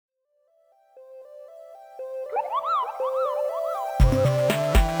Hey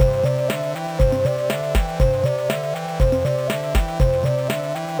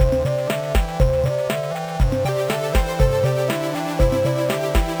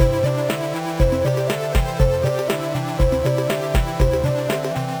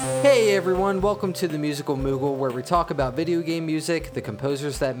everyone, welcome to the Musical Moogle, where we talk about video game music, the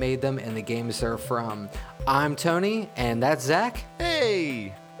composers that made them, and the games they're from. I'm Tony, and that's Zach.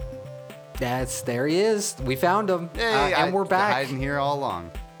 Hey! There he is. We found him, and we're back. Hiding here all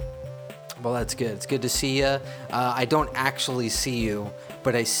along. Well, that's good. It's good to see you. I don't actually see you,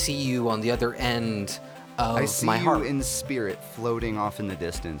 but I see you on the other end of I see my you heart. in spirit, floating off in the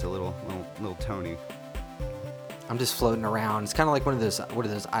distance, a little Tony. I'm just floating around. It's kind of like one of those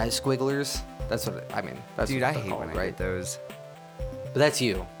eye squigglers. That's what I mean. That's Dude, what I they're hate called, when I right? get those. But that's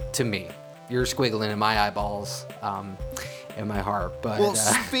you, to me. You're squiggling in my eyeballs, in my heart. But Well,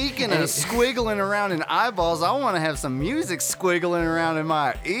 speaking of squiggling around in eyeballs, I want to have some music squiggling around in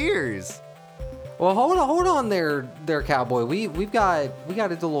my ears. well, hold on there, cowboy. We got to do a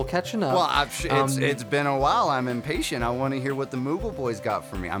little catching up. Well, it's been a while. I'm impatient. I want to hear what the Moogle Boys got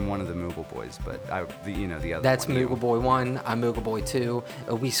for me. I'm one of the Moogle Boys, but the other. That's one, Moogle Boy 1. I'm Moogle Boy 2.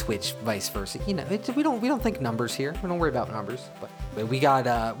 We switch vice versa. We don't think numbers here. We don't worry about numbers. But we got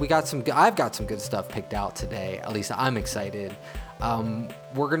some. I've got some good stuff picked out today. At least I'm excited.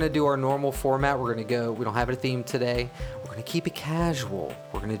 We're gonna do our normal format. We're gonna go. We don't have a theme today. We're gonna keep it casual.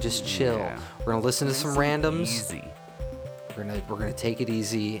 We're gonna just chill. Yeah. We're gonna listen to some randoms. Easy. We're gonna take it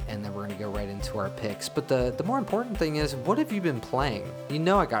easy, and then we're gonna go right into our picks. But the more important thing is, what have you been playing?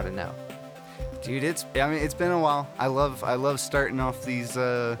 I gotta know. Dude, it's been a while. I love starting off these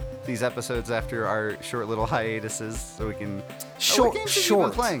episodes after our short little hiatuses, so we can. What games have you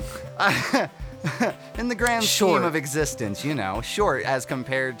been playing? In the grand scheme of existence, short as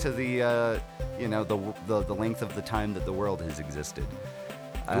compared to the length of the time that the world has existed.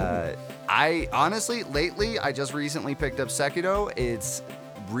 I honestly, lately, I just recently picked up Sekiro. It's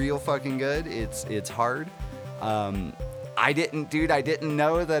real fucking good. It's hard. I didn't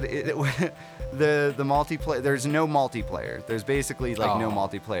know that the multiplayer. There's no multiplayer. There's basically no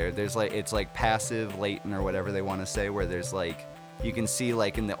multiplayer. There's it's passive, latent, or whatever they want to say, where there's you can see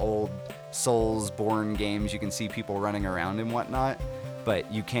in the old Soulsborne games, you can see people running around and whatnot. But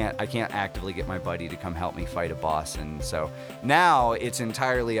I can't actively get my buddy to come help me fight a boss, and so now it's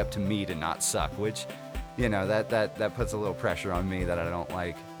entirely up to me to not suck, which, that puts a little pressure on me that I don't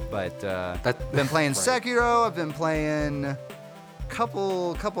like. But I've been playing Sekiro. I've been playing a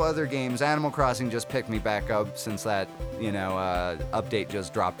couple other games. Animal Crossing just picked me back up since that update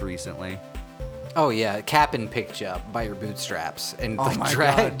just dropped recently. Oh yeah, Cap'n picked you up by your bootstraps and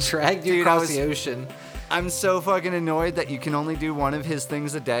dragged you Dude, across the ocean. I'm so fucking annoyed that you can only do one of his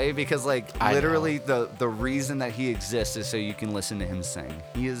things a day because literally the reason that he exists is so you can listen to him sing.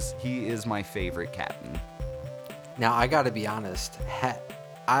 He is my favorite captain. Now I gotta be honest.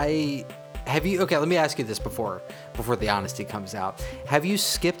 Okay, let me ask you this before the honesty comes out. Have you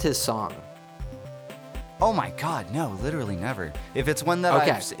skipped his song? Oh my god, no, literally never. If it's one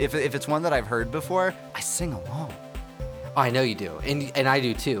that if it's one that I've heard before, I sing along. Oh, I know you do, and I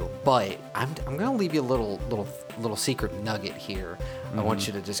do too. But I'm gonna leave you a little secret nugget here. Mm-hmm. I want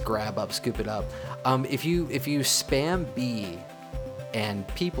you to just scoop it up. If you spam B, and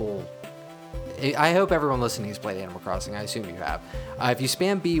people, I hope everyone listening has played Animal Crossing. I assume you have. If you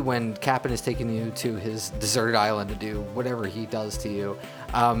spam B when Cap'n is taking you to his deserted island to do whatever he does to you,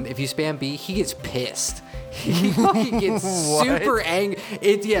 if you spam B, he gets pissed. He fucking gets super angry.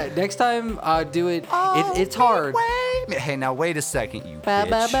 Next time, do it. It's hard. Hey, now wait a second, you bitch.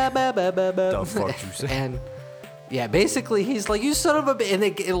 The fuck you say? And yeah, basically he's like, you son of a bitch, and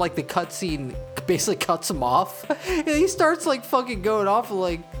the cutscene basically cuts him off. And he starts fucking going off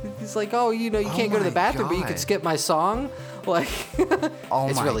he's like, oh, you can't go to the bathroom, but you can skip my song. Oh it's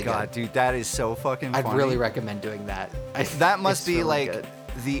my really god, good. Dude, that is so fucking funny. I'd really recommend doing that. That must be really good.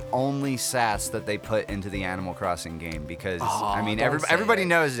 The only sass that they put into the Animal Crossing game because everybody it.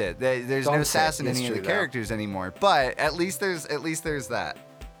 knows it. There's Don't no say sass it. in It's any of the true, though. characters anymore. But at least there's that.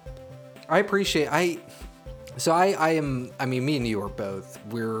 I appreciate. Me and you are both.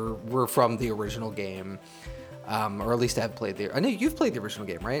 We're from the original game, or at least have played the. I know you've played the original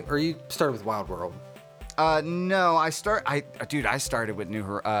game, right? Or you started with Wild World. No, I started with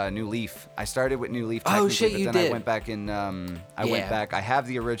New Leaf. I started with New Leaf. Oh shit, you then did. I went back and went back. I have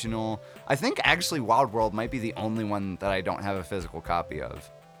the original. I think actually Wild World might be the only one that I don't have a physical copy of.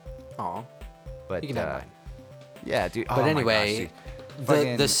 Aw. But You can have mine. yeah, dude. But anyway,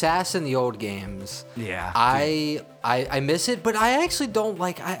 the sass in the old games. Yeah. I miss it, but I actually don't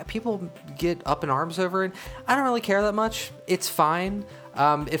like. People get up in arms over it. I don't really care that much. It's fine.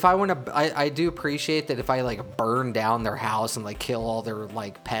 If I want to, I do appreciate that if I like burn down their house and like kill all their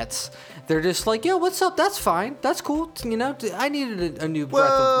like pets, they're just like, yo, what's up? That's fine. That's cool. You know, I needed a new breath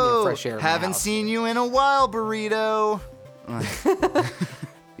of fresh air. Haven't seen you in a while, Burrito.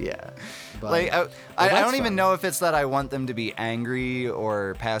 Yeah. But, like I don't even know if it's that I want them to be angry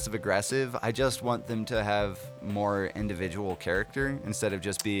or passive aggressive. I just want them to have more individual character instead of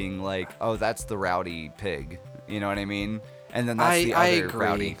just being like, oh, that's the rowdy pig. You know what I mean? And then that's the other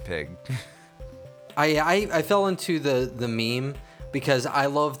rowdy pig. I fell into the meme because I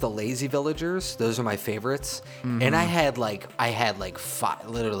love the lazy villagers. Those are my favorites. Mm-hmm. And I had literally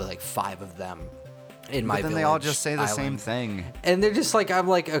five of them in my village. But then they all just say the same thing. And they're just like, I'm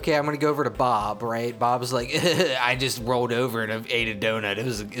like, okay, I'm going to go over to Bob, right? Bob's like, I just rolled over and ate a donut. It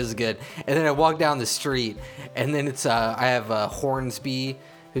was good. And then I walk down the street and then it's, I have Hornsby,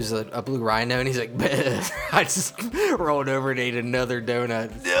 who's a blue rhino, and he's like, I just rolled over and ate another donut.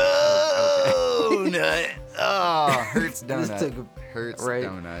 Donut. Oh, hurts donut. Hurts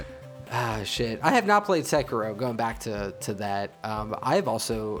donut. Ah, shit. I have not played Sekiro, going back to that. I've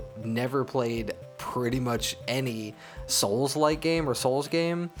also never played pretty much any Souls-like game or Souls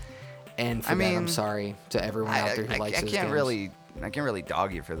game. And for that, I'm sorry to everyone out there who likes those games. I can't really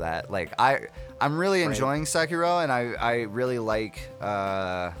dog you for that. Like I'm really enjoying Sekiro, and I really like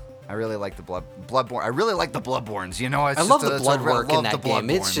the Bloodborne. I really like the Bloodbornes. You know, I love the blood work in that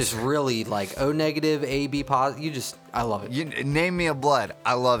game. It's just really like O negative, A B positive. I love it. You name me a blood,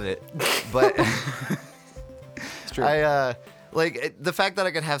 I love it. But it's true. The fact that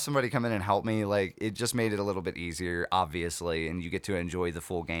I could have somebody come in and help me, like, it just made it a little bit easier, obviously, and you get to enjoy the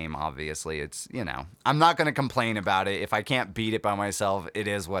full game, obviously. It's, you know, I'm not going to complain about it. If I can't beat it by myself, it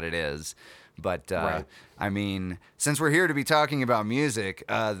is what it is. But, right. I mean, since we're here to be talking about music,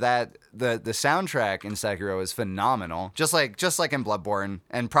 the soundtrack in Sekiro is phenomenal. Just like in Bloodborne,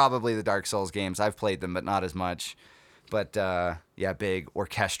 and probably the Dark Souls games. I've played them, but not as much. But, yeah, big,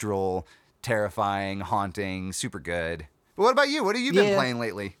 orchestral, terrifying, haunting, super good. But what about you? What have you been playing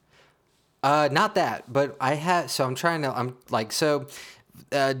lately? Not that, but I have. So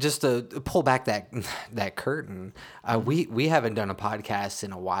just to pull back that curtain, we haven't done a podcast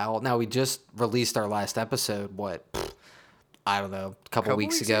in a while. Now we just released our last episode. I don't know, a couple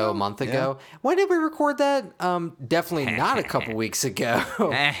weeks ago, a month ago. When did we record that? Definitely not a couple weeks ago.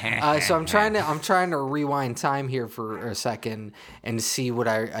 So I'm trying to rewind time here for a second and see what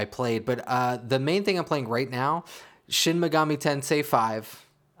I played. But the main thing I'm playing right now, Shin Megami Tensei 5.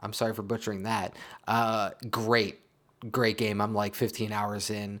 I'm sorry for butchering that. Great game. I'm like 15 hours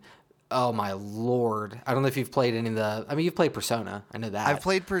in. Oh my lord! I don't know if you've played any of the. I mean, you've played Persona. I know that. I've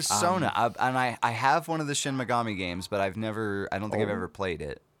played Persona, and I have one of the Shin Megami games, but I've never. I don't think I've ever played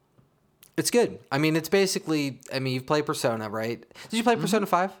it. It's good. I mean, it's basically. I mean, you've played Persona, right? Did you play Persona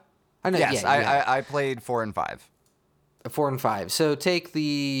 5? I know. Yes, I played 4 and 5. 4 and 5. So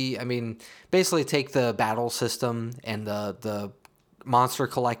basically take the battle system and the monster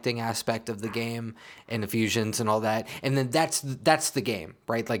collecting aspect of the game and the fusions and all that, and then that's the game,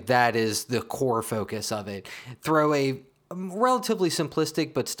 right? Like that is the core focus of it. Throw a relatively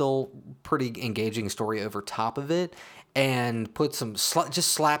simplistic but still pretty engaging story over top of it, and put some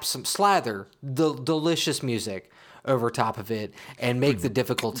slather the delicious music over top of it, and make the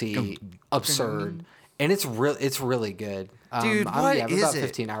difficulty absurd. And it's really good. Dude, I'm about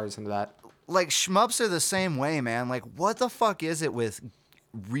 15 hours into that. Like, shmups are the same way, man. Like, what the fuck is it with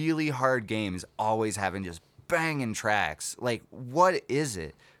really hard games always having just banging tracks? Like, what is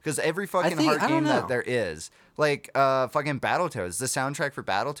it? Because every fucking hard game that there is, like, fucking Battletoads, the soundtrack for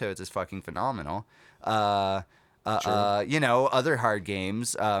Battletoads is fucking phenomenal. You know, other hard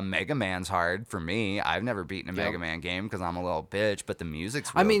games, Mega Man's hard for me. I've never beaten a Mega Man game because I'm a little bitch, but the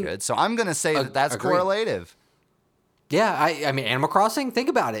music's real good. So I'm going to say that's correlative. Yeah, I mean, Animal Crossing, think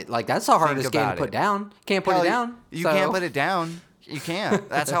about it. Like, that's the hardest game to put down. Can't put it down. You can't put it down. You can't.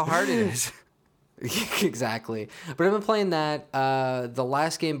 That's how hard it is. Exactly. But I've been playing that. The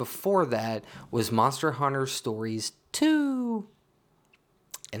last game before that was Monster Hunter Stories 2.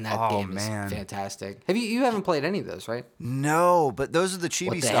 And that game is fantastic. You haven't played any of those, right? No, but those are the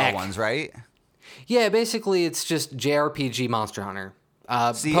chibi-style ones, right? Yeah, basically it's just JRPG Monster Hunter.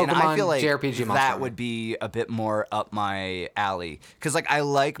 See, Pokemon, and I feel like JRPG that would be a bit more up my alley. Because, like, I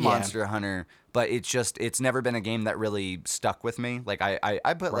like Monster Hunter, but it's never been a game that really stuck with me. Like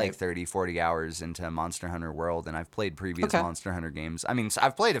I put like 30, 40 hours into Monster Hunter World, and I've played previous Monster Hunter games. I mean,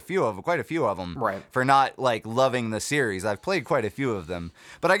 I've played quite a few of them. Right. For not like loving the series, I've played quite a few of them.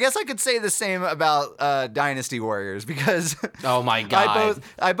 But I guess I could say the same about Dynasty Warriors, because oh my god,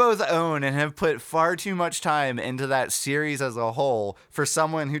 I both own and have put far too much time into that series as a whole for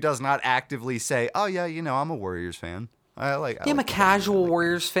someone who does not actively say, "Oh yeah, I'm a Warriors fan." I'm a casual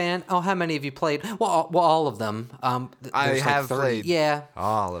Warriors fan. Oh, how many have you played? Well, all of them. I have played. Yeah,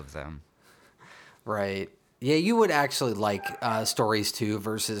 all of them. Right. Yeah, you would actually like Stories 2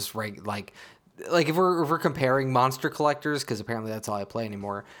 versus like if we're comparing monster collectors, because apparently that's all I play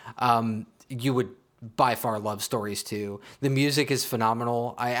anymore. You would by far love Stories 2. The music is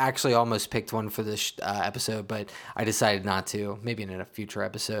phenomenal. I actually almost picked one for this episode, but I decided not to. Maybe in a future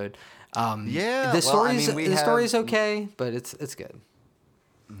episode. The story's okay, but it's good.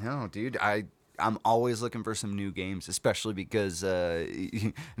 No, dude, I'm always looking for some new games, especially because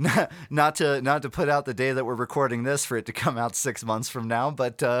not to put out the day that we're recording this for it to come out 6 months from now,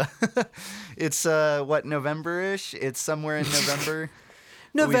 but it's November-ish. It's somewhere in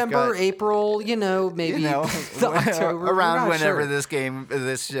November. April, maybe October, around whenever this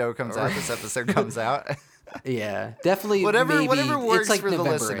show comes out, this episode comes out. Yeah, definitely. Whatever works it's like for the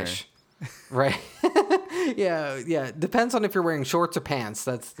listener. Right. yeah. Depends on if you're wearing shorts or pants.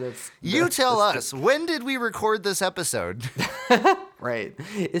 You tell us. When did we record this episode? Right.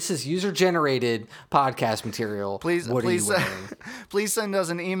 This is user-generated podcast material. Please send us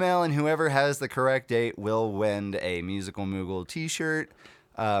an email, and whoever has the correct date will win a Musical Moogle t-shirt.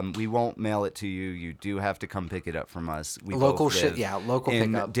 We won't mail it to you. You do have to come pick it up from us. We local both live local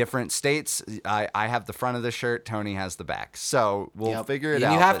in pickup. Different states. I have the front of the shirt. Tony has the back. So we'll figure it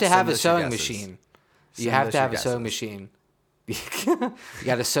out. You have to have a sewing machine. You have to have a sewing machine. You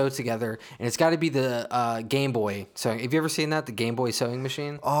got to sew together, and it's got to be the Game Boy sewing. Have you ever seen that? The Game Boy sewing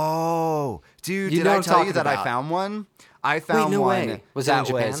machine? Oh, dude! Did I tell you that I found one? I found one. Way. Was that in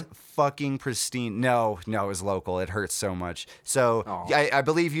Japan? Was fucking pristine. No, it was local. It hurts so much. So I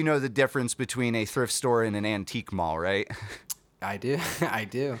believe you know the difference between a thrift store and an antique mall, right? I do.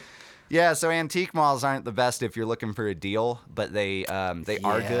 Yeah, so antique malls aren't the best if you're looking for a deal, but they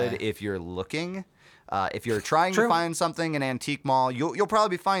are good if you're looking. If you're trying to find something in an antique mall, you'll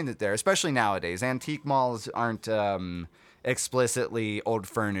probably find it there, especially nowadays. Antique malls aren't explicitly old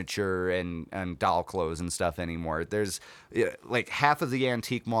furniture and doll clothes and stuff anymore. There's like half of the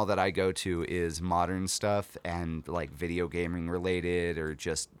antique mall that I go to is modern stuff and like video gaming related or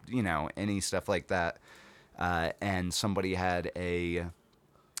just, any stuff like that. And somebody had a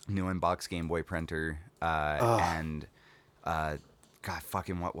new inbox Game Boy printer and God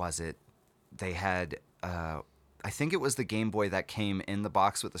fucking what was it? They had I think it was the Game Boy that came in the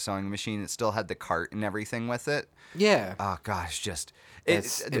box with the sewing machine. It still had the cart and everything with it. Yeah. Oh gosh,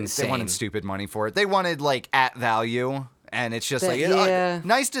 it's insane. They wanted stupid money for it. They wanted like at value, and it's just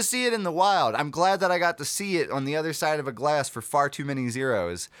nice to see it in the wild. I'm glad that I got to see it on the other side of a glass for far too many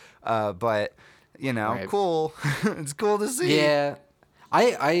zeros. But cool. It's cool to see. Yeah.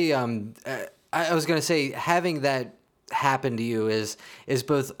 I was gonna say having that happen to you is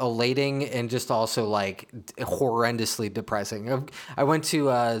both elating and just also like horrendously depressing. I went to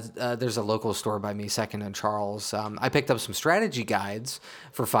there's a local store by me, Second and Charles. I picked up some strategy guides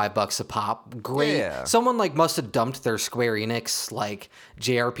for $5 a pop. Great. Yeah. Someone like must have dumped their Square Enix like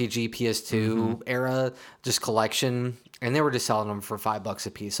JRPG PS2 era just collection, and they were just selling them for $5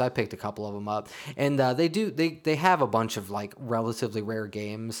 a piece. So I picked a couple of them up, and they have a bunch of like relatively rare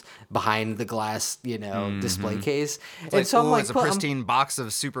games behind the glass display case. It's and so I'm like, it's a pristine box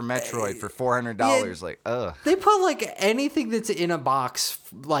of Super Metroid for $400. Like, ugh. They put like anything that's in a box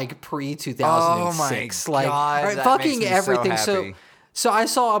like pre 2006. Oh my god! Right, that fucking makes me everything. So happy. So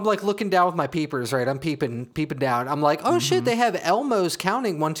I'm like looking down with my peepers, right? I'm peeping down. I'm like, oh shit, they have Elmo's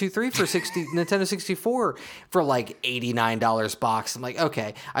Counting 1, 2, 3 for Nintendo 64 for like $89 box. I'm like,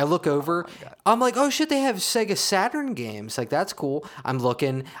 okay. I look over. I'm like, oh shit, they have Sega Saturn games. Like that's cool. I'm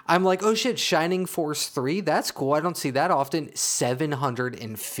looking. I'm like, oh shit, Shining Force 3. That's cool. I don't see that often.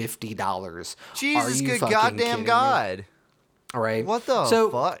 $750. Jesus, good goddamn God. Me? All right. What the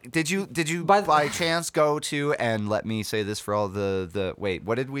fuck? Did you by chance go to, and let me say this for all the wait,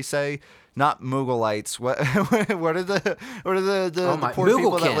 what did we say? Not Moogleites. What are the poor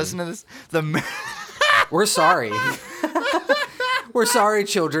people that listen to this? We're sorry. We're sorry,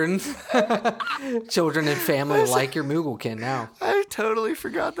 children. Children and family like your Mooglekin now. I totally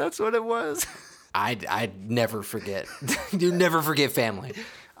forgot that's what it was. I'd never forget. You never forget family.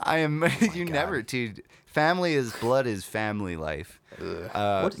 You never, dude. Family is blood is family life.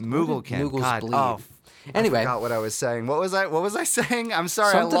 Mugglekin. God, bleed? oh, Anyway, I forgot what I was saying. What was I saying? I'm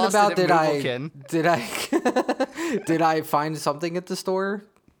sorry. Something I lost about it at Mugglekin. did I find something at the store?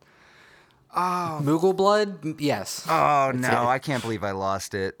 Oh, Moogle blood? Yes. Oh no, I can't believe I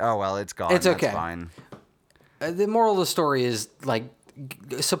lost it. Oh well, it's gone. It's okay. That's fine. The moral of the story is like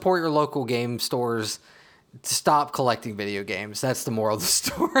support your local game stores. Stop collecting video games. That's the moral of the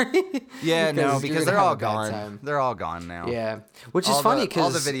story. Yeah, no, because they're all gone. They're all gone now. Yeah, which is funny because all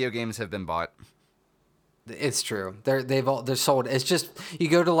the video games have been bought. It's true. They're sold. It's just you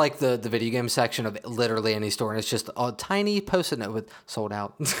go to like the video game section of literally any store, and it's just a tiny post-it note with "sold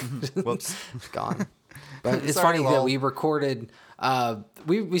out." Whoops, gone. But it's funny that we recorded.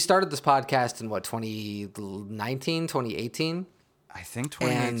 We started this podcast in what 2019, 2018. I think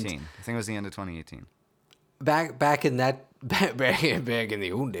 2018. I think it was the end of 2018. Back in that back in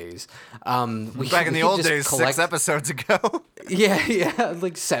the old days. Back in the old days, 6 episodes ago. Yeah,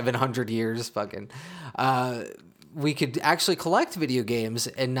 like 700 years, fucking. We could actually collect video games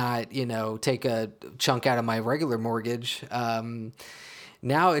and not, take a chunk out of my regular mortgage.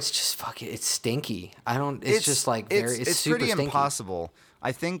 Now it's just fucking, it's stinky. It's just like it's super pretty stinky. Impossible.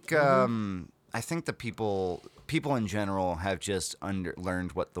 I think, I think the people in general have just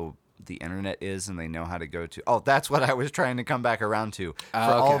learned what the internet is, and they know how to go to. Oh, that's what I was trying to come back around to for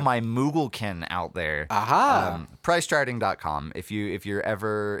all my Mugglekin out there. Aha. Pricecharting.com. If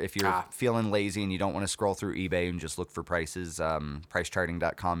you're feeling lazy and you don't want to scroll through eBay and just look for prices,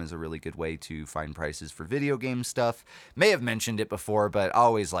 pricecharting.com is a really good way to find prices for video game stuff. May have mentioned it before, but I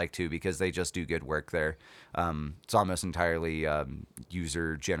always like to because they just do good work there. It's almost entirely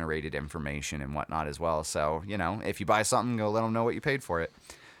user generated information and whatnot as well. So if you buy something, go let them know what you paid for it.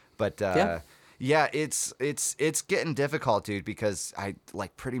 But yeah, it's getting difficult, dude, because I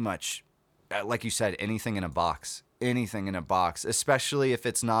like pretty much, like you said, anything in a box, especially if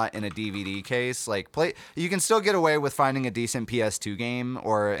it's not in a DVD case. You can still get away with finding a decent PS2 game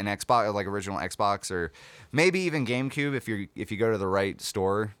or an Xbox, like original Xbox, or maybe even GameCube if you go to the right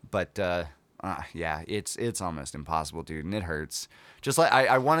store. But yeah, it's almost impossible, dude, and it hurts. Just like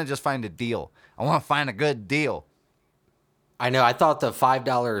I want to just find a deal. I want to find a good deal. I know. I thought the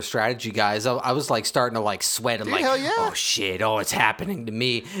 $5 strategy guys. I was like starting to like sweat. I'm like, hell yeah. Oh shit! Oh, it's happening to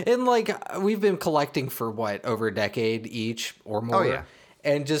me. And like we've been collecting for what, over a decade each or more. Oh yeah.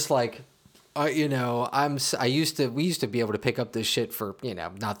 And just like, we used to be able to pick up this shit for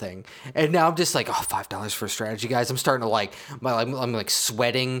nothing, and now I'm just like, $5 for strategy guys. I'm starting to like, I'm like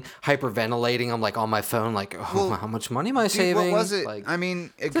sweating, hyperventilating. I'm like on my phone, like, how much money am I saving? What was it? Like, I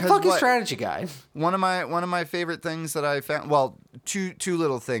mean, the fucking strategy guy. One of my favorite things that I found. Well, two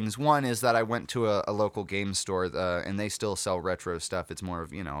little things. One is that I went to a local game store, and they still sell retro stuff. It's more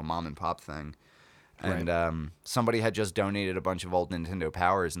of a mom and pop thing. And right. Somebody had just donated a bunch of old Nintendo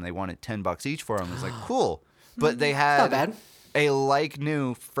Powers, and they wanted $10 each for them. I was like, cool. But they had a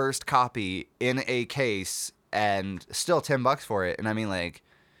new first copy in a case, and still $10 for it. And I mean, like,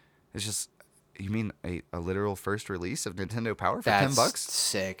 it's just, you mean a literal first release of Nintendo Power for $10? That's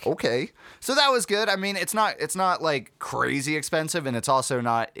sick. Okay, so that was good. I mean, it's not like crazy expensive, and it's also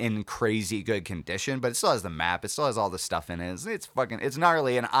not in crazy good condition. But it still has the map. It still has all the stuff in it. It's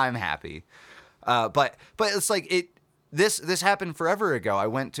gnarly, and I'm happy. But it's like this happened forever ago. I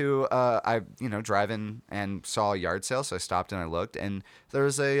went to driving and saw a yard sale, so I stopped and I looked, and there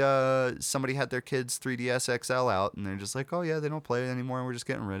was somebody had their kids 3DS XL out, and they're just like, oh yeah, they don't play it anymore, and we're just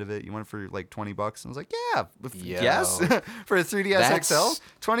getting rid of it. You want it for like $20? And I was like, yeah, yes, for a 3DS XL,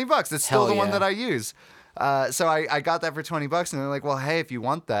 $20. It's still the one that I use. So I got that for $20, and they're like, well, hey, if you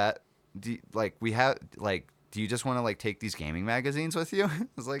want that, do you just want to take these gaming magazines with you? I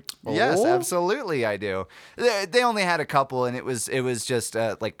was like, yes, absolutely, I do. They only had a couple, and it was just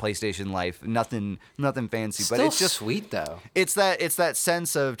like PlayStation Life, nothing fancy. Still but it's just sweet though. It's that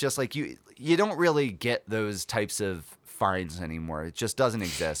sense of just like you don't really get those types of finds anymore. It just doesn't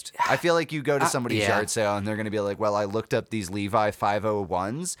exist. I feel like you go to somebody's yard sale, and they're going to be like, well, I looked up these Levi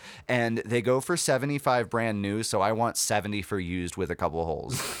 501s, and they go for $75 brand new, so I want $70 for used with a couple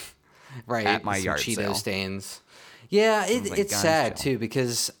holes. Right, at my some yard Cheeto sale. Stains. Yeah, it's sad chill. too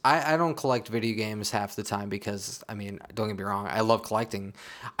because I don't collect video games half the time because I mean don't get me wrong, I love collecting,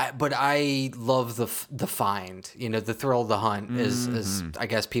 but I love the find. The thrill of the hunt is I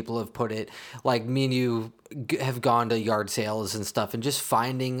guess people have put it. Like me and you have gone to yard sales and stuff and just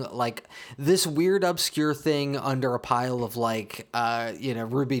finding like this weird obscure thing under a pile of like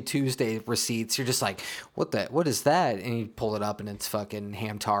Ruby Tuesday receipts. You're just like, what is that? And you pull it up and it's fucking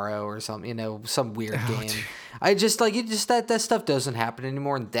Hamtaro or something, some weird game. Dude. I just like that stuff doesn't happen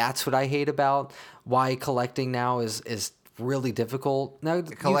anymore, and that's what I hate about why collecting now is really difficult. Now you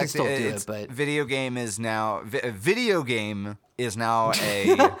can still do it, but video game is now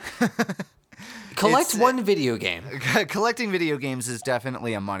a collect one video game. Collecting video games is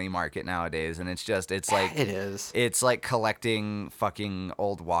definitely a money market nowadays, and it's like it is. It's like collecting fucking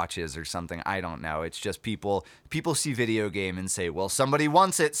old watches or something. I don't know. It's just people see video game and say, well, somebody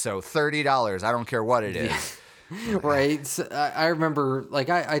wants it, so $30. I don't care what it is. Right. So, I remember, like,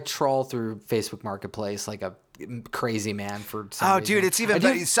 I troll through Facebook Marketplace like a crazy man for some reason. Dude, it's even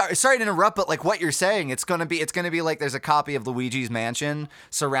better. Sorry to interrupt, but like what you're saying, it's gonna be like there's a copy of Luigi's Mansion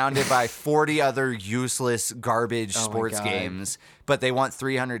surrounded by 40 other useless garbage sports games, but they want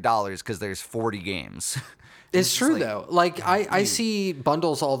 $300 because there's 40 games. It's true, though. Like, I see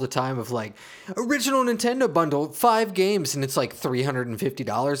bundles all the time of, like, original Nintendo bundle, 5 games, and it's, like,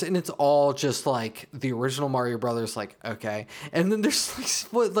 $350, and it's all just, like, the original Mario Brothers, like, okay. And then there's,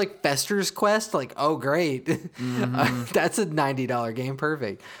 like Fester's Quest, like, oh, great. Mm-hmm. That's a $90 game,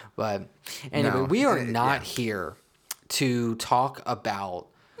 perfect. But, anyway, we are not here to talk about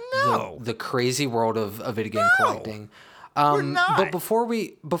the crazy world of video game collecting. We're not. But before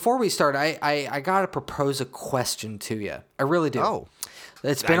we start, I gotta propose a question to you. I really do. Oh,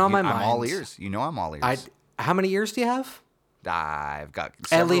 it's been on my mind. I'm all ears. You know I'm all ears. How many years do you have? I've got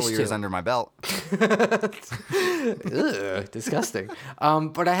several years 2. Under my belt. Ugh, disgusting.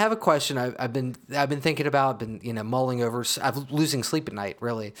 But I have a question. I've been thinking about, mulling over. I'm losing sleep at night,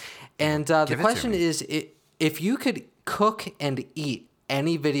 really. And the question is, if you could cook and eat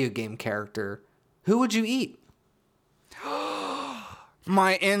any video game character, who would you eat?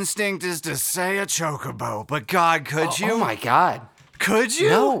 My instinct is to say a chocobo, but God, could you? Oh my God. Could you?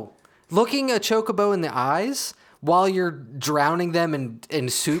 No. Looking a chocobo in the eyes while you're drowning them in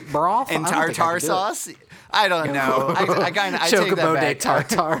soup broth? And tartar sauce? I don't know. I kind of take that back. Chocobo de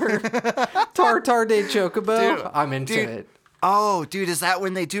tartar. Tartar de chocobo? Dude, I'm into it. Oh, dude, is that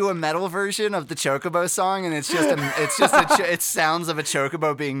when they do a metal version of the Chocobo song and it's it sounds of a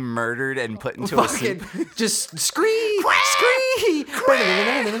chocobo being murdered and put into a soup? Just scream.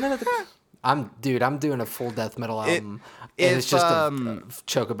 I'm doing a full death metal album. And it's just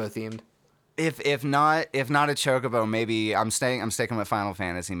chocobo themed. If not a chocobo, maybe I'm sticking with Final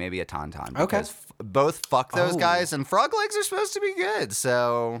Fantasy, maybe a Tauntaun. Because both fuck those guys, and frog legs are supposed to be good.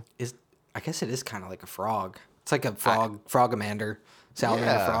 So I guess it is kind of like a frog. It's like a frogamander.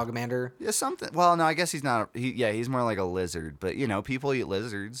 Salamander, frogamander. Yeah, something. Well, no, I guess he's not. He's more like a lizard. But, people eat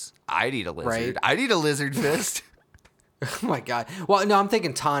lizards. I'd eat a lizard. Right. I'd eat a lizard fist. Oh, my God. Well, no, I'm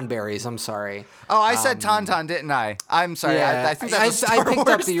thinking tonberries. I'm sorry. Oh, I said Tauntaun, didn't I? I'm sorry. Yeah, I think that's a Star I picked Wars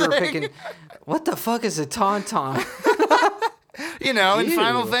up that you were thing. picking. What the fuck is a tauntaun? In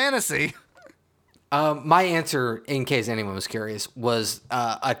Final Fantasy. My answer, in case anyone was curious, was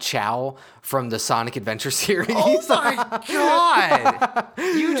a Chow from the Sonic Adventure series. Oh my God!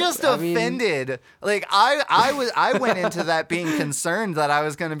 You just offended. I went into that being concerned that I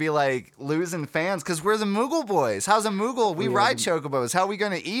was going to be like losing fans because we're the Moogle boys. How's a Moogle? We ride chocobos. How are we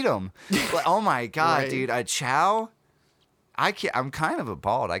going to eat them? Like, oh my God, dude! A Chow? I'm kind of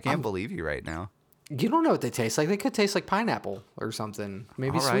appalled. I can't believe you right now. You don't know what they taste like. They could taste like pineapple or something.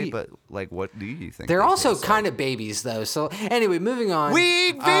 Maybe all right, sweet. But what do you think? They're also kind of babies, though. So anyway, moving on. We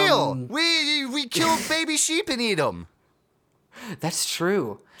eat veal. We kill baby sheep and eat them. That's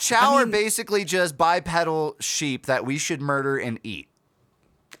true. Chow are basically just bipedal sheep that we should murder and eat.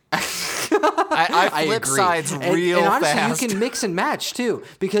 I flip sides real and honestly, fast. You can mix and match too,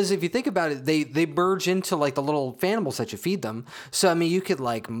 because if you think about it, they merge into like the little Fanimals that you feed them. So you could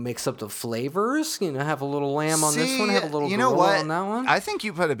like mix up the flavors. Have a little lamb on this one, have a little gorilla on that one. I think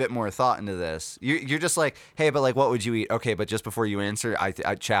you put a bit more thought into this. You're just like, hey, but like, what would you eat? Okay, but just before you answer, I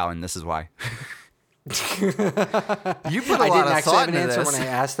Chow, and this is why. You put a lot of thought into this. I didn't actually have an answer when I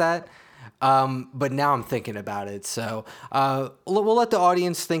asked that. But now I'm thinking about it. So we'll let the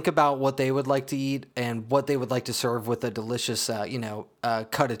audience think about what they would like to eat and what they would like to serve with a delicious,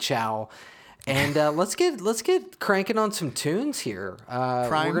 cut of chow. And let's get cranking on some tunes here. We're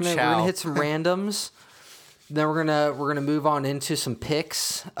gonna hit some randoms. Then we're gonna move on into some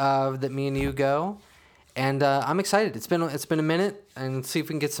picks that me and you go. And I'm excited. It's been a minute, and let's see if we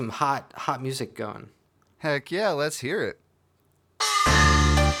can get some hot music going. Heck yeah, let's hear it.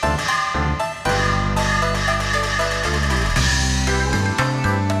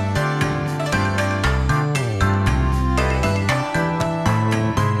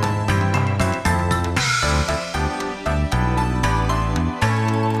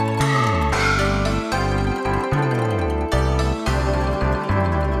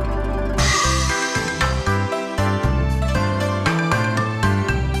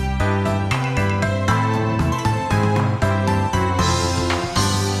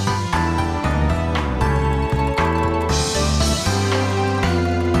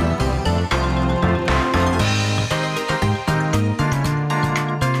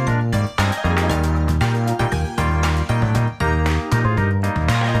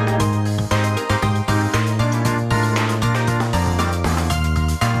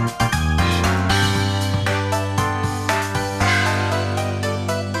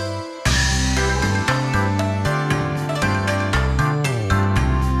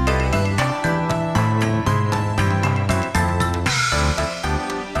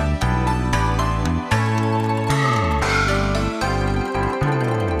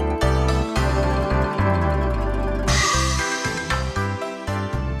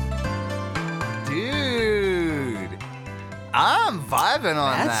 vibing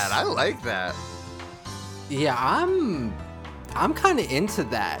on that. I like that. Yeah, I'm kind of into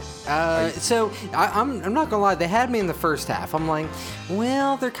that. So I'm not gonna lie. They had me in the first half. I'm like,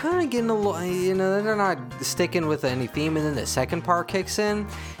 well, they're kind of getting a little, they're not sticking with any theme, and then the second part kicks in,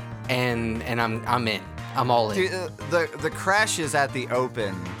 and I'm in. I'm all in. Dude, the crashes at the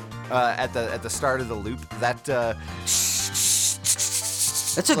open, at the start of the loop. That's a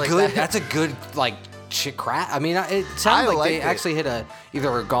good like crash. I mean, it sounds like they actually hit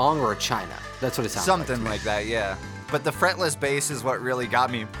either a gong or a china. That's what it sounds like. Something like that, yeah. But the fretless bass is what really got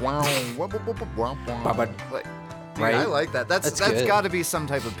me. Dude, right? I like that. That's got to be some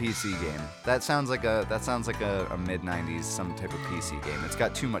type of PC game. That sounds like a mid '90s some type of PC game. It's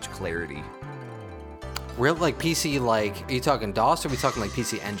got too much clarity. Real like PC, like, are you talking DOS or are we talking like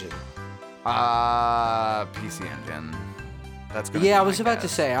PC Engine? PC Engine. That's gonna I was about to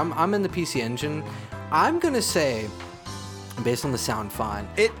say I'm in the PC Engine. I'm gonna say, based on the sound font,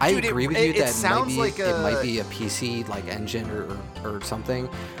 I agree with you that it might be a PC like engine or something.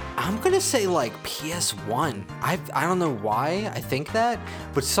 I'm gonna say like PS1. I don't know why I think that,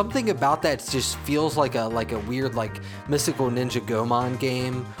 but something about that just feels like a weird like Mystical Ninja Gomon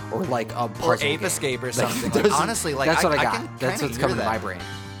game or like a puzzle or Ape game. Escape or something. Like, honestly, like that's what I got. That's what's coming to my brain.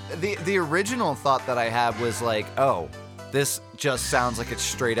 The original thought that I had was like, oh, this just sounds like it's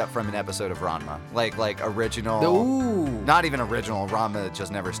straight up from an episode of Ranma. Like original. Ooh. Not even original. Ranma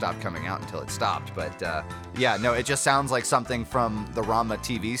just never stopped coming out until it stopped. But it just sounds like something from the Ranma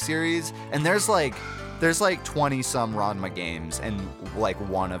TV series. And there's like 20 some Ranma games, and like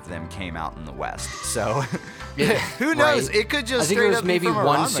one of them came out in the West. So who knows? Right. It could just. I think straight it was up maybe be from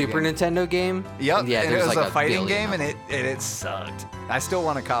one a Ranma Super game. Nintendo game. Yep. Yeah, and it was like a fighting game, and it sucked. I still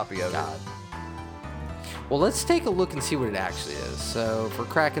want a copy of it. Well, let's take a look and see what it actually is. So, if we're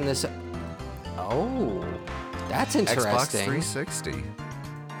cracking this... Oh, that's interesting. Xbox 360.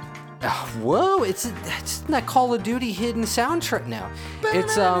 Whoa, it's that Call of Duty hidden soundtrack now.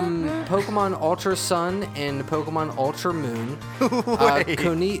 It's Pokemon Ultra Sun and Pokemon Ultra Moon.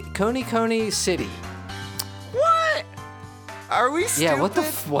 Coney City. What? Are we stupid? Yeah, what the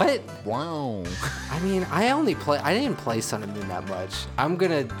what? Wow. I mean, I didn't play Sun and Moon that much. I'm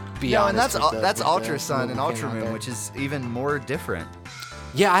gonna be No, honest. and that's Ultra Sun and Ultra Moon, which is even more different.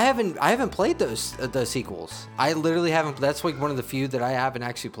 Yeah, I haven't played those sequels. I literally haven't. That's like one of the few that I haven't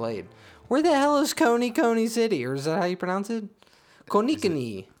actually played. Where the hell is Coney City? Or is that how you pronounce it?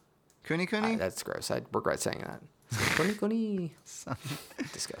 Konikoni. Kuni? That's gross. I regret saying that. Konikoni.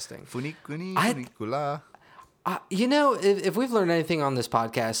 Disgusting. Funikuni. Funicula. If we've learned anything on this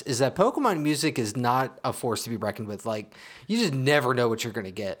podcast, is that Pokemon music is not a force to be reckoned with. Like, you just never know what you're gonna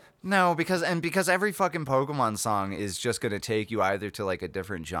get. No, because every fucking Pokemon song is just gonna take you either to like a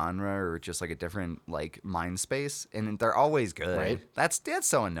different genre or just like a different like mind space, and they're always good. Right. That's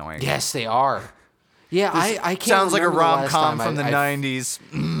so annoying. Yes, they are. Yeah, I can't. Sounds like a rom-com from the '90s.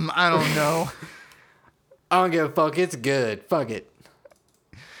 I don't know. I don't give a fuck. It's good. Fuck it.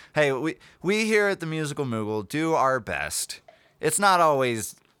 Hey, we here at the Musical Moogle do our best. It's not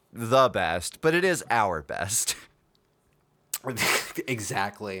always the best, but it is our best.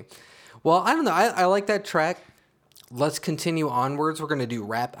 Exactly. Well, I don't know. I like that track. Let's continue onwards. We're gonna do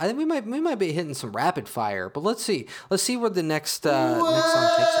rap. I think we might be hitting some rapid fire, but let's see. Let's see where the next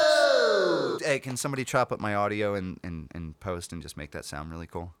song takes us. Hey, can somebody chop up my audio and post and just make that sound really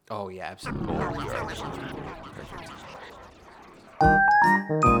cool? Oh yeah, absolutely.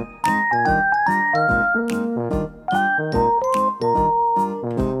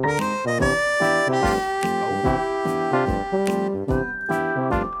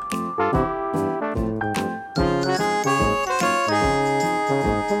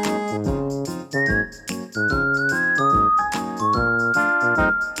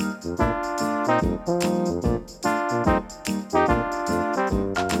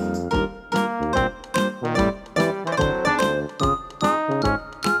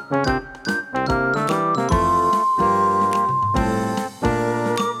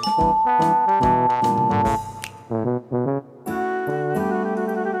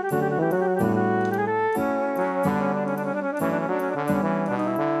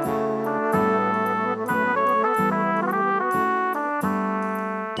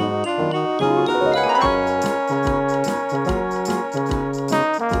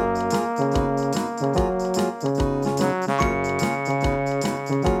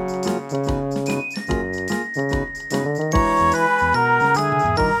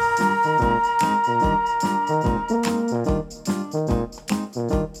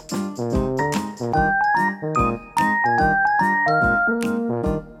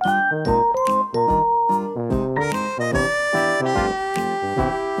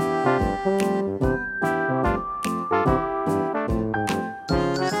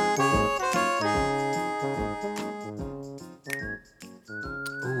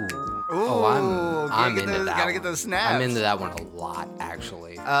 gotta get those snaps. I'm into that one a lot,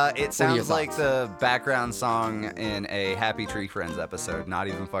 actually. It sounds like the background song in a Happy Tree Friends episode. Not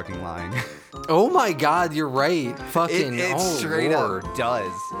even fucking lying. Oh my God, you're right. Fucking, it straight Lord. up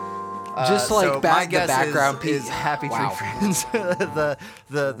does. Just like so my guess the background is piece. Happy Tree Friends, the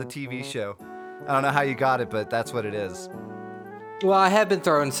TV show. I don't know how you got it, but that's what it is. Well, I have been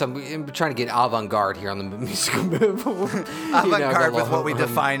trying to get avant-garde here on the musical move. Avant-garde with what we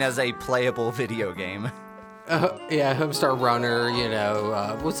define as a playable video game. Yeah, Homestar Runner,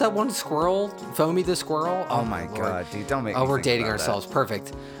 what's that one squirrel? Foamy the Squirrel? Oh my God, dude, don't make me we're think dating about ourselves. that.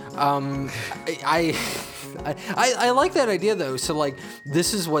 Perfect. I like that idea, though. So, like,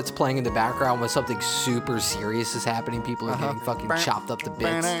 this is what's playing in the background when something super serious is happening. People are getting fucking chopped up to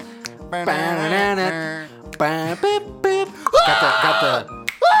bits. Got the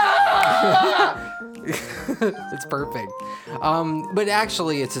it's perfect. But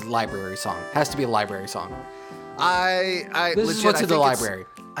actually, it's a library song. Has to be a library song. This is what's in the library.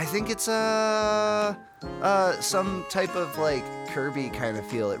 I think it's some type of like Kirby kind of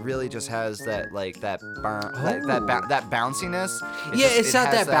feel. It really just has that like that bounciness. It's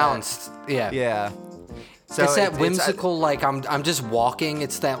not that balanced. Yeah. So it's that whimsical, like I'm just walking.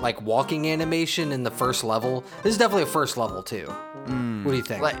 It's that like walking animation in the first level. This is definitely a first level too. What do you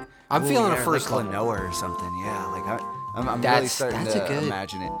think? I'm feeling a first level. Klonoa or something. Yeah, like I'm really starting to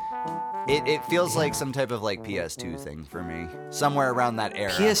imagine it. It feels like some type of like PS2 thing for me, somewhere around that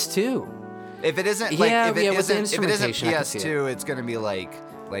era. PS2. If it isn't like if it isn't PS2, it's gonna be like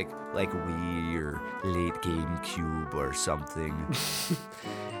Wii or late GameCube or something.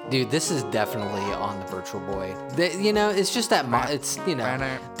 Dude, this is definitely on the Virtual Boy. It's just that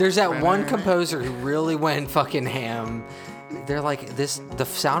there's that one composer who really went fucking ham. They're like the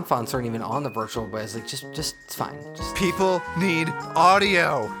sound fonts aren't even on the Virtual Boy. It's like just it's fine. People need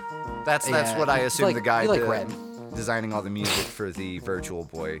audio. That's what I assume the guy designing all the music for the Virtual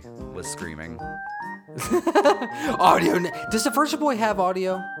Boy was screaming. Audio. Does the Virtual Boy have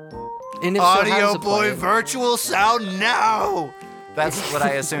audio? And if Audio Boy Virtual Sound now. That's what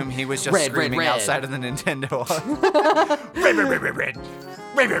I assume he was just screaming outside of the Nintendo.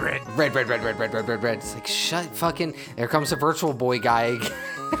 Red. It's like, shut fucking. There comes the Virtual Boy guy.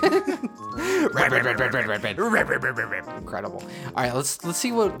 Red. Incredible. All right, let's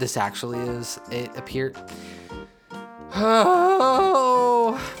see what this actually is. It appeared.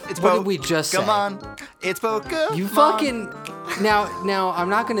 Oh, what did we just say? Come on, it's Pokemon. You fucking now. I'm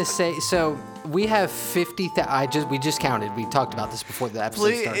not gonna say so. We have 50,000. We just counted. We talked about this before the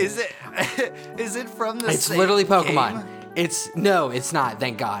episode started. Is it from the? It's same literally Pokemon. Game? It's not.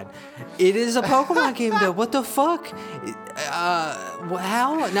 Thank God. It is a Pokemon game though. What the fuck?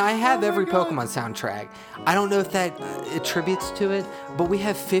 How? Now I have every Pokemon soundtrack. I don't know if that attributes to it, but we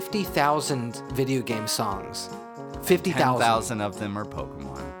have 50,000 video game songs. 50,000. 10,000 of them are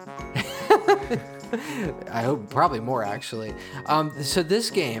Pokemon. I hope probably more actually. So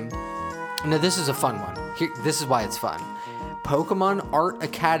this game. Now, this is a fun one. This is why it's fun. Pokemon Art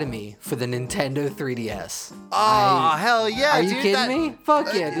Academy for the Nintendo 3DS. Oh, hell yeah, Are dude. you kidding me?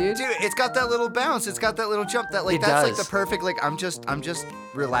 Fuck yeah, dude. Dude, it's got that little bounce. It's got that little jump. That's like the perfect, like, I'm just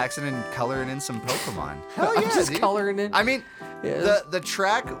relaxing and coloring in some Pokemon. Hell yeah, I'm just dude. Coloring in. I mean, the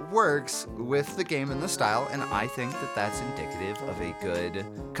track works with the game and the style, and I think that that's indicative of a good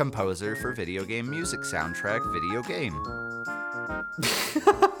composer for video game music soundtrack video game.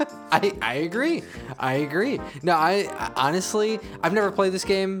 I agree. No, I honestly, I've never played this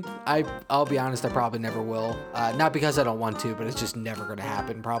game. I'll be honest, I probably never will. Not because I don't want to, but it's just never going to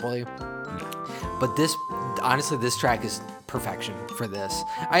happen probably. But this track is perfection for this.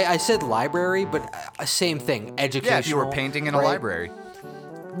 I said library, but same thing, educational. Yeah, if you were painting in a library.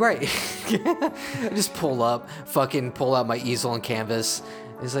 Right. I just pull out my easel and canvas.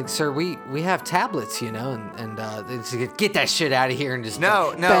 It's like, sir, we have tablets, and it's like, get that shit out of here and just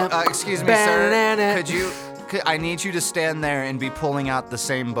excuse me, sir. I need you to stand there and be pulling out the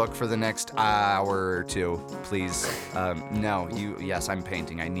same book for the next hour or two, please. Yes, I'm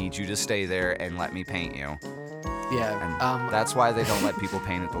painting. I need you to stay there and let me paint you. Yeah. And that's why they don't let people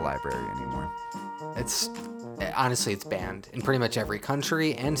paint at the library anymore. It's banned in pretty much every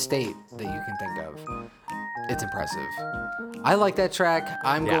country and state that you can think of. It's impressive. I like that track.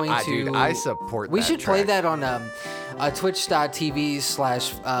 Dude, I support that. We should track. play that on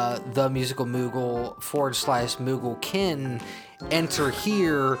twitch.tv/themusicalmoogle/MoogleKin. Enter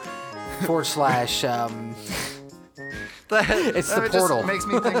here / It's the portal. Just makes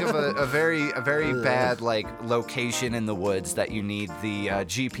me think of a very bad like location in the woods that you need the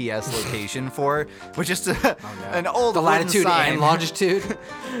GPS location for, which is an old the latitude sign. and longitude.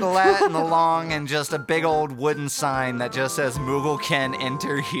 The lat and the long, and just a big old wooden sign that just says Moogle can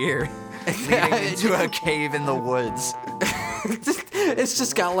enter here, leading into a cave in the woods. It's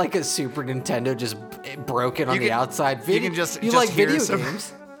just got like a Super Nintendo just broken on the outside. You can just like hear video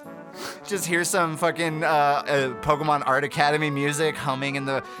games. Just hear some fucking Pokemon Art Academy music humming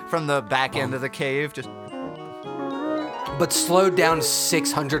from the back end of the cave. But slowed down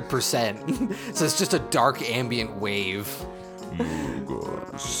 600%. So it's just a dark ambient wave.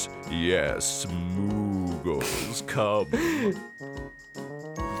 Moogles, yes, Moogles, come.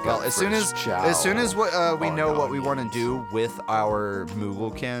 Well, as soon as we know what we want to do with our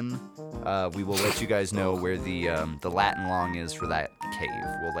Mooglekin, we will let you guys know where the Latin long is for that cave.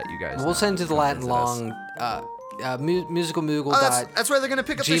 We'll let you guys know. We'll send to the Latin long, musicalmoogle. That's where they're going to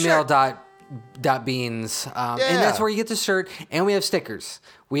pick up the shirt. gmail.beans. And that's where you get the shirt. And we have stickers.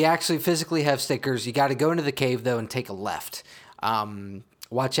 We actually physically have stickers. You got to go into the cave, though, and take a left.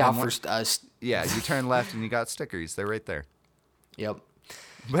 Watch out for... you turn left and you got stickers. They're right there. Yep.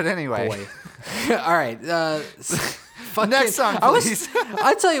 But anyway. All right. Next song, please.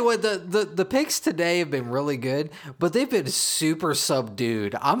 I tell you what, the picks today have been really good, but they've been super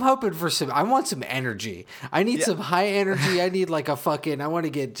subdued. I'm hoping for I want some energy. I need some high energy. I need like I want to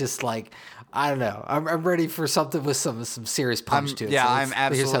get just like, I don't know. I'm ready for something with some serious punch to it. Yeah, I'm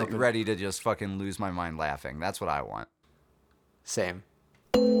absolutely ready to just fucking lose my mind laughing. That's what I want. Same.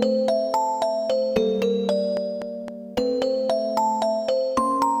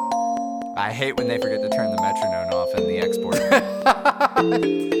 I hate when they forget to turn the metronome off in the export.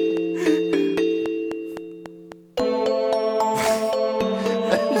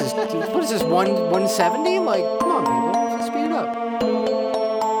 What is this, 170? Like, come on, people, let's speed it up.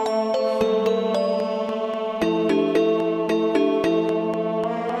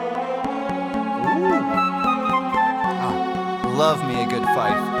 Oh, love me a good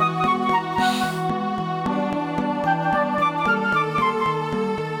fife.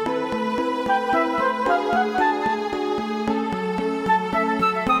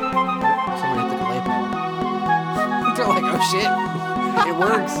 Shit, it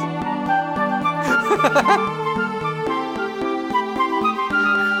works.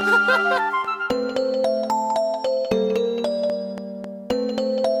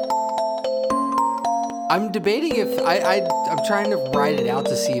 I'm debating if I'm trying to write it out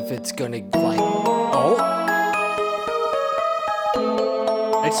to see if it's gonna like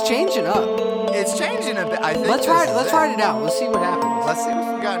it's changing up. It's changing a bit. I think let's write it out. Let's see what happens. Let's see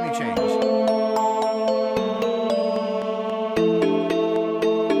if we got any change.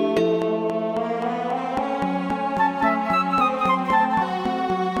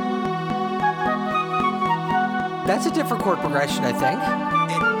 That's a different chord progression, I think.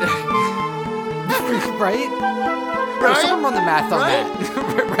 Right? Someone run the math on that.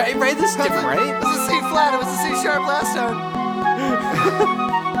 right? This is different, right? It was a C flat. It was a C sharp last time.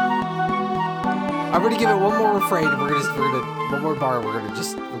 I'm gonna give it one more refrain, and we're gonna one more bar. We're gonna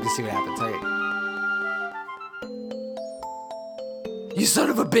see what happens. All right. You son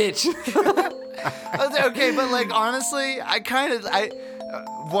of a bitch. Okay, but like honestly,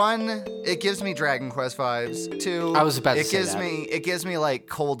 one, it gives me Dragon Quest vibes. Two, I was about to say that. It gives me like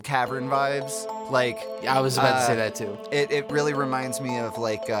Cold Cavern vibes. Like I was about to say that too. It really reminds me of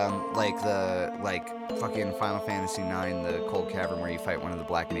like fucking Final Fantasy IX, the Cold Cavern where you fight one of the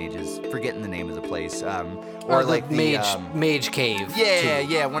black mages. Forgetting the name of the place. Or like the Mage Cave.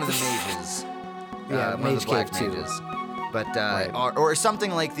 Yeah, one of the mages. Mage Cave too. Mages. But or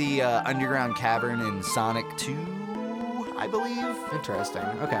something like the underground cavern in Sonic 2. I believe. Interesting.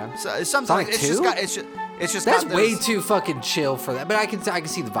 Okay. So something. Sonic 2? It's just. That's way too fucking chill for that. But I can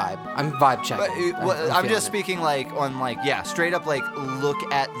see the vibe. I'm vibe checking. But I'm just speaking like on like straight up like look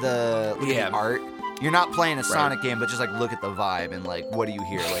at the art. You're not playing a Sonic game, but just like look at the vibe and like what do you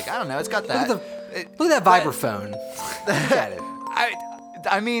hear? Like I don't know. It's got that. Look at that vibraphone. Look at it.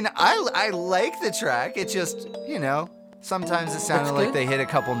 I mean I like the track. It just sometimes it sounded like they hit a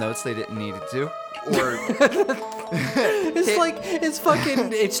couple notes they didn't need it to. Or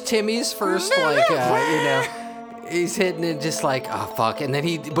it's Timmy's first he's hitting it just like oh fuck, and then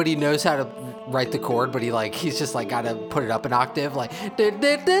he knows how to write the chord, but he's just like gotta put it up an octave like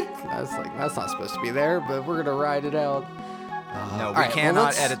that's not supposed to be there, but we're gonna ride it out. No, we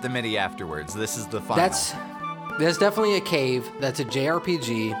cannot edit the MIDI afterwards. This is the final. That's definitely a cave. That's a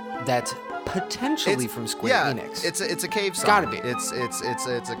JRPG. That's potentially from Square Enix. It's a cave song. Gotta be. It's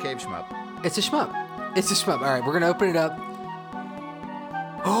a cave shmup. It's a shmup. It's a shmup. All right, we're gonna open it up.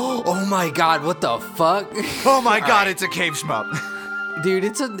 Oh my God! What the fuck? Oh my God! Right. It's a cave shmup. Dude,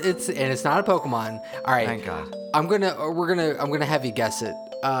 it's and it's not a Pokemon. All right. Thank God. I'm gonna have you guess it.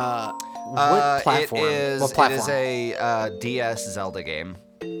 What platform? What platform? It is a DS Zelda game.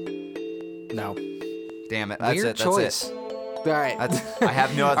 No. Damn it. That's Weird it. That's choice. it. All right. I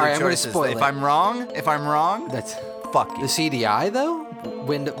have no other choices. If I'm wrong, that's fuck you. The CDI though.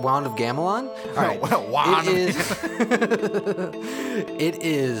 Wand of Gamelon. All right. Wand. It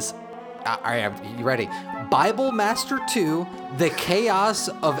is. All right. You ready? Bible Master 2: The Chaos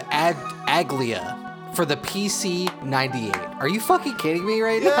of Aglia for the PC 98. Are you fucking kidding me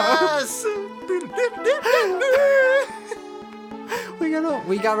right now? Yes.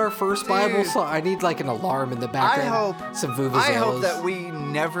 We got our first Bible song. I need like an alarm in the background. I hope that we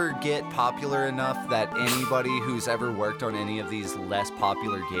never get popular enough that anybody who's ever worked on any of these less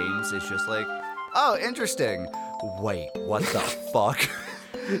popular games is just like, oh, interesting. Wait, what the fuck?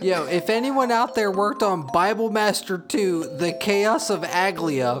 Yo, if anyone out there worked on Bible Master 2, The Chaos of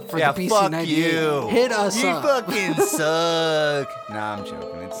Aglia for the PC 98, hit us up. You fucking suck. Nah, I'm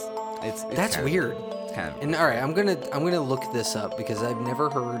joking. It's That's weird. Kind of. And all right, I'm gonna look this up because I've never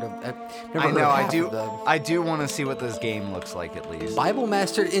heard of. I do want to see what this game looks like at least. Bible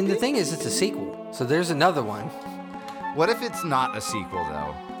Master, and the thing is, it's a sequel. So there's another one. What if it's not a sequel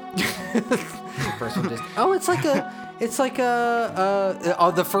though? First one just. Oh, it's like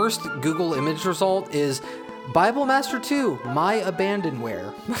the first Google image result is Bible Master 2, My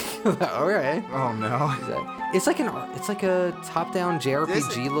Abandonware. All right. Oh no. It's like a top-down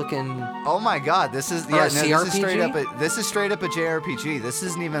JRPG looking. Oh my God! This is CRPG? This is straight up a JRPG. This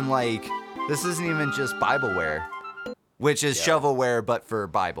isn't even just Bibleware, which is shovelware but for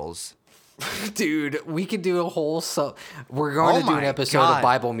Bibles. Dude, we could do a whole we're going to do an episode of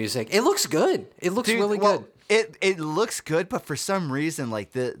Bible music. It looks good. It looks really good. It looks good, but for some reason,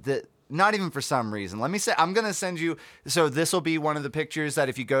 like the not even for some reason. I'm going to send you. So this will be one of the pictures that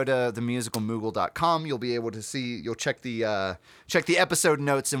if you go to themusicalmoogle.com, you'll be able to see. You'll check the episode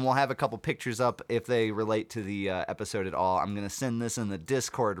notes, and we'll have a couple pictures up if they relate to the episode at all. I'm going to send this in the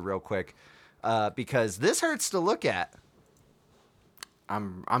Discord real quick because this hurts to look at.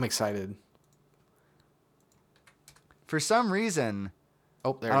 I'm excited. For some reason,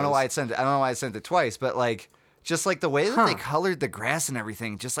 I don't know why I sent it twice, but like. Just like the way that they colored the grass and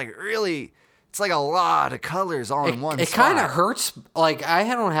everything, just like really, it's like a lot of colors all in one spot. It kind of hurts. Like I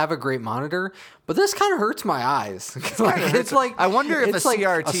don't have a great monitor, but this kind of hurts my eyes. It's like I wonder if a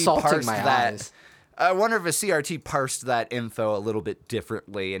CRT parsed that. Eyes. I wonder if a CRT parsed that info a little bit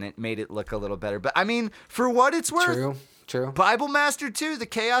differently and it made it look a little better. But I mean, for what it's worth, true. Bible Master 2, The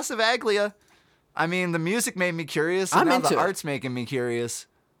Chaos of Aglia. I mean, the music made me curious, and now the art's making me curious.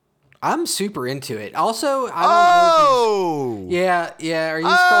 I'm super into it. Also, I don't know. Yeah. Are you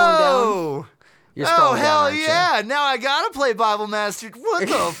scrolling down? You're scrolling down, hell yeah! Now I gotta play Bible Master. What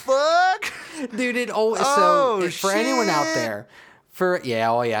the fuck, dude? For anyone out there,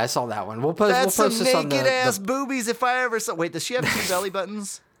 I saw that one. We'll post. That's we'll post some this on naked ass boobies. If I ever saw. Wait, does she have 2 belly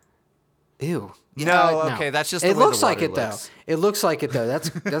buttons? Ew. No, okay, that's just. It looks like it though. It looks like it though.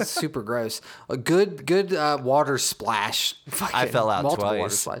 That's super gross. A good water splash. I fell out multiple twice.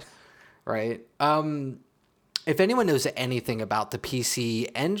 Water splash. Right. If anyone knows anything about the PC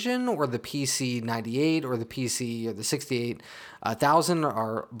Engine or the PC 98 or the PC or the 68,000,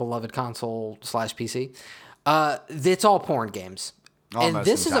 our beloved console / PC, it's all porn games. Almost and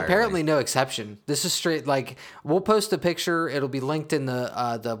this entirely. is apparently no exception. This is straight like we'll post a picture. It'll be linked in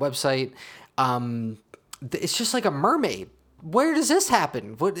the website. It's just like a mermaid. Where does this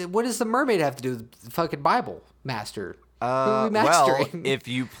happen? What does the mermaid have to do with the fucking Bible Master? Well, if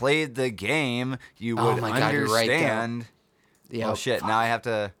you played the game, you would understand. Yeah. Oh shit! Now I have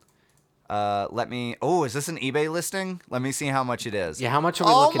to. Let me. Oh, is this an eBay listing? Let me see how much it is. Yeah, how much are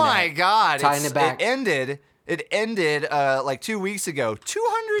we looking at? Oh my god! Tying it back. It ended like 2 weeks ago.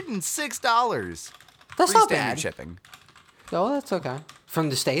 $206. That's not bad. Shipping. Oh, that's okay. From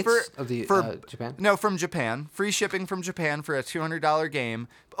the States? Japan? No, from Japan. Free shipping from Japan for a $200 game.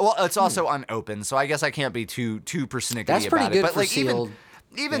 Well, it's also unopened, so I guess I can't be too persnickety That's about pretty good it. But for like sealed.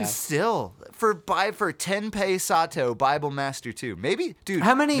 even still, for Tenpei Sato Bible Master 2, maybe, dude.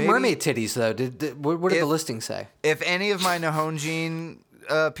 How many mermaid titties though? What did the listing say? If any of my Nihonjin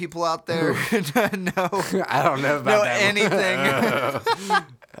people out there know, I don't know about that anything.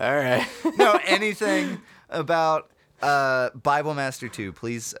 All right. Know anything about Bible Master 2,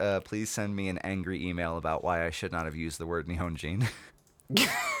 please send me an angry email about why I should not have used the word Nihonjin.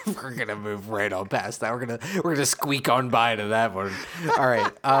 We're gonna move right on past that. We're gonna squeak on by to that one. All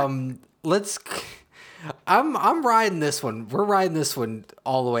right. I'm riding this one. We're riding this one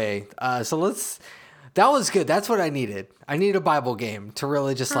all the way. That was good. That's what I needed. I need a Bible game to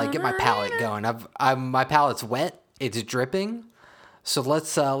really just like get my palate going. My palate's wet. It's dripping. So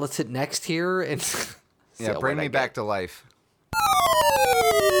let's hit next here and bring me back to life.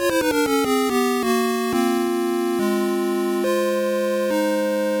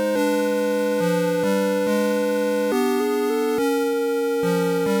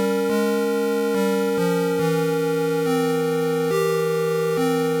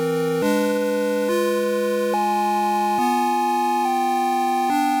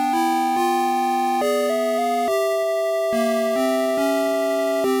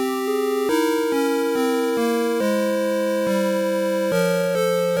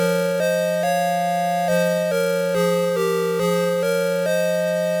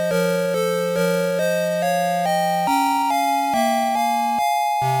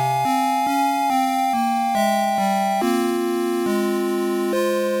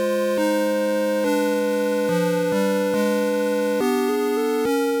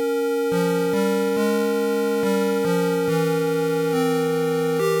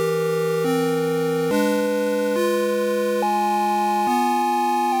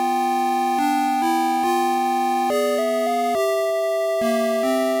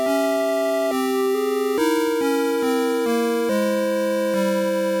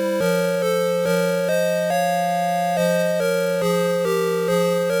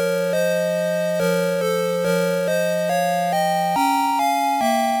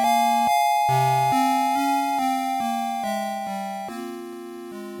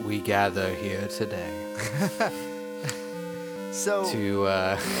 Gather here today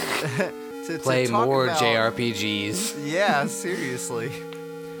to play more JRPGs. Yeah, seriously.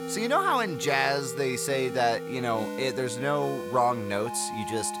 So you know how in jazz they say that, there's no wrong notes, you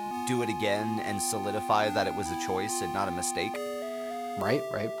just do it again and solidify that it was a choice and not a mistake? Right.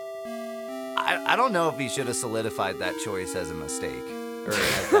 I don't know if he should have solidified that choice as a mistake. Or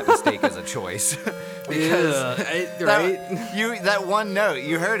that mistake as a choice. Because that one note,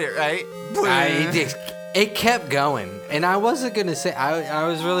 you heard it, right? It kept going. And I wasn't going to say, I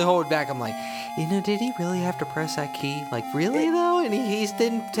was really holding back. I'm like, did he really have to press that key? Like, really, though? And he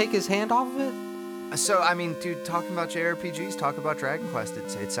didn't take his hand off of it? So, I mean, dude, talking about JRPGs, talk about Dragon Quest.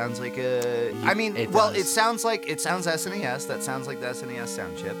 It sounds like it sounds SNES. That sounds like the SNES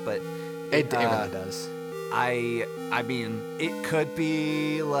sound chip, but it really does. I mean, it could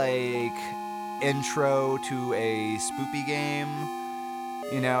be like intro to a spoopy game.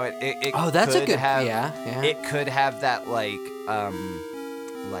 That's a good. Yeah. It could have that like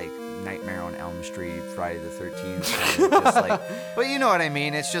Nightmare on Elm Street, Friday the 13th. Just like, but you know what I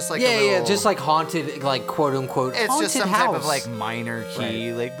mean. It's just like just like haunted, like quote unquote. It's haunted just some house. type of like minor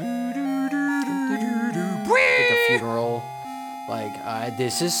key, right. like a funeral. Like,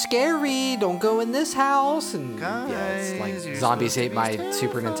 this is scary. Don't go in this house. And it's like zombies ate my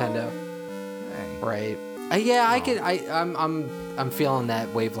Super Nintendo. Hey. Right. I'm feeling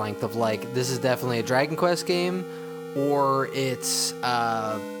that wavelength of like this is definitely a Dragon Quest game, or it's maybe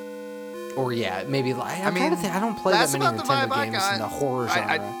like I'm trying to think. I don't play that many Nintendo games in the horror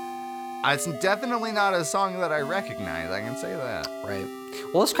genre. It's definitely not a song that I recognize. I can say that. Right.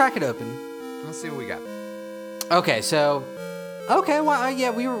 Well, let's crack it open. Let's see what we got. Okay, so. Okay, well,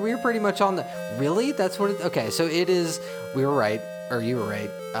 we were pretty much on the... Really? That's what it... Okay, so it is... We were right, or you were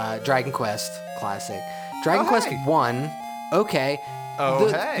right. Dragon Quest Classic. Dragon Quest 1. Okay.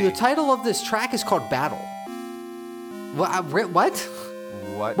 The title of this track is called Battle. What?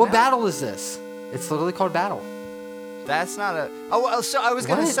 What battle is this? It's literally called Battle. That's not a... Oh, well, so I was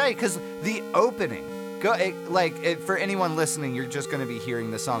going to say, because the opening... for anyone listening, you're just going to be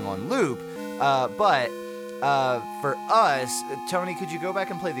hearing the song on loop. But... for us, Tony, could you go back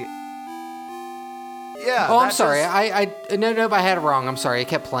and play the... Yeah. Oh, I'm sorry. No, I had it wrong. I'm sorry. I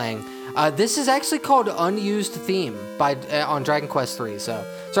kept playing. This is actually called Unused Theme on Dragon Quest 3. So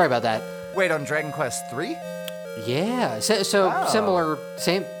sorry about that. Wait, on Dragon Quest 3? Yeah. So similar.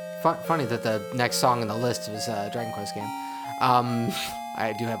 Same. Funny that the next song on the list was a Dragon Quest game.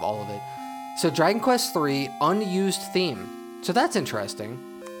 I do have all of it. So Dragon Quest 3 Unused Theme. So that's interesting.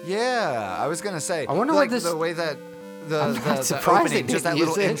 Yeah, I was gonna say. I wonder what the way that the opening, just that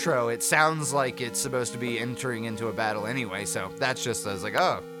little intro, it sounds like it's supposed to be entering into a battle anyway. So that's just I was like,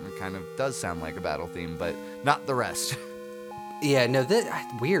 oh, it kind of does sound like a battle theme, but not the rest. Yeah, no,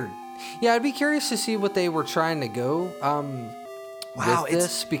 that weird. Yeah, I'd be curious to see what they were trying to go with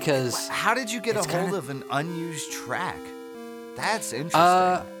this because how did you get a hold of an unused track? That's interesting.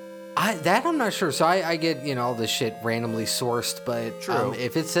 I'm not sure. So I get, all this shit randomly sourced, but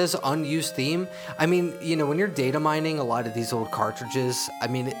if it says unused theme, I mean, when you're data mining a lot of these old cartridges, I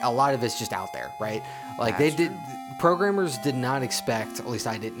mean, a lot of it's just out there, right? Like programmers did not expect, at least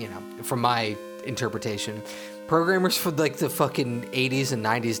I didn't, from my interpretation, programmers for like the fucking 80s and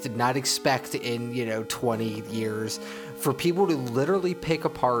 90s did not expect in, 20 years for people to literally pick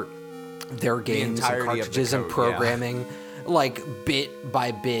apart their games and cartridges and programming. Like bit by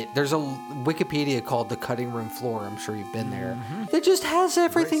bit. There's a Wikipedia called The Cutting Room Floor. I'm sure you've been there. That just has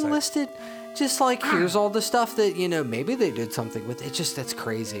everything listed. Just like, here's all the stuff that, maybe they did something with. That's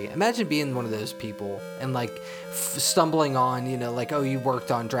crazy. Imagine being one of those people and like stumbling on, like, oh, you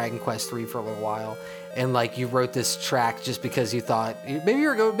worked on Dragon Quest 3 for a little while. And like you wrote this track just because you thought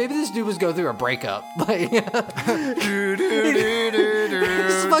maybe this dude was going through a breakup. Like, he's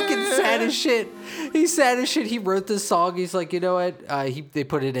fucking sad as shit. He's sad as shit. He wrote this song. He's like, you know what? They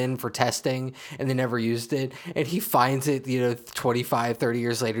put it in for testing and they never used it. And he finds it, 25, 30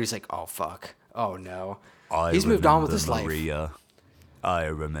 years later. He's like, oh fuck, oh no. He's moved on with his life. I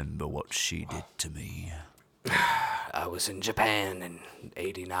remember what she did to me. I was in Japan in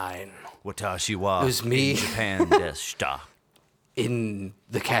 '89. Watashi wa it was me in Japan deshita. In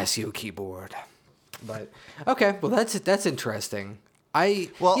the Casio keyboard. But okay, well that's interesting. We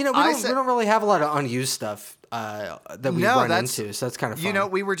don't really have a lot of unused stuff that we run into, so that's kind of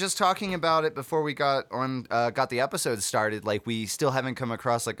fun. We were just talking about it before we got the episode started. Like, we still haven't come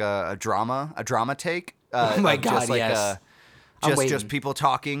across like a drama take. Oh my god, yes. Just people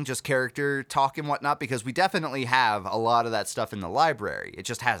talking, just character talk and whatnot, because we definitely have a lot of that stuff in the library. It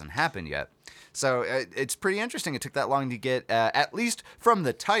just hasn't happened yet. So it's pretty interesting. It took that long to get, at least from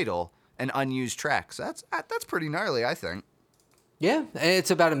the title, an unused track. So that's pretty gnarly, I think. Yeah,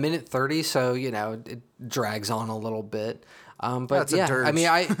 it's about 1:30, so it drags on a little bit. But yeah, I mean,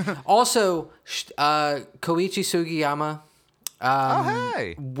 I also Koichi Sugiyama.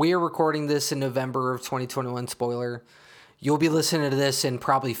 Hey, we're recording this in November of 2021. Spoiler. You'll be listening to this in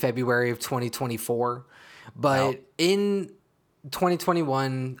probably February of 2024. But in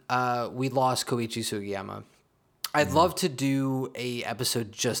 2021, we lost Koichi Sugiyama. I'd love to do a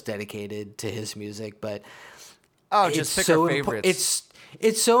episode just dedicated to his music, but just pick our favorites.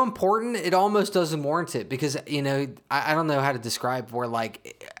 It's so important, it almost doesn't warrant it, because, I don't know how to describe where,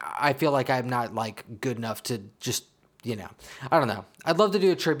 like, I feel like I'm not, like, good enough to just, I don't know. I'd love to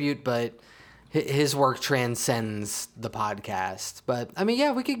do a tribute, but his work transcends the podcast. But, I mean,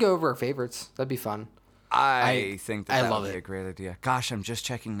 yeah, we could go over our favorites. That'd be fun. I think that would be a great idea. Gosh, I'm just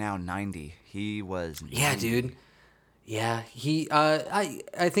checking now, 90. He was 90. Yeah, dude. Yeah, he.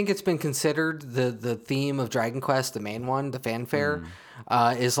 I think it's been considered the theme of Dragon Quest, the main one, the fanfare,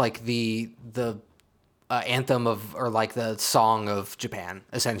 is like the anthem of, or like the song of Japan,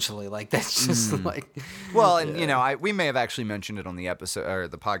 essentially. Like, that's just like. Well, and we may have actually mentioned it on the episode or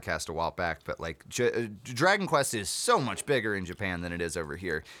the podcast a while back, but like Dragon Quest is so much bigger in Japan than it is over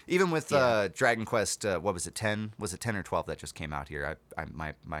here. Even with Dragon Quest, what was it, 10? Was it 10 or 12 that just came out here?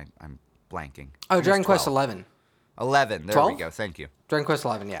 I'm blanking. Oh, Dragon Quest 11. 11. There 12? We go. Thank you. Dragon Quest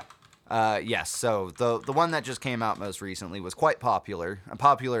 11. Yeah. Yes. So the one that just came out most recently was quite popular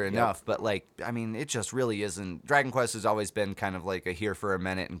enough, but like, I mean, it just really isn't. Dragon Quest has always been kind of like a here for a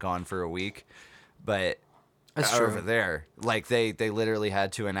minute and gone for a week, but that's over true. there, like they literally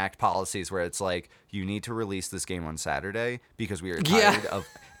had to enact policies where it's like, you need to release this game on Saturday because we are tired of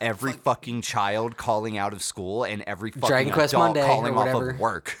every fucking child calling out of school and every fucking Dragon Quest adult Monday calling or off of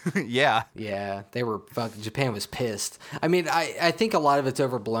work. Yeah. Yeah, they were fucking. Japan was pissed. I mean, I think a lot of it's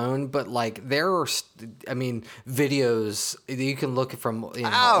overblown, but like there are, videos you can look from old,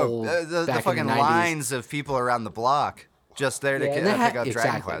 the fucking lines of people around the block just there to pick up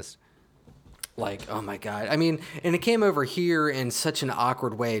Dragon Quest. Like, oh my god. I mean, and it came over here in such an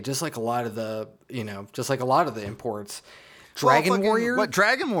awkward way, just like a lot of the, imports. Dragon Warrior? What,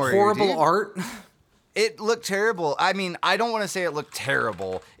 Dragon Warrior? Horrible dude. art. It looked terrible. I mean, I don't want to say it looked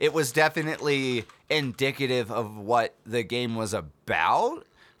terrible. It was definitely indicative of what the game was about,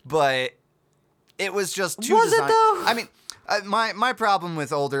 but it was just too Was it though? I mean, my problem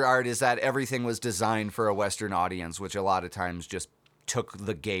with older art is that everything was designed for a Western audience, which a lot of times just took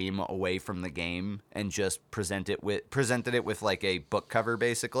the game away from the game and just presented it with like a book cover,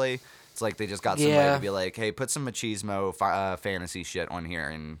 basically. It's like they just got somebody to be like, hey, put some machismo fantasy shit on here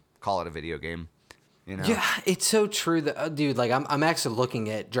and call it a video game. Yeah, it's so true that, dude, like I'm actually looking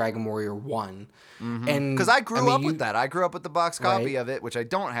at Dragon Warrior 1. And because I grew up with that. I grew up with the box copy of it, which I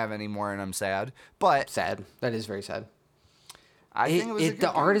don't have anymore, and I'm sad. But sad. That is very sad. I think it was a good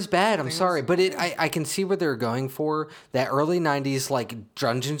the art game. is bad. I'm sorry, but I can see what they're going for. That early '90s like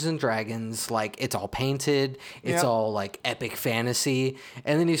Dungeons and Dragons, like it's all painted, it's all like epic fantasy,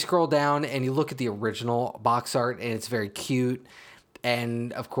 and then you scroll down and you look at the original box art, and it's very cute.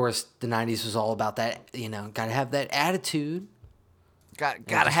 And of course, the '90s was all about that. You know, gotta have that attitude.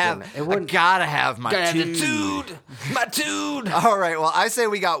 Gotta have my dude. My dude. All right, well, I say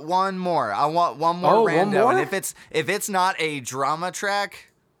we got one more. I want one more rando. One more? And if it's not a drama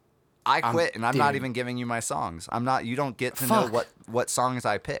track, I quit, and I'm not even giving you my songs. You don't get to know what songs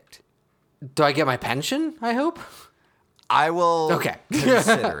I picked. Do I get my pension? I hope. I will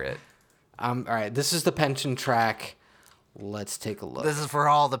consider it. All right, this is the pension track. Let's take a look. This is for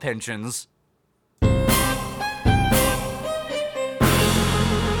all the pensions.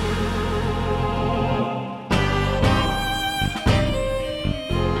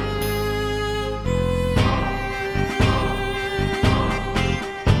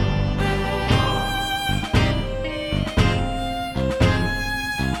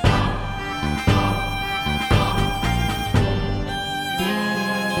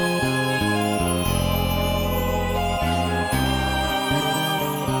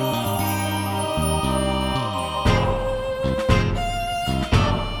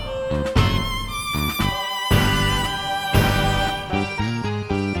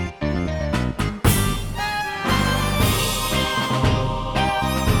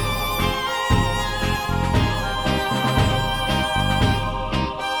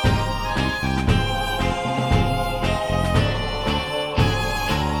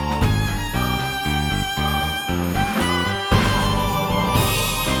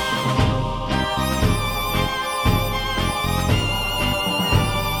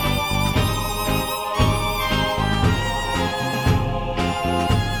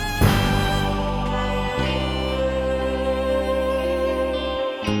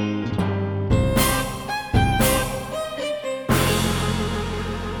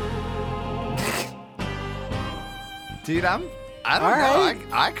 Dude, I don't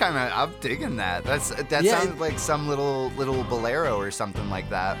know. I'm digging that. That sounds like some little bolero or something like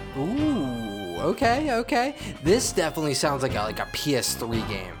that. Ooh, okay. This definitely sounds like a PS3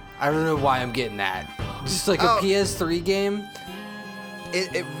 game. I don't know why I'm getting that. Just like a PS3 game.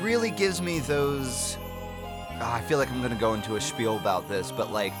 It really gives me those. I feel like I'm gonna go into a spiel about this,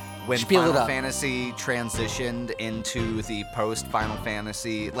 but like when Final Fantasy transitioned into the post-Final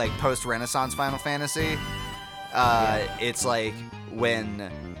Fantasy, like post-Renaissance Final Fantasy. It's like when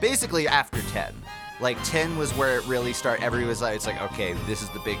basically after 10, like 10 was where it really started. Everybody was like, it's like, okay, this is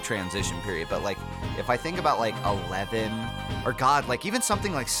the big transition period. But like, if I think about like 11 or like even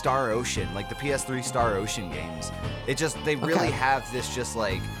something like Star Ocean, like the PS3 Star Ocean games, they really have this just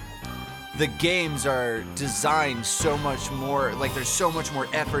like, the games are designed so much more, like there's so much more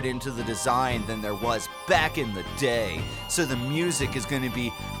effort into the design than there was back in the day. So the music is going to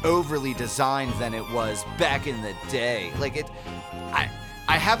be overly designed than it was back in the day. Like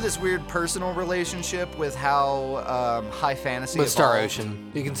I have this weird personal relationship with how high fantasy with Star evolved.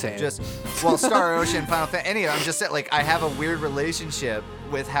 Ocean. You can say it. Star Ocean, Final Fantasy. Anyway, I'm just saying, like, I have a weird relationship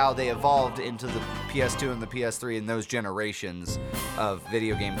with how they evolved into the PS2 and the PS3 and those generations of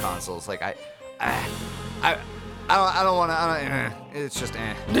video game consoles. Like, I don't want to. It's just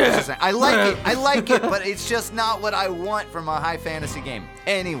I like it, but it's just not what I want from a high fantasy game.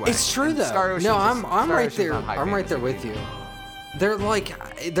 Anyway, it's true though. I'm right there. I'm right there with you. They're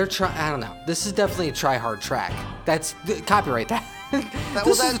I don't know. This is definitely a try hard track. That's copyright that.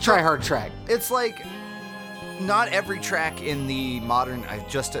 This is a try hard track. It's like not every track in the modern.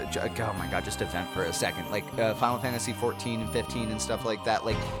 Just to vent for a second. Like Final Fantasy 14 and 15 and stuff like that.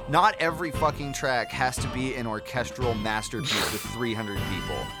 Like not every fucking track has to be an orchestral masterpiece with 300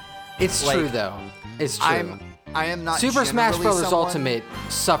 people. It's true though. It's true. I am not. Super Smash Bros. Ultimate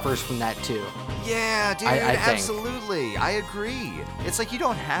suffers from that too. Yeah, dude, absolutely. I agree. It's like you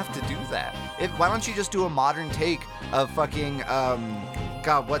don't have to do that. Why don't you just do a modern take of fucking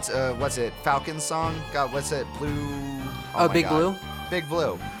God, what's it? Falcon's song? God, what's it? Blue. Big Blue? Big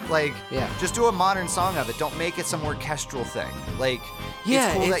Blue. Like, just do a modern song of it. Don't make it some orchestral thing. Like,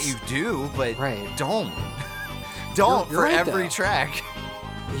 it's cool that you do, but don't. Don't for every track.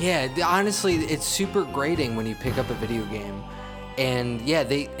 Yeah, honestly, it's super grating when you pick up a video game. And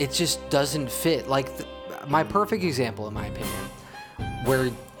it just doesn't fit. Like my perfect example, in my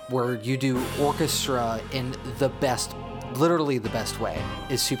opinion, where you do orchestra in literally the best way,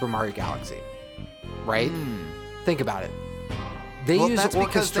 is Super Mario Galaxy. Right? Think about it. They use that's orchestra.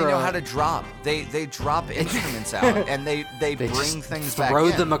 because they know how to drop. They drop instruments out and they bring things back in. Throw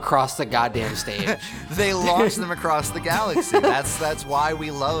them across the goddamn stage. They launch them across the galaxy. That's why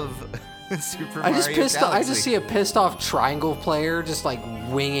we love Super Mario Galaxy. I just see a pissed off triangle player just like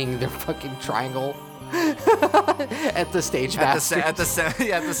winging their fucking triangle at the stage master. At the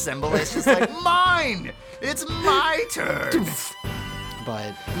cymbalist, just like mine. It's my turn.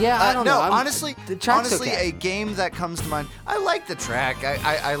 But yeah, I don't know. Honestly, okay. a game that comes to mind. I like the track.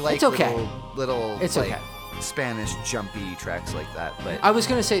 I like it's okay. little it's like, okay. Spanish jumpy tracks like that. But I was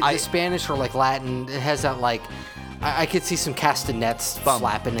gonna say the Spanish or like Latin. It has that like I could see some castanets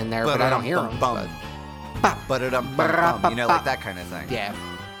flapping in there, but I don't hear them. You know, like that kind of thing. Yeah.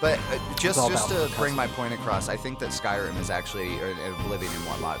 But just to bring my point across, I think that Skyrim is actually, and Oblivion and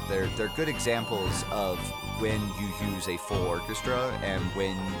whatnot, they're good examples of when you use a full orchestra and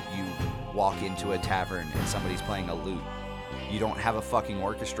when you walk into a tavern and somebody's playing a lute. You don't have a fucking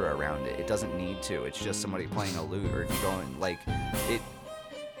orchestra around it. It doesn't need to. It's just somebody playing a lute. Or if you go and, like,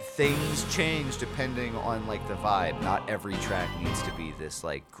 things change depending on, like, the vibe. Not every track needs to be this,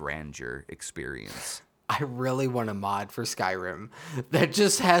 like, grandeur experience. I really want a mod for Skyrim that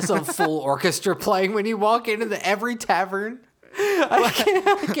just has a full orchestra playing when you walk into every tavern. I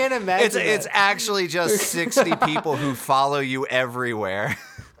can't imagine. It's actually just 60 people who follow you everywhere.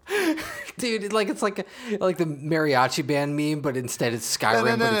 Dude, it's like the mariachi band meme, but instead it's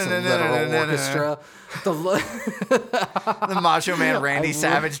Skyrim, but it's a literal orchestra. The Macho Man Randy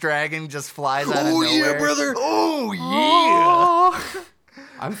Savage Dragon just flies out of nowhere. Oh yeah, brother! Oh yeah!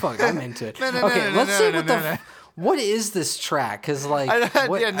 I'm into it. Okay, let's see what is this track? Because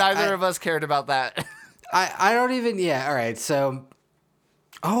neither of us cared about that. I don't even. Yeah. All right. So.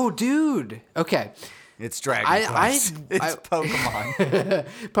 Oh, dude. Okay. It's Dragon Quest. It's Pokemon.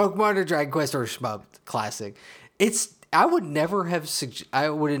 Pokemon or Dragon Quest or Shmup Classic. I would never have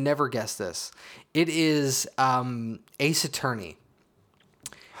guessed this. It is Ace Attorney.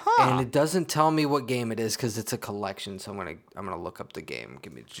 And it doesn't tell me what game it is because it's a collection. So I'm gonna look up the game.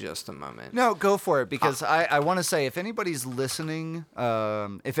 Give me just a moment. No, go for it because I want to say if anybody's listening,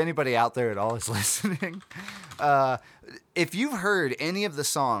 if anybody out there at all is listening, if you've heard any of the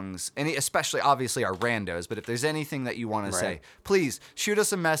songs, especially obviously our randos, but if there's anything that you want to say, please shoot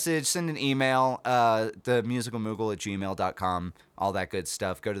us a message, send an email, themusicalmoogle@gmail.com, all that good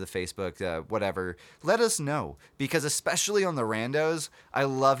stuff. Go to the Facebook, whatever. Let us know because especially on the randos, I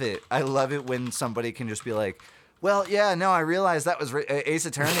love it. I love it when somebody can just be like, well, yeah, no, I realized that was Ace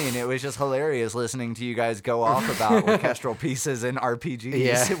Attorney, and it was just hilarious listening to you guys go off about orchestral pieces and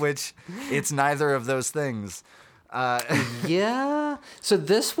RPGs, which it's neither of those things. Yeah. So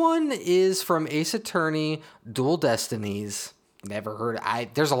this one is from Ace Attorney Dual Destinies. Never heard.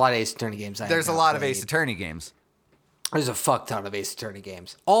 There's a lot of Ace Attorney games. There's a lot of Ace Attorney games. There's a fuck ton of Ace Attorney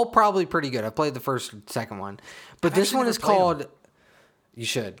games. All probably pretty good. I played the first and second one. But this one is called... You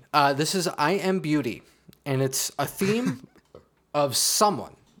should. This is I Am Beauty. And it's a theme of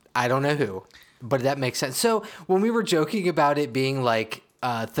someone. I don't know who. But that makes sense. So when we were joking about it being like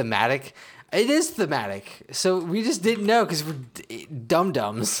thematic... It is thematic, so we just didn't know because we're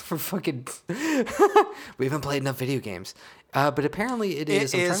dum-dums. We're fucking... We haven't played enough video games. But apparently it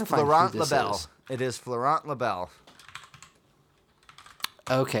is. It is Florent Labelle. It is Florent Labelle.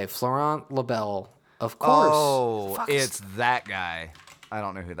 Okay, Florent Labelle. Of course. Oh, it's that guy. I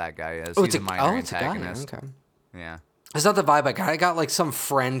don't know who that guy is. He's a minor antagonist. It's a guy. Okay. Yeah. It's not the vibe I got. I got like some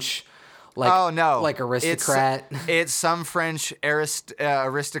French... like aristocrat. It's some French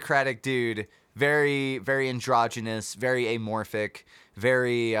aristocratic dude, very, very androgynous, very amorphic,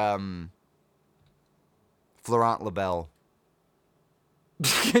 very Florent Labelle.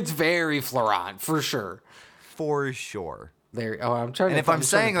 It's very Florent, for sure. For sure. I'm trying. And if I'm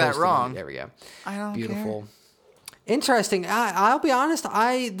saying that wrong, there we go. I don't Beautiful. care. Interesting. I'll be honest.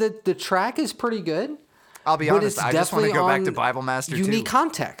 The track is pretty good. I'll be honest. I just want to go back to Bible Master 2. You need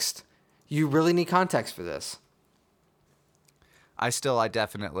context. You really need context for this. I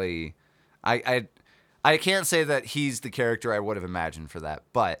definitely, I can't say that he's the character I would have imagined for that,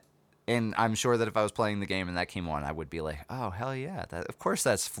 and I'm sure that if I was playing the game and that came on, I would be like, oh, hell yeah. Of course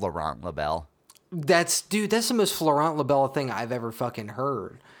that's Florent Labelle. That's the most Florent Labelle thing I've ever fucking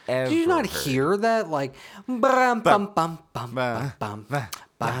heard. Did you not hear that? Like,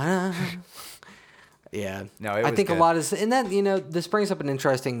 yeah. No, I think good. A lot is, and that, this brings up an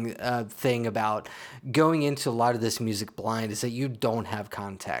interesting thing about going into a lot of this music blind is that you don't have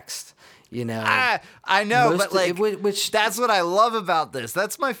context. I know, but which that's what I love about this.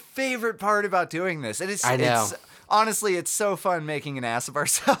 That's my favorite part about doing this. It's honestly, it's so fun making an ass of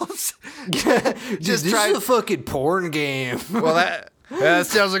ourselves. This is a fucking porn game. Well, that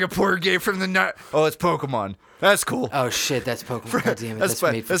sounds like a porn game from the night. Oh, it's Pokemon. That's cool. Oh shit, that's Pokemon. God damn it, that's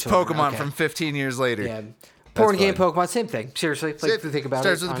made for children. Pokemon Okay. from 15 years later. Yeah. Porn game, Pokemon, same thing. Seriously, like if you think about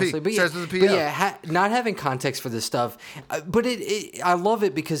Starts it, with a honestly. P. But Starts with a P, but yeah. Not having context for this stuff, but I love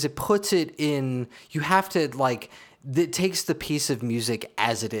it because it puts it in. You have to like. It takes the piece of music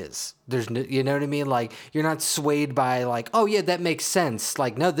as it is. There's no, you know what I mean? Like you're not swayed by like, oh yeah, that makes sense.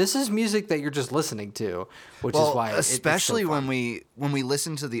 Like no, this is music that you're just listening to, which is why. Especially it's so when we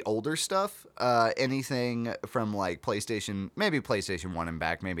listen to the older stuff, anything from like PlayStation, maybe PlayStation 1 and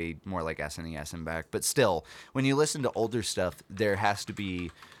back, maybe more like SNES and back, but still, when you listen to older stuff, there has to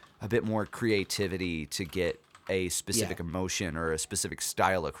be a bit more creativity to get a specific emotion or a specific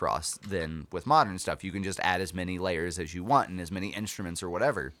style across than with modern stuff. You can just add as many layers as you want and as many instruments or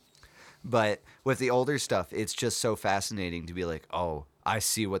whatever. But with the older stuff, it's just so fascinating to be like, oh, I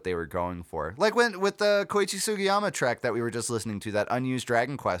see what they were going for. Like with the Koichi Sugiyama track that we were just listening to, that unused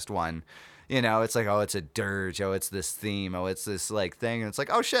Dragon Quest one. You know, it's like, oh, it's a dirge. Oh, it's this theme. Oh, it's this like thing. And it's like,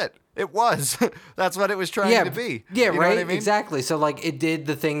 oh shit, it was. That's what it was trying to be. Yeah, you know right. what I mean? Exactly. So like, it did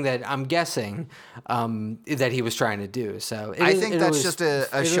the thing that I'm guessing that he was trying to do. So I think that's just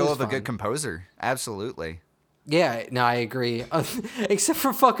a show of fun. a good composer. Absolutely. Yeah, no, I agree. Except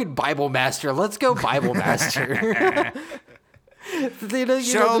for fucking Bible Master. Let's go Bible Master.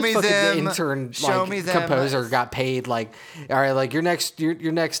 Show me them. Intern, Show me them. Composer got paid like, all right, like your next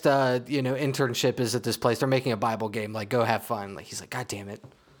internship is at this place. They're making a Bible game. Like, go have fun. Like, he's like, God damn it.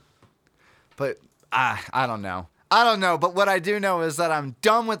 But I don't know. But what I do know is that I'm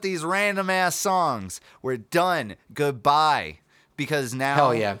done with these random ass songs. We're done. Goodbye. Because now,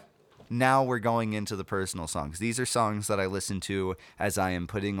 hell yeah. Now we're going into the personal songs. These are songs that I listen to as I am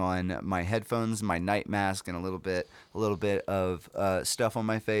putting on my headphones, my night mask, and a little bit of stuff on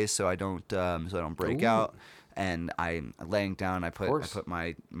my face so I don't break out. And I'm laying down. I put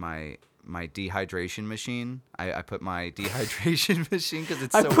my dehydration machine. I put my dehydration machine because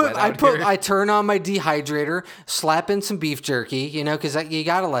it's wet out here. I turn on my dehydrator, slap in some beef jerky, you know, because you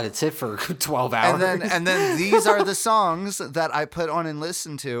gotta let it sit for 12 hours. And then these are the songs that I put on and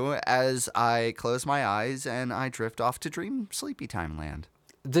listen to as I close my eyes and I drift off to dream sleepy time land.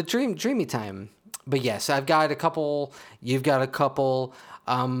 The dreamy time. But yes, I've got a couple. You've got a couple.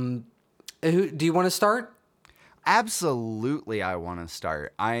 Do you want to start? Absolutely, I want to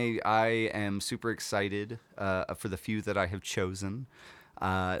start. I am super excited for the few that I have chosen.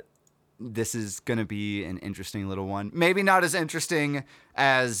 This is going to be an interesting little one. Maybe not as interesting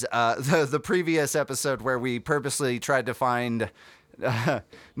as the previous episode where we purposely tried to find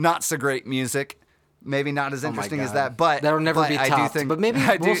not so great music. Maybe not as interesting as that, but that'll never be topped. I do think, but maybe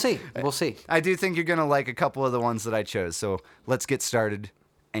we'll see. We'll see. I do think you're going to like a couple of the ones that I chose. So let's get started,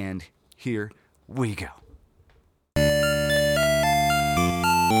 and here we go.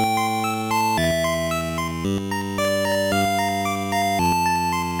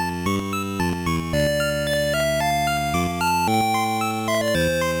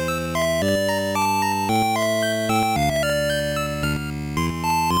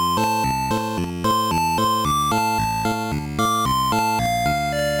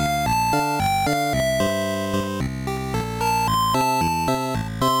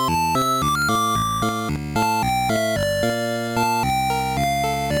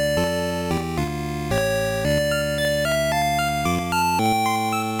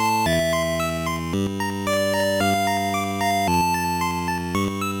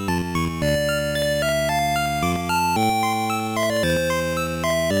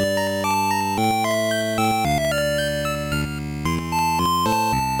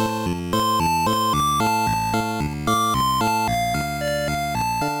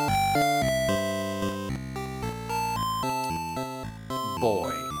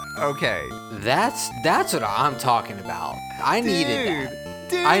 Boy. Okay. That's what I'm talking about. I needed that.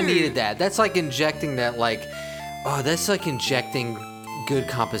 Dude. I needed that. That's like injecting that that's like injecting good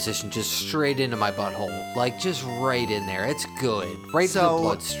composition just straight into my butthole. Like just right in there. It's good. Right to the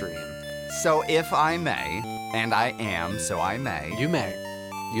bloodstream. So if I may, and I am, so I may. You may.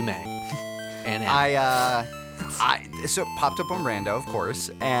 And I so it popped up on Rando, of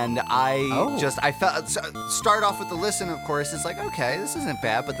course, and I felt start off with the listen, of course. It's like, okay, this isn't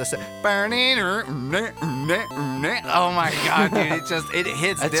bad, but this oh my god, dude, it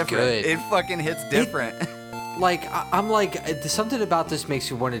hits That's different. good. It fucking hits different. I'm like, something about this makes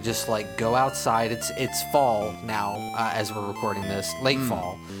you want to just like go outside. It's fall now as we're recording this, late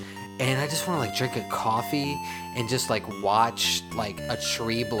fall. And I just want to like drink a coffee and just like watch like a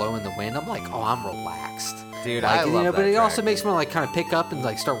tree blow in the wind. I'm like, oh, I'm relaxed. Dude, like, I love that but it also track. makes me like kind of pick up and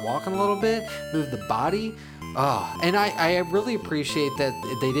like start walking a little bit, move the body. Oh, and I really appreciate that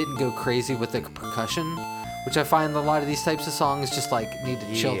they didn't go crazy with the percussion, which I find a lot of these types of songs just like need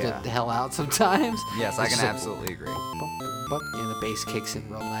to chill the hell out sometimes. Yes, I It's can just like, absolutely agree. and the bass kicks in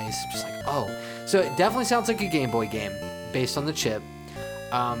real nice. Just like, oh. So it definitely sounds like a Game Boy game based on the chip.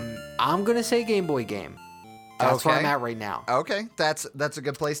 I'm going to say Game Boy game. That's where I'm at right now. Okay, that's a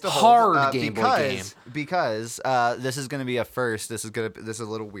good place to Hard hold. Game Boy game. Because this is going to be a first. This is a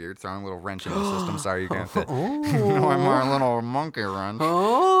little weird, throwing a little wrench in the system. Sorry, you're going to have to ignore my little monkey wrench.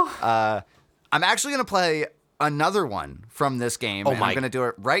 Oh. I'm actually going to play another one from this game, and I'm going to do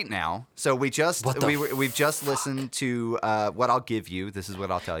it right now. So we've just listened to what I'll give you. This is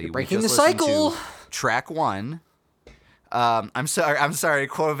what I'll tell you. Breaking we just the listened cycle. to track 1. I'm sorry,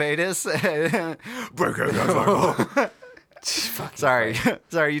 Quo Vadis. Sorry,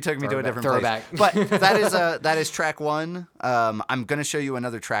 you took me to a different place. But that is track 1. I'm gonna show you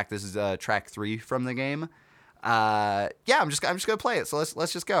another track. This is track 3 from the game. I'm just gonna play it. So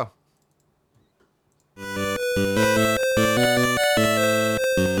let's just go.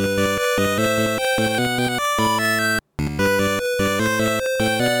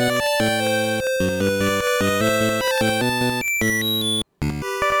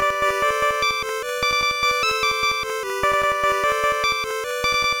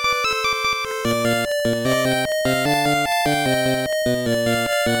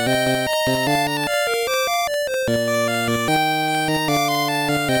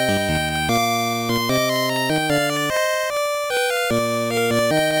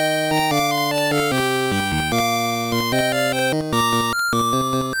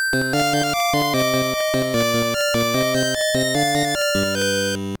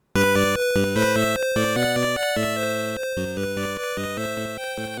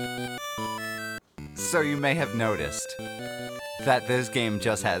 So you may have noticed that this game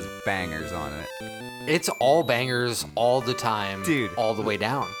just has bangers on it. It's all bangers all the time. Dude. All the way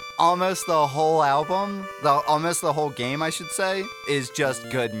down. Almost the whole album, almost the whole game, I should say, is just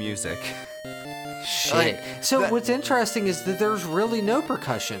good music. Shit. Like, So what's interesting is that there's really no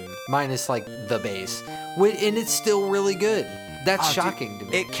percussion, minus like the bass, and it's still really good. That's shocking to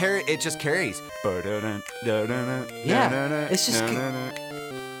me. It just carries. Yeah, it's just.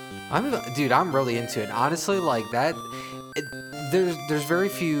 I'm really into it. Honestly, like that. There's very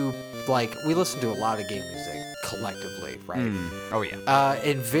few. Like we listen to a lot of game music collectively, right? Oh yeah.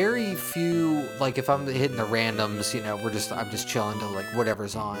 And very few. Like if I'm hitting the randoms, I'm just chilling to like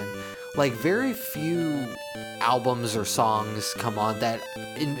whatever's on. Like very few albums or songs come on that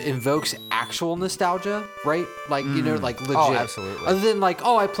invokes actual nostalgia, right? Like like legit. Oh, absolutely. Other than like,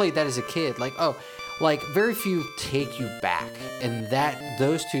 oh, I played that as a kid. Like, oh. Like very few take you back, and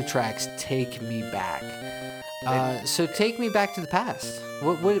those two tracks take me back. So take me back to the past.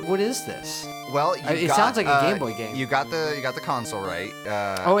 What is this? Well, it sounds like a Game Boy game. You got the console right.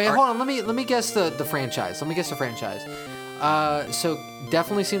 Hold on. Let me guess the franchise. Let me guess the franchise. So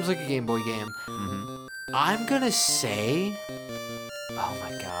definitely seems like a Game Boy game. Mm-hmm. I'm gonna say, oh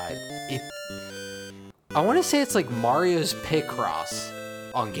my god, I want to say it's like Mario's Picross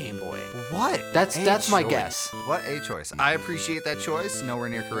on Game Boy. What? That's my guess. What a choice. I appreciate that choice. Nowhere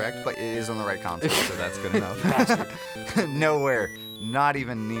near correct, but it is on the right console, so that's good enough. Nowhere. Not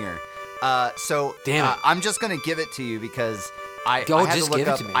even near. So damn it. I'm just gonna give it to you because I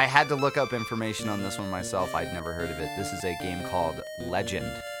had to look up information on this one myself. I'd never heard of it. This is a game called Legend,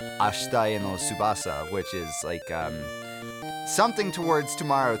 Ashita no Tsubasa, which is like something towards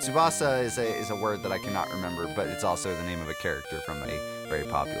tomorrow. Tsubasa is a word that I cannot remember, but it's also the name of a character from a very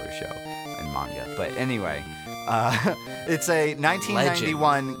popular show and manga. But anyway, it's a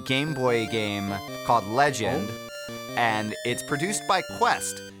 1991 Game Boy game called Legend, and it's produced by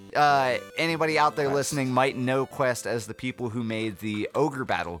Quest. Anybody out there listening might know Quest as the people who made the Ogre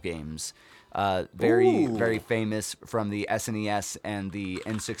Battle games. Very famous from the SNES and the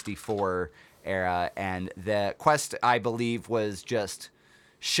N64 era, and the Quest, I believe, was just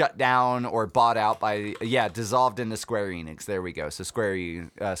shut down or bought out by dissolved into Square Enix. There we go. So Square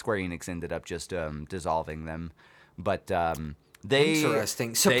Enix ended up just dissolving them, but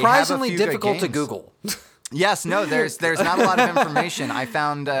interesting, surprisingly difficult to Google. Yes, no, there's not a lot of information. I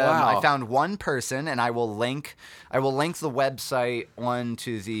found one person, and I will link the website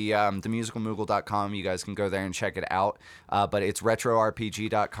onto the themusicalmoogle.com. You guys can go there and check it out. But it's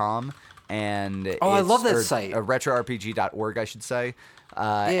retrorpg.com. And I love that site. retrorpg.org, I should say.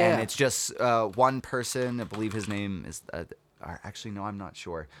 And it's just one person. I believe his name is Actually, no, I'm not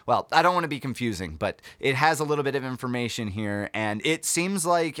sure. Well, I don't want to be confusing, but it has a little bit of information here, and it seems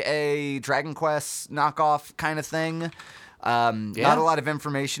like a Dragon Quest knockoff kind of thing. Not a lot of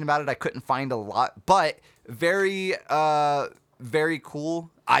information about it. I couldn't find a lot, but very, very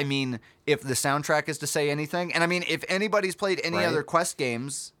cool. I mean, if the soundtrack is to say anything, and I mean, if anybody's played any other Quest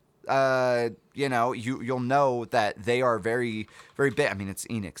games, you'll know that they are very, very big. I mean, it's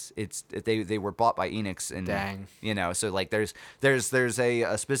Enix. They were bought by Enix, and dang, so like there's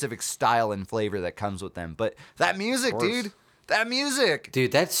a specific style and flavor that comes with them. But that music, dude. That music,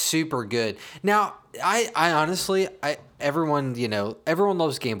 dude, that's super good. Now, I honestly, everyone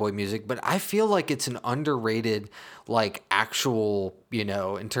loves Game Boy music, but I feel like it's an underrated, like, actual,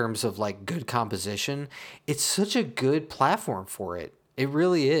 in terms of like good composition. It's such a good platform for it. It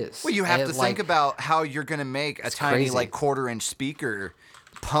really is. Well, you have to think about how you're gonna make a tiny like 1/4-inch speaker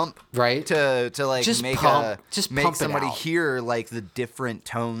pump, right, to like just make somebody hear like the different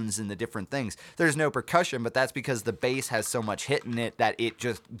tones and the different things. There's no percussion, but that's because the bass has so much hit in it that it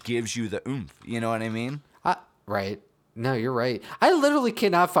just gives you the oomph. You know what I mean? Right. No, you're right. I literally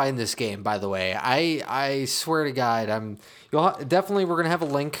cannot find this game, by the way. I swear to God, we're gonna have a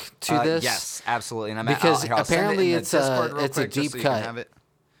link to this. Yes, absolutely. And because apparently it's a deep cut.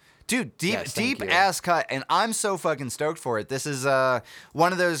 Dude, deep ass cut, and I'm so fucking stoked for it. This is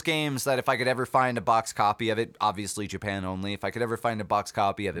one of those games that if I could ever find a box copy of it, obviously Japan only, if I could ever find a box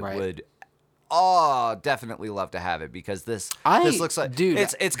copy of it, would definitely love to have it, because this looks like, dude,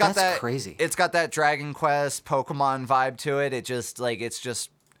 it's got that crazy. It's got that Dragon Quest Pokemon vibe to it. It just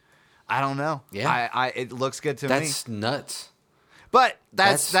I don't know. Yeah, it looks good to me. That's nuts. But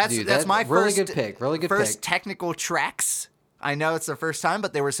that's my really first good pick. Really good first pick. Technical tracks. I know it's the first time,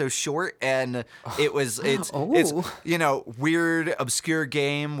 but they were so short, and it's weird, obscure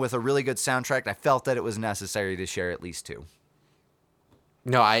game with a really good soundtrack. I felt that it was necessary to share at least two.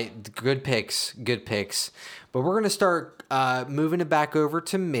 No, good picks. But we're gonna start moving it back over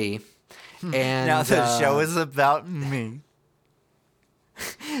to me. And now the show is about me.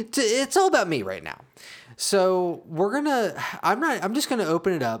 It's all about me right now. So I'm just gonna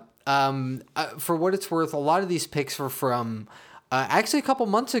open it up. For what it's worth, a lot of these picks were from actually a couple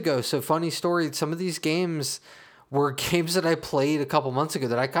months ago. So funny story, some of these games were games that I played a couple months ago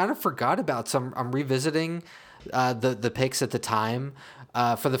that I kind of forgot about. So I'm revisiting the picks at the time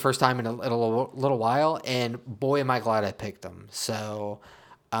for the first time in a little while, and boy, am I glad I picked them. So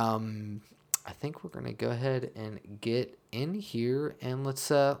I think we're gonna go ahead and get in here, and let's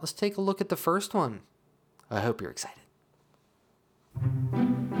take a look at the first one. I hope you're excited.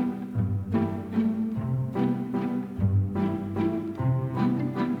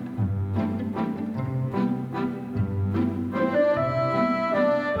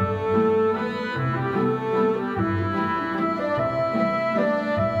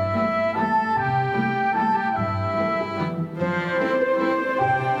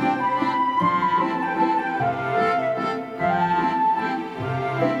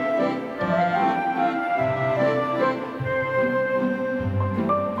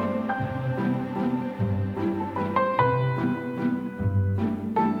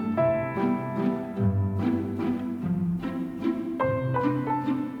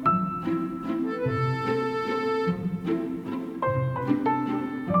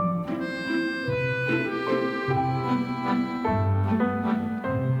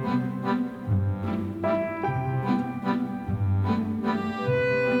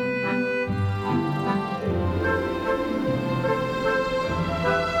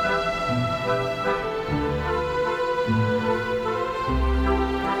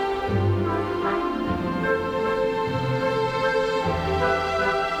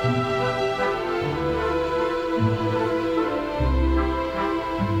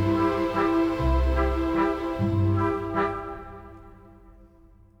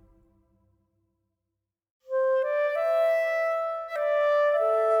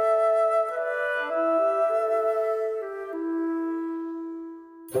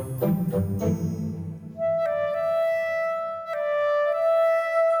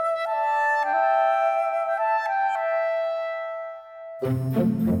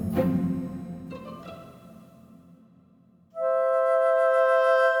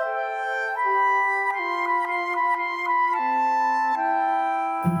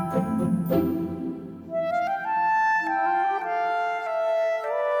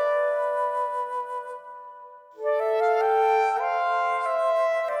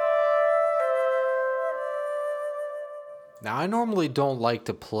 Now, I normally don't like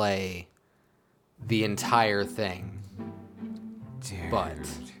to play the entire thing, dude, but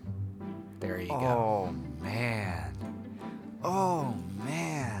there you go. Oh, man. Oh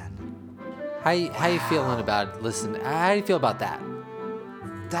man. How you feeling about how do you feel about that?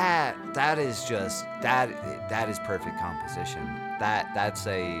 That is just that is perfect composition. That's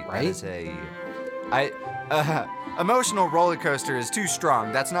a right? Emotional roller coaster is too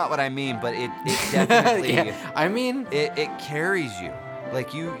strong. That's not what I mean, but it definitely yeah, I mean it carries you.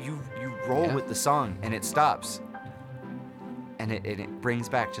 Like you roll with the song and it stops. And it brings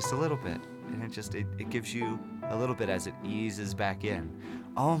back just a little bit. And it gives you a little bit as it eases back in.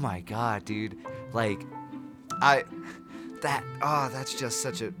 Oh my god, dude. Like that's just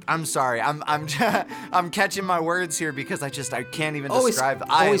such a. I'm sorry. I'm catching my words here because I can't even describe.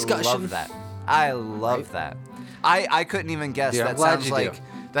 I love that. I love that. I couldn't even guess. Dude,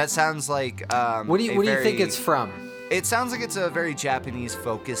 That sounds like. What do you think it's from? It sounds like it's a very Japanese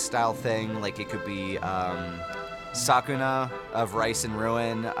focus style thing. Like it could be Sakuna of Rice and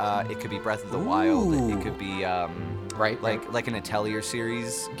Ruin. It could be Breath of the Wild. It could be like an Atelier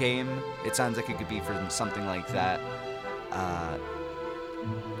series game. It sounds like it could be from something like that.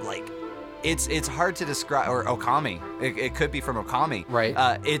 Like it's hard to describe, or Okami. It could be from Okami. Right.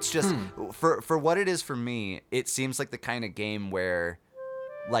 It's just for what it is for me. It seems like the kind of game where,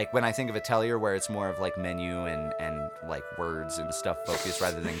 like when I think of Atelier, where it's more of like menu and like words and stuff focused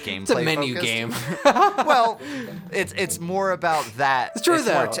rather than gameplay. It's a menu focused. game. Well, it's more about that. It's true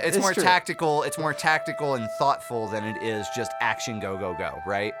though. It's more tactical. It's more tactical and thoughtful than it is just action go,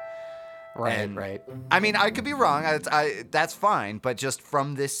 right? Right. I mean, I could be wrong. That's fine. But just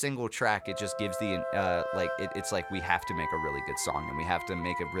from this single track, it just gives the it's like we have to make a really good song and we have to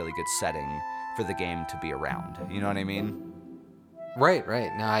make a really good setting for the game to be around. You know what I mean? Right.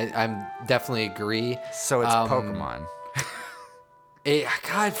 No, I'm definitely agree. So it's Pokemon.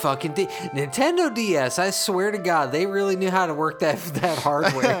 God fucking Nintendo DS. I swear to God, they really knew how to work that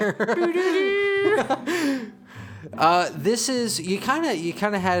hardware. This is you kind of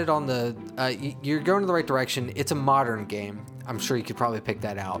had it on the. You're going in the right direction. It's a modern game. I'm sure you could probably pick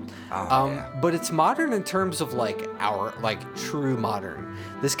that out. But it's modern in terms of like true modern.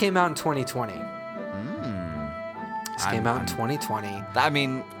 This came out in 2020. This came out in 2020. I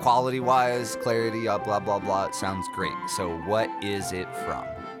mean, quality-wise, clarity, blah blah blah. It sounds great. So what is it from?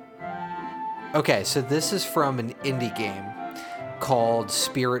 Okay, so this is from an indie game called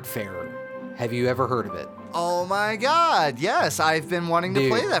Spiritfarer. Have you ever heard of it? Oh my god, yes. I've been wanting to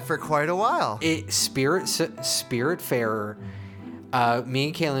play that for quite a while. Spiritfarer, me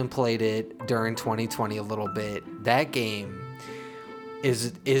and Kaylin played it during 2020 a little bit. That game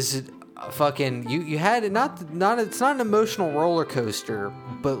is fucking you had it not it's not an emotional roller coaster,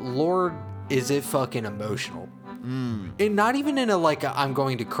 but Lord, is it fucking emotional. And not even in a I'm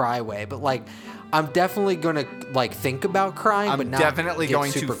going to cry way, but like I'm definitely gonna think about crying, but not definitely get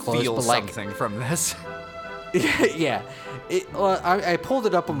going super to close, feel but something from this. Yeah, I pulled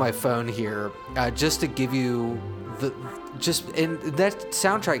it up on my phone here just to give you and that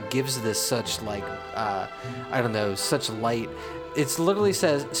soundtrack gives this such such light. It literally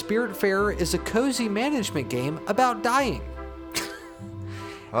says Spiritfarer is a cozy management game about dying.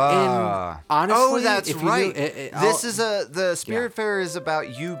 And honestly, that's right. The Spiritfarer is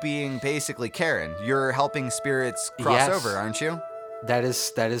about you being basically Karen. You're helping spirits cross over, aren't you? That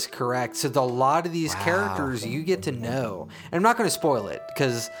is correct. So a lot of these characters you get to know. And I'm not going to spoil it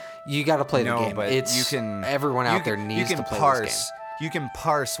because you got to play the game. But everyone out there needs to play this game. You can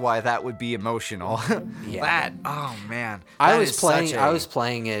parse why that would be emotional. Yeah. Oh man. I was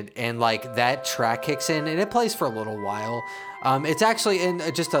playing it and that track kicks in and it plays for a little while. It's actually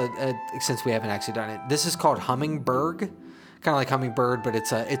since we haven't actually done it. This is called Hummingbird. Kind of like Hummingbird, but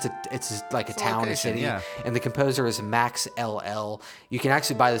it's like a town, a city, and the composer is Max LL. You can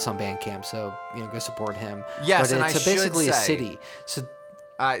actually buy this on Bandcamp, so go support him. Yes, but and it's basically a city. So,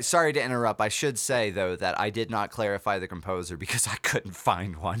 sorry to interrupt. I should say though that I did not clarify the composer because I couldn't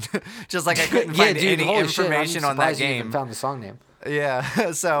find one. Just like I couldn't find any information on that game. You even found the song name.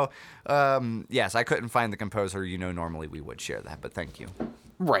 Yeah. So yes, I couldn't find the composer. Normally we would share that, but thank you.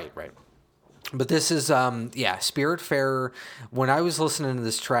 Right. But this is, Spiritfarer. When I was listening to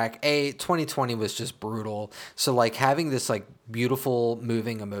this track, 2020 was just brutal. So, having this, beautiful,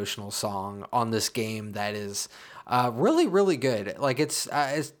 moving, emotional song on this game that is really, really good.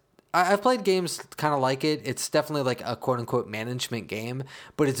 I've played games kind of like it. It's definitely, a quote-unquote management game,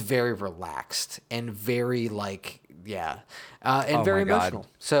 but it's very relaxed and very, very emotional.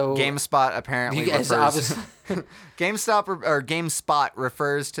 So GameSpot apparently GameSpot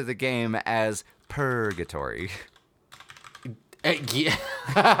refers to the game as purgatory.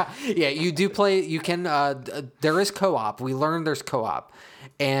 Yeah, you do play. You can. There is co-op. We learned there's co-op,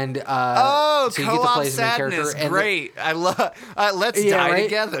 and so you get to play as the main sadness, character. And great. I love. Let's die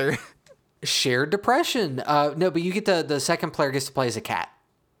together. Shared depression. No, but you get the second player gets to play as a cat.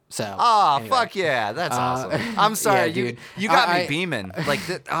 So. Anyway. Fuck yeah, that's awesome. I'm sorry, yeah, dude. You got me beaming. Like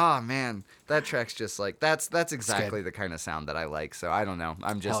that. Oh man, that track's just like that's exactly the kind of sound that I like. So I don't know.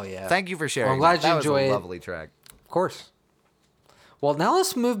 I'm just. Hell yeah. Thank you for sharing. Well, I'm glad you enjoyed it. Lovely track. Of course. Well, now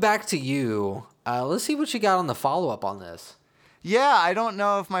let's move back to you. Let's see what you got on the follow-up on this. Yeah, I don't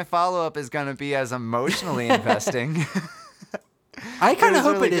know if my follow-up is going to be as emotionally investing. I kind of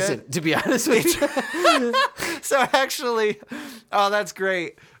hope really it isn't, to be honest with you. So actually, oh, that's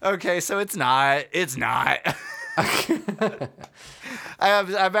great. Okay, so it's not. It's not.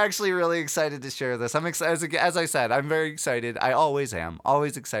 I'm actually really excited to share this. I'm excited. As I said, I'm very excited. I always am.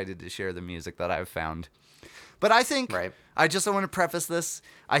 Always excited to share the music that I've found. But I think, I just want to preface this.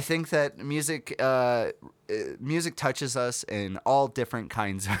 I think that music touches us in all different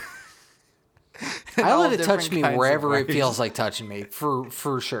kinds of... I let it touch me wherever it feels like touching me, for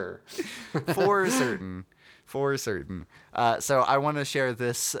sure. For certain. So I want to share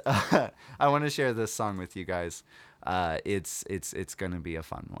this. I want to share this song with you guys. It's gonna be a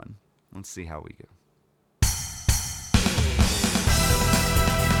fun one. Let's see how we go.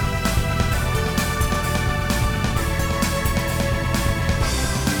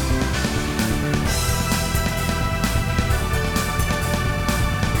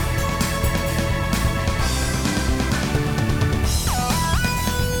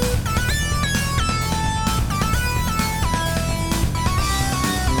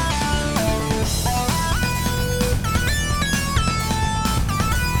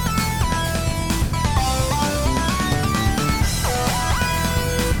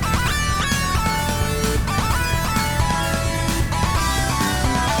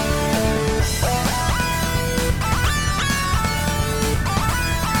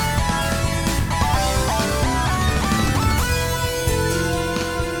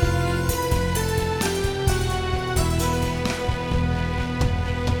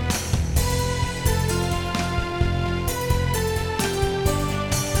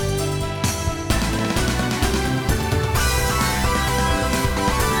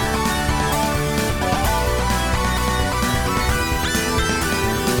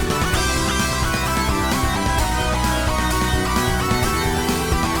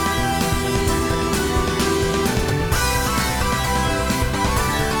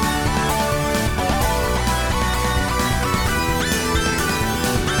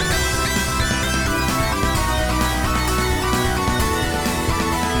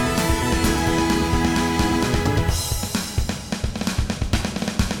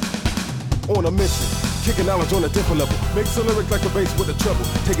 On a mission, kicking knowledge on a different level. Mix the lyric like a bass with a treble.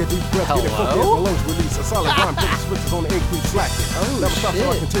 Take a deep breath, get it funky as my lungs release. A solid rhyme, put the switches on the increase, slack it. Never stop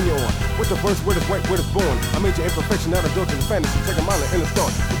till I continue on. With the verse, where it's right, where it's born. I made your imperfection out of indulgent fantasy. Take a mile in the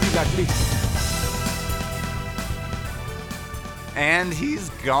thought. Be like least. And he's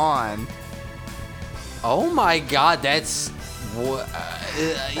gone. Oh my God, that's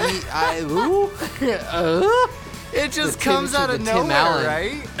it just comes out of nowhere,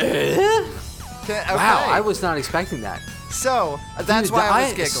 right? Okay. Wow, I was not expecting that. So that's why I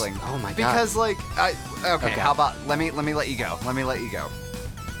was giggling. Oh my God! Because okay, how about let me let you go. Let me let you go.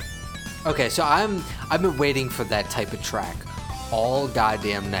 Okay, so I've been waiting for that type of track all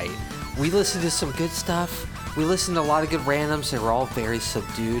goddamn night. We listened to some good stuff. We listened to a lot of good randoms. They were all very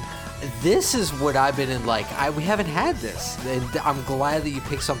subdued. This is what I've been in like. We haven't had this, and I'm glad that you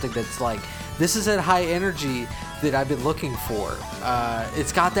picked something that's like. This is that high energy that I've been looking for.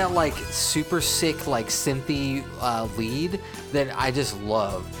 It's got that like super sick like synthy lead that I just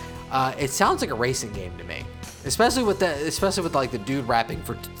love. It sounds like a racing game to me, especially with like the dude rapping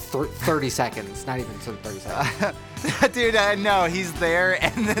for 30 seconds. Not even 30 seconds. Dude, no, he's there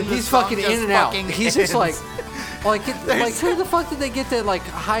and then he's fucking in and out. He's just like who the fuck did they get that like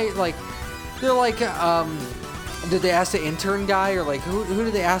high like? They're like did they ask the intern guy or like who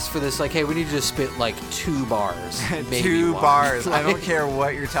did they ask for this? Like, hey, we need you to spit like 2 bars. Maybe 2 bars. I don't care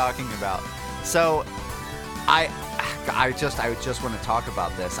what you're talking about. So, I just want to talk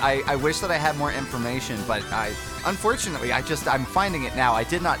about this. I wish that I had more information, but unfortunately I'm finding it now. I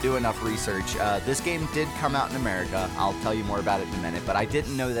did not do enough research. This game did come out in America. I'll tell you more about it in a minute, but I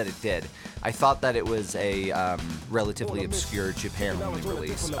didn't know that it did. I thought that it was a relatively obscure Japan-only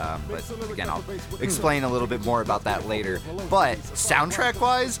release. But again, I'll explain a little bit more about that later. But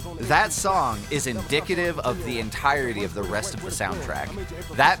soundtrack-wise, that song is indicative of the entirety of the rest of the soundtrack.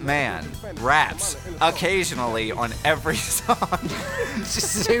 That man raps occasionally on every song.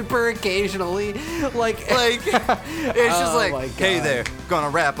 Super occasionally, like it's just like, hey there, gonna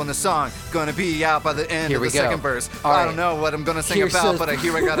rap on the song, gonna be out by the end of the second verse. I don't know what I'm gonna sing about, but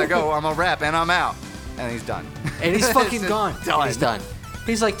here I gotta go. I'm gonna rap and I'm out, and he's done. And he's fucking gone. He's done.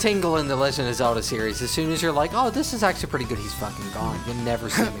 He's like Tingle in the Legend of Zelda series. As soon as you're like, oh, this is actually pretty good, he's fucking gone. You'll never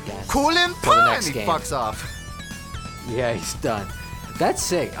see him again. Cool and fun. He fucks off. Yeah, he's done. That's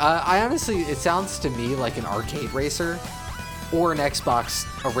sick. I honestly, it sounds to me like an arcade racer or an Xbox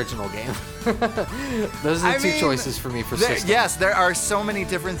original game. Those are the two choices for me for system. Yes, there are so many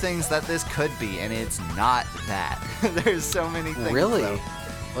different things that this could be, and it's not that. There's so many things. Really? Though.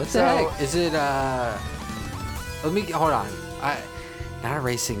 What the heck? Is it, let me, hold on. Not a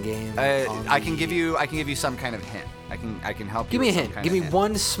racing game. I can give you some kind of hint. I can help you. Give me a hint. Give me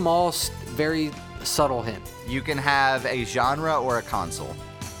one small, very subtle hint. You can have a genre or a console.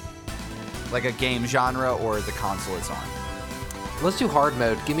 Like a game genre or the console it's on. Let's do hard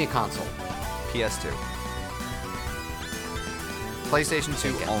mode. Give me a console. PS2. PlayStation 2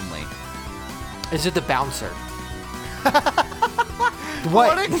 only. Is it the Bouncer?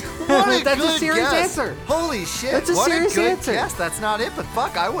 What a That's good a serious guess. answer. Holy shit. That's a serious answer. Yes, that's not it, but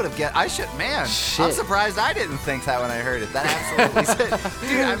fuck, I would have guessed. I should, man. Shit. I'm surprised I didn't think that when I heard it. That absolutely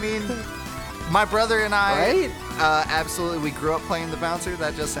dude, I mean, my brother and I, absolutely, we grew up playing the Bouncer.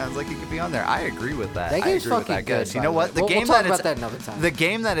 That just sounds like it could be on there. I agree with that. That game's fucking good. You know what? We'll talk about that another time. The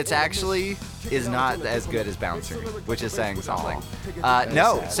game that it's actually is not as good as Bouncer, which is saying something.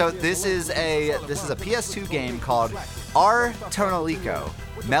 No, so this is a PS2 game called Ar tonalico,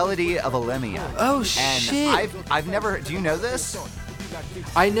 Melody of Alemia. Oh shit! And I've never. Do you know this?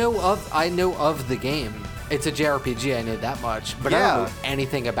 I know of the game. It's a JRPG. I know that much, but I don't know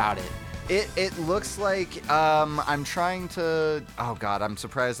anything about it. It looks like I'm trying to. Oh god, I'm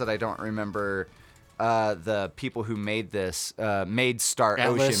surprised that I don't remember the people who made this. Made Star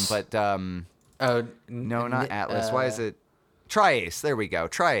Atlas. Ocean, but no, not Atlas. Why is it Tri-Ace? There we go,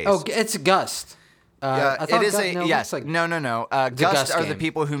 Tri-Ace. Oh, it's Gust. It is yes. Like, no. Gust are game. the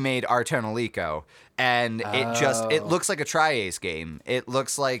people who made Ar tonalico, and it looks like a Tri-Ace game. It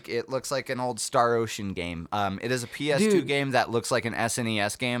looks like an old Star Ocean game. It is a PS2 game that looks like an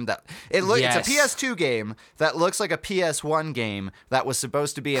SNES game. It's a PS2 game that looks like a PS1 game that was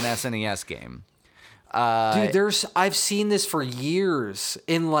supposed to be an SNES game. Dude, I've seen this for years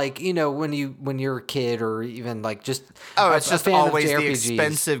in when you're a kid or even like just it's just always the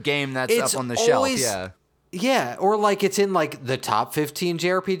expensive game that's up on the shelf. Yeah, or like it's in like the top 15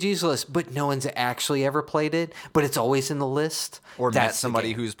 JRPGs list, but no one's actually ever played it, but it's always in the list. Or met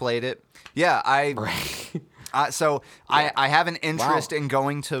somebody who's played it. Yeah, I have an interest in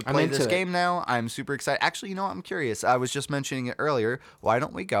going to play this game now. I'm super excited. Actually, you know what? I'm curious. I was just mentioning it earlier. Why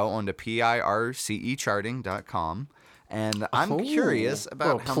don't we go on to pircecharting.com? And I'm curious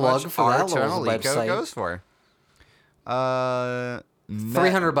about how much Ar tonalico goes for.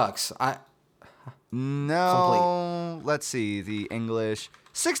 $300. No. Complete. Let's see. The English.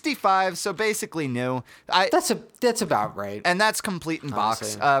 65, so basically new. That's about right. And that's complete in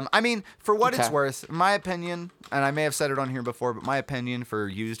box. I mean, for what it's worth, my opinion, and I may have said it on here before, but my opinion for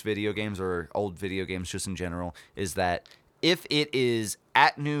used video games or old video games just in general is that if it is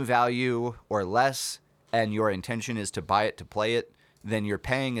at new value or less and your intention is to buy it to play it, then you're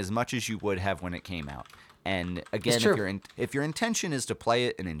paying as much as you would have when it came out. And again, if your intention is to play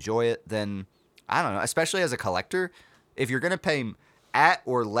it and enjoy it, then I don't know, especially as a collector, if you're going to pay at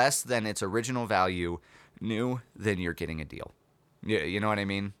or less than its original value new, then you're getting a deal. You know what I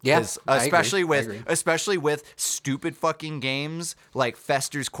mean? Yeah, especially with stupid fucking games like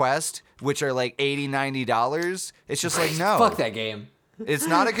Fester's Quest, which are like $80, $90. It's just like, no. Fuck that game. It's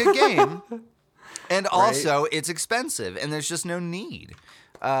not a good game. And also, it's expensive, and there's just no need.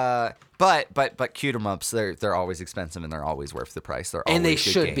 But cute 'em ups, they're always expensive, and they're always worth the price. And they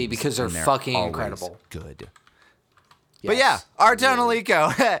should be, because they're fucking incredible. Good. Yes. But yeah, Ar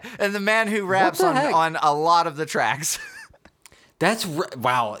tonalico, and the man who raps on a lot of the tracks. That's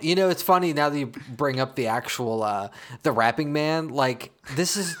wow. You know, it's funny now that you bring up the actual the rapping man. Like,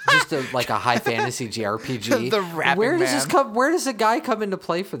 this is just a high fantasy JRPG. The rapping man. Where does a guy come into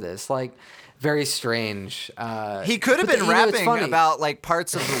play for this? Like, very strange. He could have been rapping about like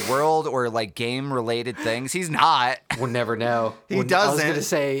parts of the world or like game related things. He's not. We'll never know. He doesn't. I was gonna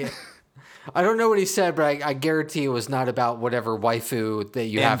say. I don't know what he said, but I guarantee it was not about whatever waifu that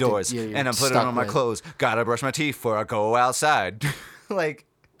you Indoors. have to. And I'm putting on my clothes. Gotta brush my teeth before I go outside. Like.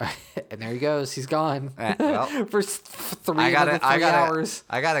 And there he goes. He's gone well, for 3 hours.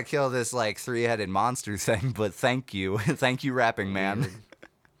 I gotta kill this like 3-headed monster thing. But thank you, thank you, Rapping Man.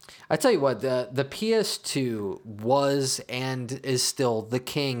 I tell you what, the PS2 was and is still the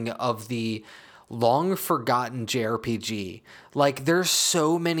king of the long forgotten JRPG. Like, there's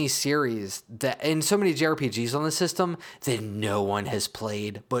so many series and so many JRPGs on the system that no one has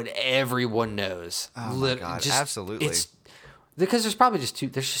played, but everyone knows. Oh my God, absolutely. It's because there's probably just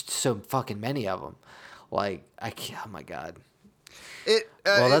there's just so fucking many of them. Like, I can't, oh my God.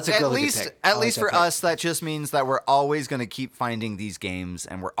 Well, that's a good pick. At least for us, that just means that we're always going to keep finding these games,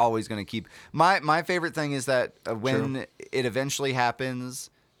 and we're always going to keep. My favorite thing is that when it eventually happens,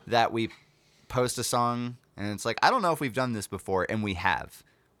 that we post a song, and it's like, I don't know if we've done this before, and we have.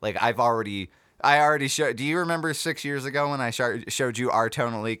 Like, I already showed. Do you remember 6 years ago when I showed you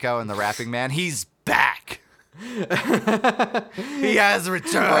Artonalico and the Rapping Man? He's back. He has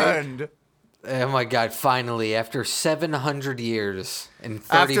returned. Oh my God! Finally, after 700 years and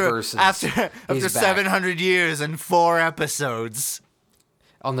 30 verses, after 700 years and 4 episodes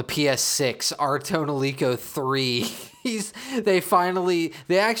on the PS6, Artonalico 3. They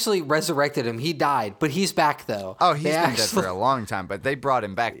actually resurrected him. He died, but he's back though. Oh, he's been dead for a long time, but they brought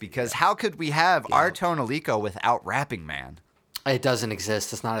him back because how could we have Artonalico without Rapping Man? It doesn't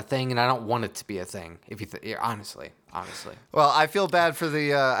exist. It's not a thing, and I don't want it to be a thing. If you honestly. Well, I feel bad for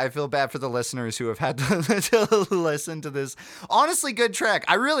the listeners who have had to listen to this. Honestly, good track.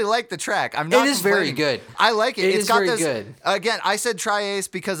 I really like the track. I'm not. It is very good. I like it. It's got very good. Again, I said Tri-Ace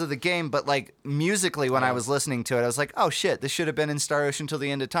because of the game, but like musically, when I was listening to it, I was like, oh shit, this should have been in Star Ocean till the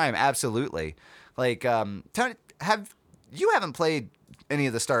end of time. Absolutely. Like, Tony, you haven't played any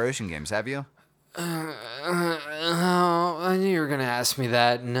of the Star Ocean games, have you? I knew you were gonna ask me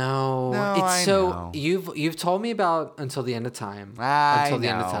that. No, I know. You've told me about Until the End of Time. I End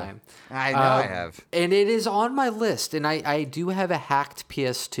of Time. I know I have. And it is on my list. And I do have a hacked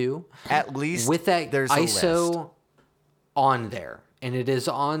PS2. At least with that there's ISO a list on there, and it is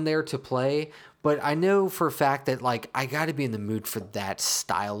on there to play. But I know for a fact that like I got to be in the mood for that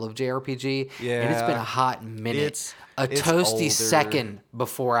style of JRPG. Yeah, and it's been a hot minute. It's toasty older. Second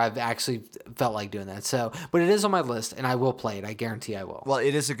before I've actually felt like doing that. So, but it is on my list, and I will play it. I guarantee I will. Well,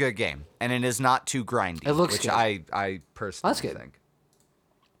 it is a good game, and it is not too grindy. It looks which good. I personally think.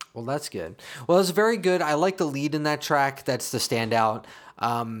 Well, that's good. Well, it's very good. I like the lead in that track. That's the standout.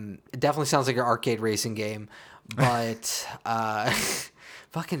 It definitely sounds like an arcade racing game, but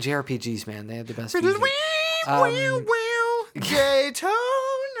fucking JRPGs, man, they have the best music. Daytona.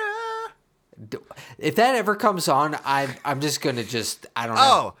 If that ever comes on, I'm just gonna I don't know.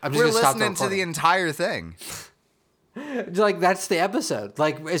 Oh, I'm just we're gonna stop listening to the entire thing. Like that's the episode.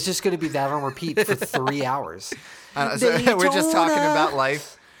 Like it's just gonna be that on repeat for 3 hours. So we're just talking about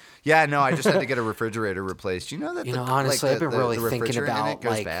life. Yeah, no, I just had to get a refrigerator replaced. You know that? Honestly, I've been really thinking refrigerant about in it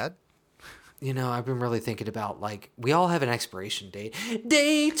goes like. bad? I've been really thinking about like we all have an expiration date.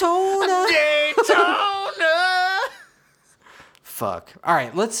 Daytona. Fuck. All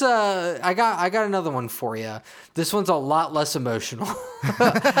right, let's. I got another one for you. This one's a lot less emotional.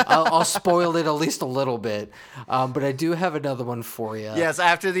 I'll spoil it at least a little bit, but I do have another one for you. Yes,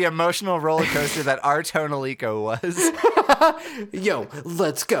 after the emotional roller coaster that Artonalico was. Yo,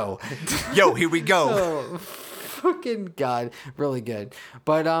 let's go. Yo, here we go. Oh, fucking God, really good.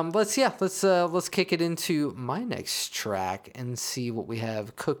 But let's kick it into my next track and see what we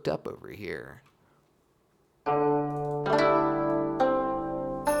have cooked up over here.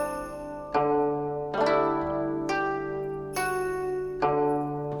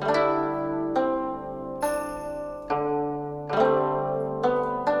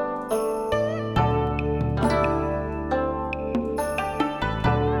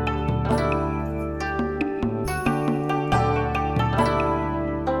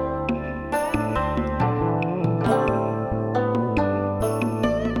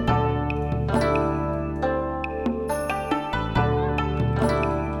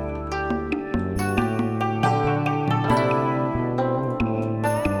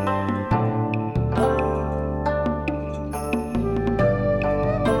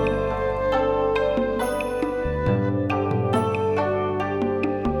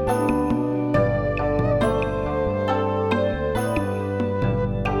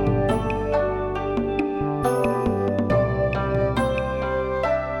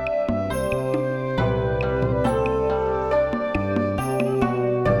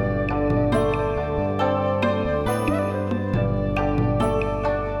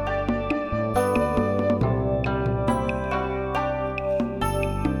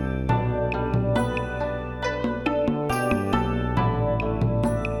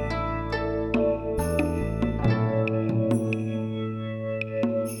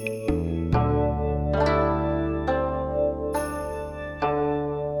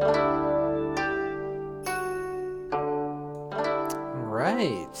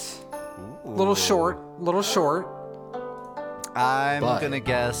 little short. I'm gonna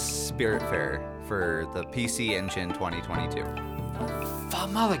guess Spiritfarer for the PC Engine 2022. Oh,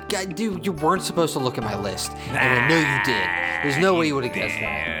 mother God, dude, you weren't supposed to look at my list, and I know you did. There's no way you would have guessed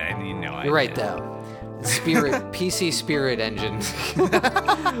that. You know You're right, though. PC Spirit Engine.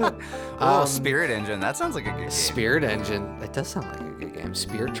 Spirit Engine. That sounds like a good game. Spirit Engine. That does sound like a good game.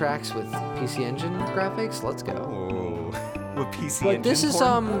 Spirit Tracks with PC Engine graphics. Let's go. Oh, with PC But Engine. this is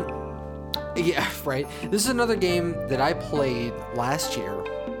porn? yeah, right. This is another game that I played last year.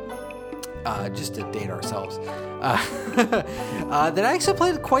 Just to date ourselves. That I actually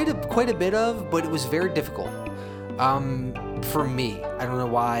played quite a bit of, but it was very difficult. For me, I don't know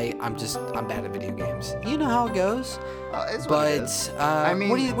why. I'm bad at video games. You know how it goes. It's what it is. I mean,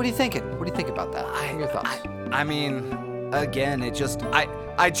 what are you thinking? What do you think about that? What are your thoughts? I mean, again, it just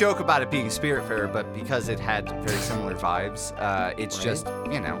I joke about it being Spiritfarer, but because it had very similar vibes, it's Right. just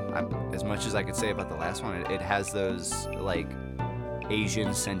as much as I could say about the last one, it has those like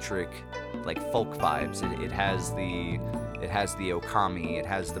Asian-centric like folk vibes. It has the Okami, it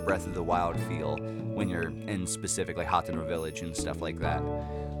has the Breath of the Wild feel when you're in specific like Hateno Village and stuff like that.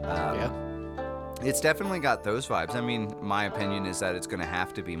 Yeah. It's definitely got those vibes. I mean, my opinion is that it's going to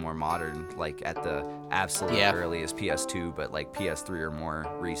have to be more modern, like at the absolute earliest PS2, but like PS3 or more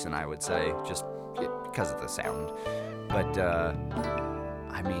recent, I would say, just because of the sound. But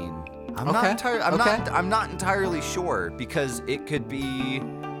I mean, I'm not entirely sure because it could be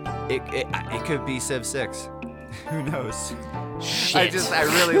Civ 6. Who knows? Shit. I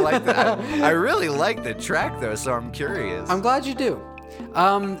really like that. I really like the track though, so I'm curious. I'm glad you do.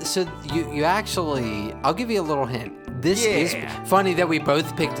 So you actually, I'll give you a little hint. This is funny that we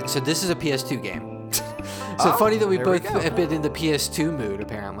both picked it. So this is a PS2 game. So funny that we both have been in the PS2 mood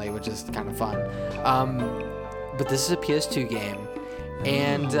apparently, which is kind of fun. But this is a PS2 game,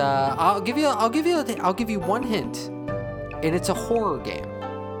 and I'll give you one hint, and it's a horror game.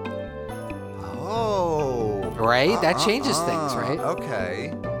 Oh. Right? That changes things, right?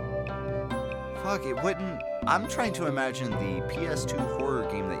 Okay. Fuck, it wouldn't... I'm trying to imagine the PS2 horror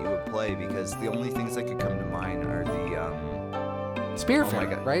game that you would play because the only things that could come to mind are the,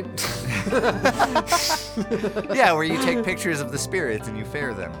 Spiritfarer, God. right? Yeah, where you take pictures of the spirits and you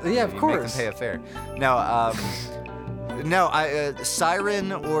fair them. Yeah, of course. You make them pay a fare. No,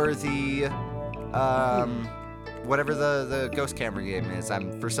 Siren or the, whatever the ghost camera game is.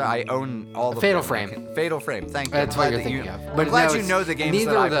 I own all the Fatal Frame. Fatal Frame. Thank you. That's what you're thinking of. But I'm glad you know the games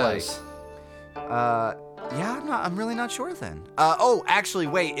neither that I of those. play. Yeah, I'm really not sure then. Actually,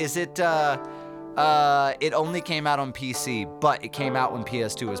 wait. Is it? It only came out on PC, but it came out when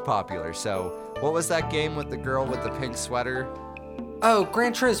PS2 was popular. So, what was that game with the girl with the pink sweater? Oh,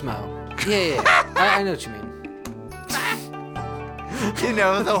 Gran Turismo. Yeah. I know what you mean. You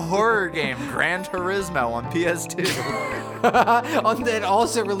know, the horror game Gran Turismo on PS2. It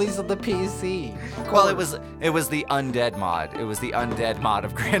also released on the PC. Well, it was the Undead mod. It was the Undead mod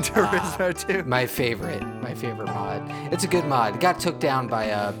of Gran Turismo 2. My favorite mod. It's a good mod. It got took down by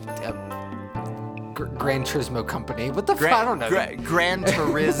a Gran Turismo company. What the fuck? I don't know. Gran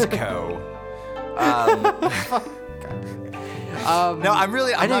Turismo. No,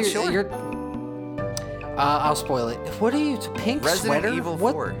 I'm not sure. I'll spoil it. What are you? Pink Resident sweater? Evil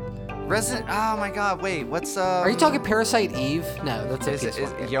What? 4. Oh my God! Wait, what's Are you talking Parasite Eve? No, that's a Is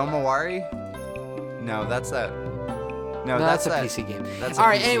PS1 game. Yomawari? No, that's that. No, that's a that. PC game. That's All a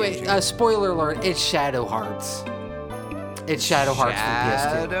right. PC Anyway, engine. spoiler alert. It's Shadow Hearts. It's Shadow Hearts from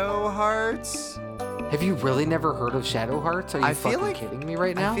PS2. Shadow Hearts. Have you really never heard of Shadow Hearts? Are you fucking kidding me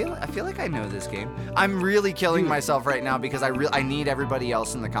right now? I feel like I know this game. I'm really killing myself right now because I need everybody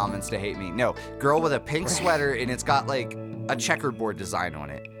else in the comments to hate me. No, girl with a pink sweater and it's got like a checkerboard design on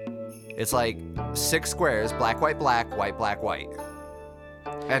it. It's like 6 squares, black, white, black, white, black, white.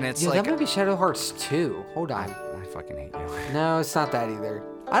 And it's like that might be Shadow Hearts 2. Hold on. I fucking hate you. No, it's not that either.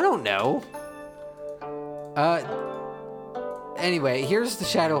 I don't know. Anyway, here's the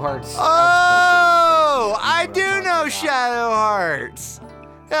Shadow Hearts. Oh, I do know Shadow Hearts.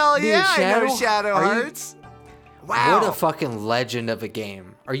 Hell Dude, yeah, I know Shadow are you- Hearts. Wow. What a fucking legend of a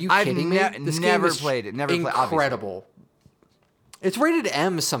game. Are you I've kidding me? This never game is played it. Never played. Incredible. It's rated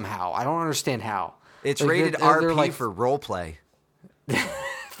M somehow. I don't understand how. It's Like, rated they're RP like, for roleplay.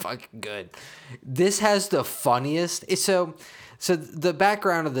 fucking good. This has the funniest. So the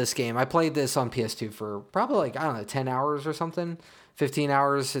background of this game, I played this on PS2 for probably like, I don't know, 10 hours or something, 15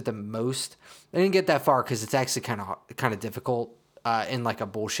 hours at the most. I didn't get that far because it's actually kind of difficult in like a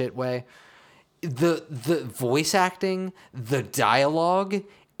bullshit way. The voice acting, the dialogue,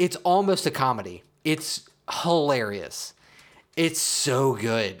 it's almost a comedy. It's hilarious. It's so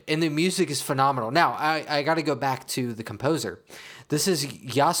good. And the music is phenomenal. Now, I got to go back to the composer. This is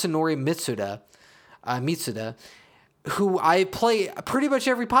Yasunori Mitsuda, who I play pretty much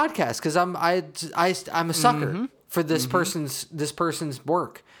every podcast because I'm a sucker for this person's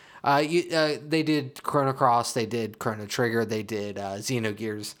work. They did Chrono Cross, they did Chrono Trigger, they did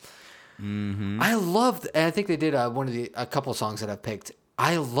Xenogears. I loved, and I think they did a couple songs that I've picked.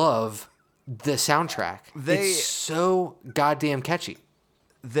 I love the soundtrack. It's so goddamn catchy.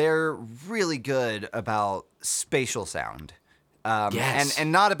 They're really good about spatial sound. Yes.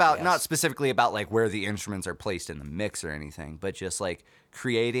 And not specifically about like where the instruments are placed in the mix or anything, but just like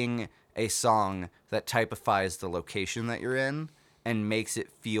creating a song that typifies the location that you're in and makes it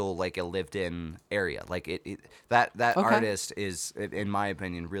feel like a lived-in area. Like that artist is, in my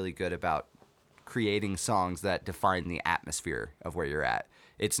opinion, really good about creating songs that define the atmosphere of where you're at.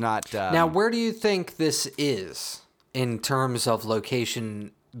 It's not. Now, where do you think this is in terms of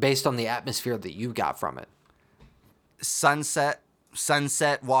location, based on the atmosphere that you got from it? Sunset,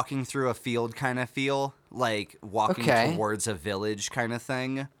 walking through a field kind of feel, like walking towards a village kind of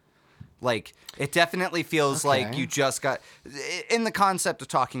thing. Like, it definitely feels like you just got, in the concept of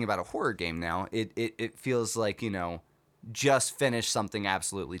talking about a horror game now, it feels like, just finished something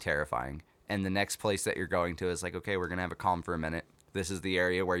absolutely terrifying. And the next place that you're going to is like, okay, we're going to have a calm for a minute. This is the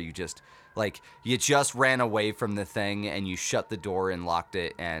area where you just ran away from the thing and you shut the door and locked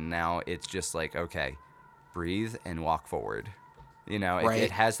it. And now it's just like, okay, breathe and walk forward.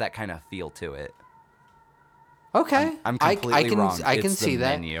 It has that kind of feel to it. Okay, I'm completely wrong. I can see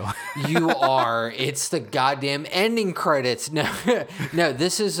that. You are. It's the goddamn ending credits. No,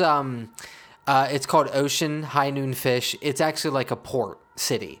 this is it's called Ocean High Noon Fish. It's actually like a port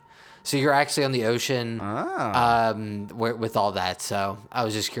city, so you're actually on the ocean. With all that. So I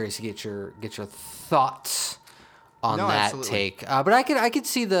was just curious to get your thoughts on that absolutely. Take. But I could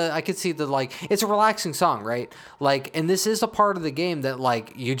see the like, it's a relaxing song, right? Like, and this is a part of the game that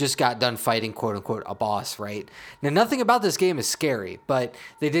like you just got done fighting, quote unquote, a boss, right? Now nothing about this game is scary, but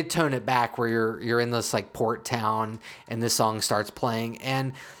they did tone it back where you're in this like port town and this song starts playing,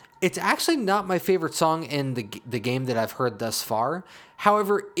 and it's actually not my favorite song in the game that I've heard thus far.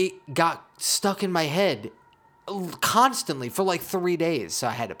 However, it got stuck in my head constantly for like 3 days, so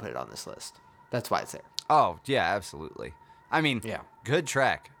I had to put it on this list. That's why it's there. Oh, yeah, absolutely. I mean, good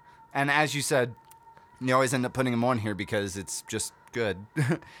track. And as you said, you always end up putting them on here because it's just good.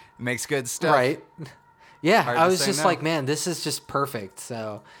 It makes good stuff. Right. Yeah, I was just like, man, this is just perfect.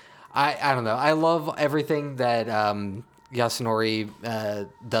 So, I don't know. I love everything that Yasunori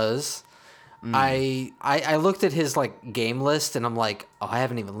dose. I looked at his like game list and I'm like, oh, I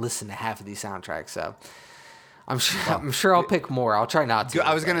haven't even listened to half of these soundtracks, so I'm sure I'll pick more. I'll try not to.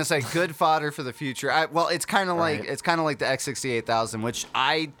 I was gonna say good fodder for the future. It's kind of like the X68000, which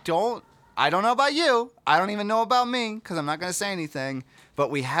I don't know about you. I don't even know about me because I'm not gonna say anything. But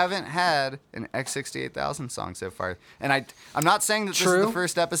we haven't had an X68000 song so far, and I'm not saying that this is the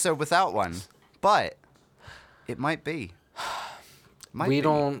first episode without one, but it might be.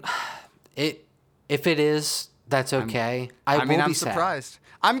 If it is, that's okay. I'm surprised.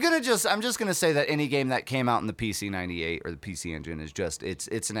 I'm just gonna say that any game that came out in the PC 98 or the PC Engine is just it's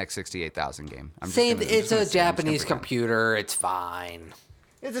an X68000 game. It's a Japanese computer. It's fine.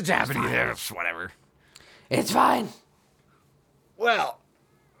 It's a Japanese whatever. It's fine. Well,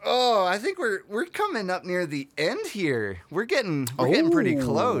 I think we're coming up near the end here. We're getting pretty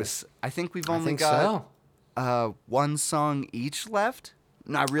close. I think we've only got one song each left.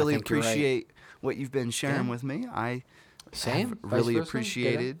 And I really appreciate what you've been sharing with me. I've really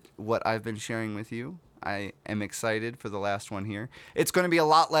appreciated what I've been sharing with you. I am excited for the last one here. It's going to be a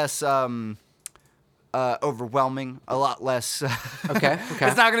lot less overwhelming, a lot less. Okay.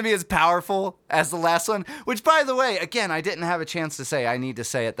 It's not going to be as powerful as the last one, which, by the way, again, I didn't have a chance to say. I need to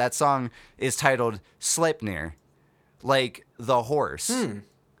say it. That song is titled Sleipnir, like the horse.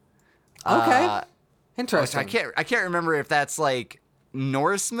 Okay. Interesting. I can't remember if that's like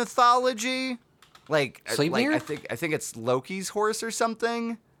Norse mythology. Like Sleipnir? I think it's Loki's horse or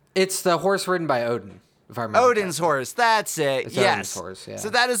something. It's the horse ridden by Odin, if I remember. Odin's horse, that's it. It's yes. Odin's horse, yeah. So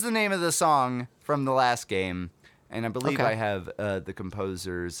that is the name of the song from the last game. And I believe I have the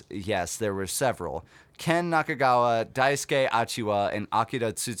composers. Yes, there were several. Ken Nakagawa, Daisuke Achiwa, and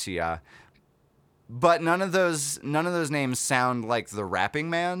Akira Tsuchiya. But none of those names sound like the Rapping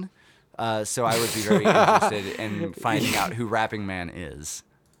Man. So I would be very interested in finding out who Rapping Man is.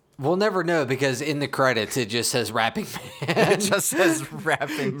 We'll never know because in the credits it just says Rapping Man. It just says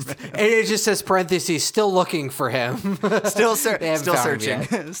Rapping Man. And it just says parentheses, still looking for him. Still searching.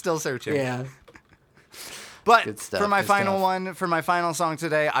 Still searching. Yeah. But Good stuff, for my good final stuff. one, for my final song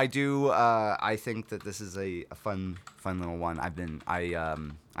today, I do. I think that this is a fun little one. I've been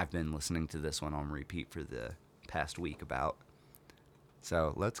listening to this one on repeat for the past week about.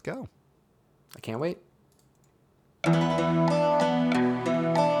 So let's go. I can't wait.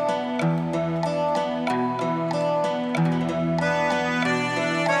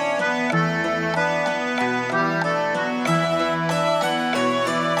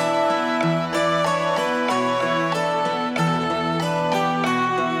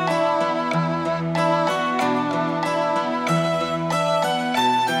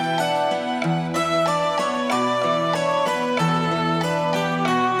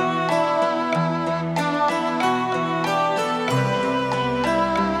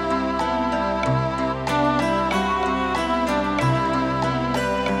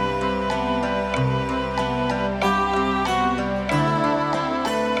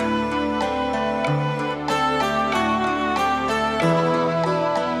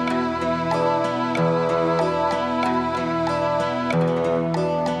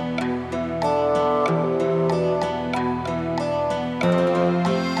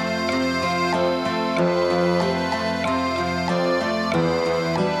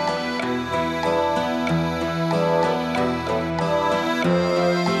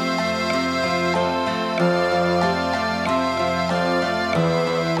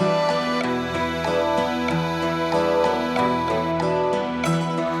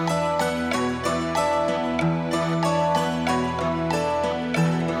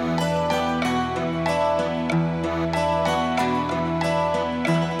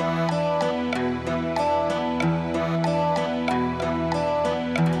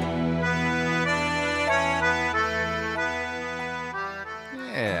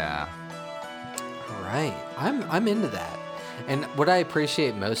 Yeah. All right, I'm into that. And what I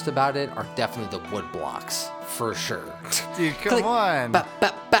appreciate most about it are definitely the wood blocks, for sure. Dude, come Click, on. bop,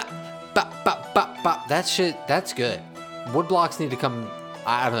 bop, bop, bop, bop, bop, bop. That shit, that's good. Wood blocks need to come,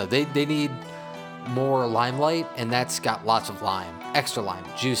 I don't know, they need more limelight, and that's got lots of lime, extra lime,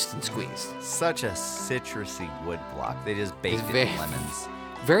 juiced and squeezed. Such a citrusy wood block. They just baked It's it very- in lemons.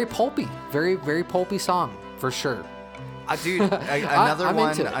 Very pulpy, very, very pulpy song, for sure. Dude, another I'm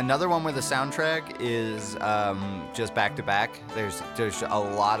one. into it. Another one where the soundtrack is just back to back. There's a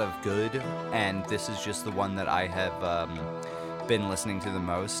lot of good, and this is just the one that I have been listening to the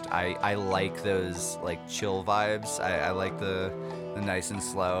most. I like those like chill vibes. I like the nice and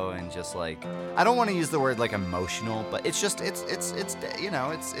slow and just like, I don't want to use the word like emotional, but it's just it's you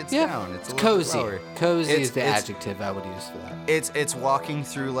know it's Yeah, down. It's a little bit cozy. slower. Cozy It's- is the it's- adjective I would use for that. It's walking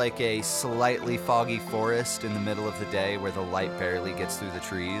through like a slightly foggy forest in the middle of the day where the light barely gets through the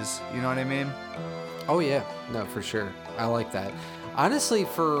trees. You know what I mean? Oh yeah, no, for sure. I like that. Honestly,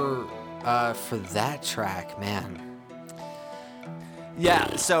 for that track, man.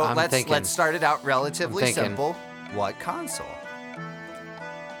 Yeah. So I'm thinking. let's start it out relatively I'm thinking. simple. What console?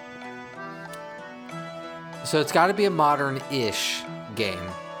 So it's got to be a modern-ish game.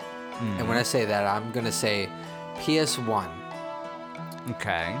 And when I say that, I'm gonna say PS1.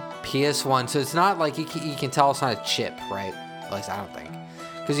 Okay. PS1. So it's not like you can tell it's not a chip, right? At least I don't think,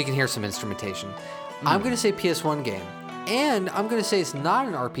 because you can hear some instrumentation. I'm gonna say PS1 game, and I'm gonna say it's not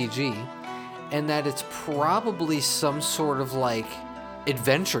an RPG, and that it's probably some sort of like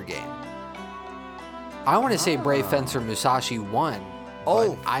adventure game. I want to say Brave Fencer Musashi 1.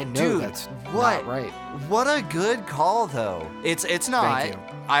 Oh, but I know dude, that's what? not right. What a good call, though. It's not. Thank you.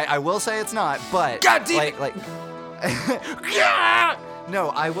 I will say it's not, but God damn like no,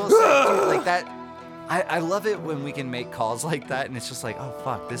 I will say dude, like that. I love it when we can make calls like that, and it's just like, oh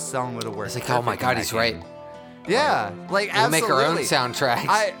fuck, this song would have worked. It's like, oh my perfect in God, that he's game. right. Yeah, like We'll absolutely. make our own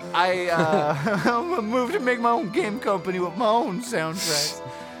soundtracks. I'm gonna move to make my own game company with my own soundtracks.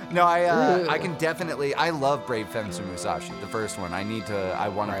 No, I can definitely. I love Brave Fencer Musashi, the first one. I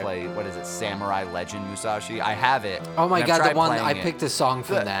want to Right. play. What is it? Samurai Legend Musashi. I have it. Oh my and I've God, the tried one I playing it. picked a song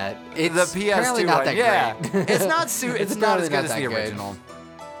from that. It's The PS2 apparently not one. that Yeah, great. it's not it's not really as good not as that the good. original.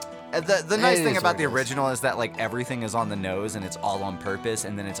 The nice It thing is about what the it is. original is that like everything is on the nose and it's all on purpose,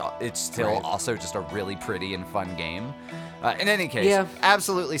 and then it's still Right. also just a really pretty and fun game. In any case, Yeah.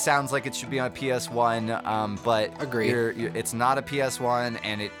 absolutely sounds like it should be on a PS1. But Agreed. It's not a PS1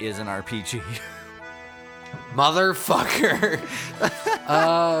 and it is an RPG. Motherfucker.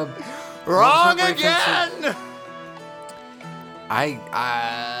 Wrong Brave Fencer- again.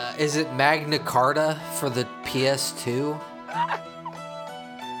 Is it Magna Carta for the PS2?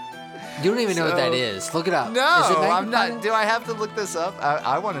 You don't even know what that So- is. Look it up. No, Is it Magna I'm not. Carta? Do I have to look this up?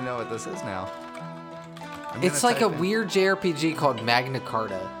 I want to know what this is now. I'm It's gonna like a type in weird JRPG called Magna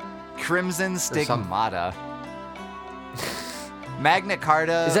Carta. Crimson something. Stigmata. Magna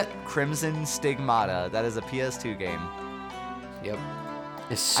Carta Crimson Stigmata. That is a PS2 game. Yep.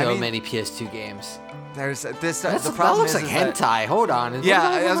 There's so many PS2 games. There's this. The problem that looks is, like is hentai. Hold on. Yeah,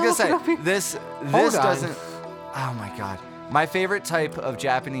 I was gonna say this doesn't. Oh my god. My favorite type of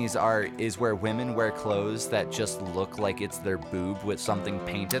Japanese art is where women wear clothes that just look like it's their boob with something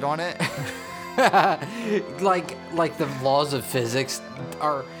painted on it. like the laws of physics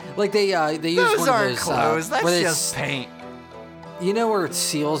are like they use those one aren't of those clothes. That's just paint. You know where it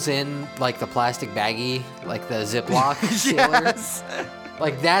seals in like the plastic baggie, like the Ziploc sealer? Yes.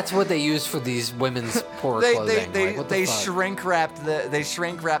 Like that's what they use for these women's poor clothing. They shrink wrap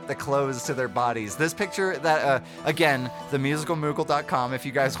the clothes to their bodies. This picture that again, themusicalmoogle.com if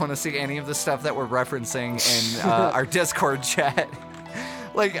you guys want to see any of the stuff that we're referencing in our Discord chat.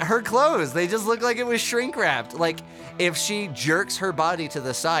 Like her clothes, they just look like it was shrink wrapped. Like if she jerks her body to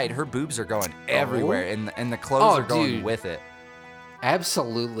the side, her boobs are going everywhere and the clothes are going with it.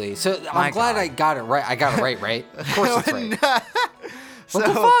 Absolutely. So I'm glad I got it right. I got it right? Of course it's right. What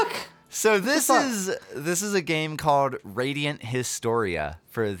the fuck? So this is a game called Radiant Historia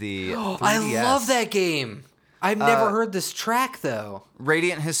for the 3DS. I love that game. I've never heard this track though.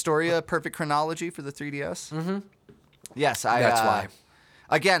 Radiant Historia Perfect Chronology for the 3DS. Mm-hmm. Yes, that's why.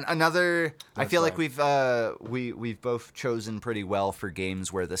 Again, another. I feel like we've both chosen pretty well for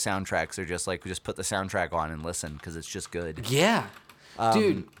games where the soundtracks are just like we just put the soundtrack on and listen because it's just good. Yeah,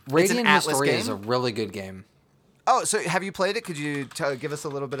 dude, Radiant Historia is a really good game. Oh, so have you played it? Could you give us a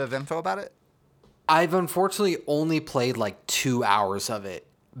little bit of info about it? I've unfortunately only played like 2 hours of it.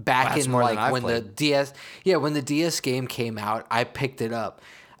 Back in like when the DS, when the DS game came out, I picked it up.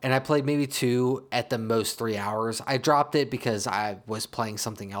 And I played maybe 2, at the most 3 hours. I dropped it because I was playing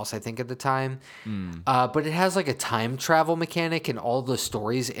something else, I think, at the time. But it has like a time travel mechanic and all the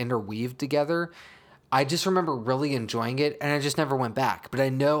stories interweaved together. I just remember really enjoying it, and I just never went back. But I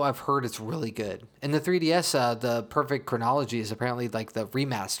know I've heard it's really good. And the 3DS, the Perfect Chronology is apparently like the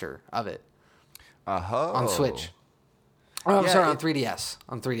remaster of it. On Switch. Oh, I'm sorry, on 3DS.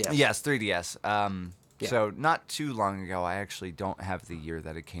 On 3DS. Yes, 3DS. So not too long ago, I actually don't have the year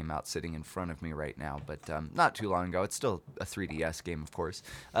that it came out sitting in front of me right now, but not too long ago. It's still a 3DS game, of course.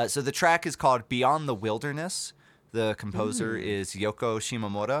 So the track is called Beyond the Wilderness. The composer is Yoko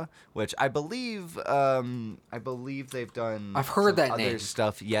Shimomura, which I believe they've done. I've heard that other name.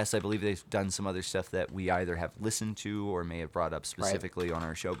 Stuff. Yes, I believe they've done some other stuff that we either have listened to or may have brought up specifically on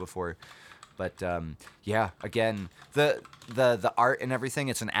our show before. But again, the art and everything.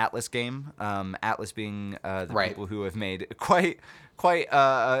 It's an Atlas game. Atlas being the people who have made quite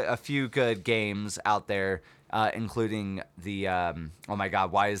a few good games out there, including the oh my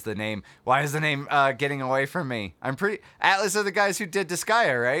god, why is the name getting away from me? Atlas are the guys who did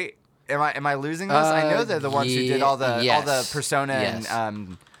Disgaea, right? Am I losing this? I know they're the ones who did all the Persona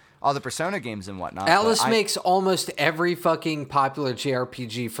and all the Persona games and whatnot. Atlas makes almost every fucking popular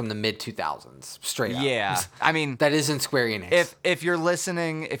JRPG from the mid 2000s, straight up. Yeah, I mean that isn't Square Enix. If you're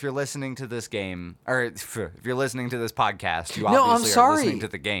listening to this game, or if you're listening to this podcast, you obviously are listening to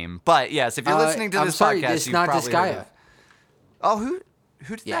the game. But yes, if you're listening to this podcast, it's not Disgaea. Oh,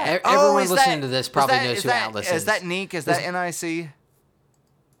 who did that? Everyone listening to this probably knows who Atlas is. Is that Nick? Is that NIC?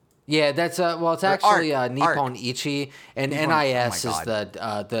 Yeah, that's it's actually Nippon Ichi, and NIS is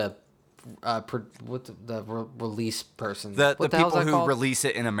the release person. The people who release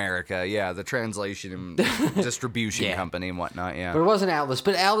it in America, the translation and distribution company and whatnot, But it wasn't Atlas.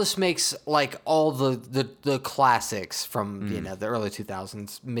 But Atlas makes like all the classics from the early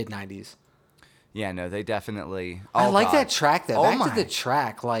 2000s, mid 90s. Yeah, no, they definitely. I like that track though. Back to the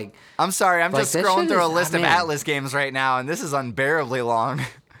track, like. I'm sorry, I'm just scrolling through a list of Atlas games right now, and this is unbearably long.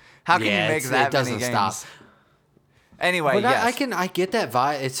 How can you make that many games? Stop. Anyway, but I get that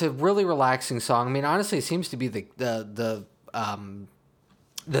vibe. It's a really relaxing song. I mean, honestly, it seems to be the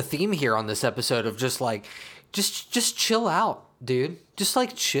theme here on this episode of just like, just chill out, dude. Just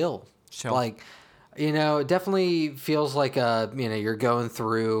like chill. Like, it definitely feels like you're going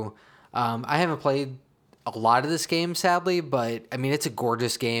through. I haven't played a lot of this game, sadly, but I mean, it's a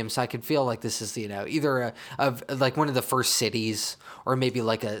gorgeous game, so I can feel like this is either like one of the first cities, or maybe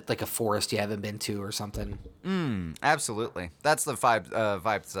like a forest you haven't been to or something. Absolutely, that's the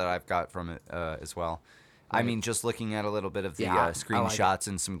vibes that I've got from it as well. Right. I mean, just looking at a little bit of the screenshots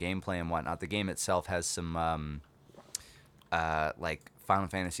and some gameplay and whatnot, the game itself has some like Final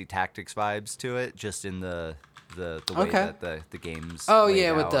Fantasy Tactics vibes to it, just in the way that the game's laid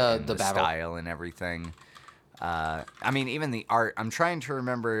out, with the battle style and everything. I mean, even the art. I'm trying to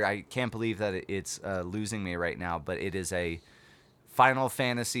remember. I can't believe that it's losing me right now, but it is a Final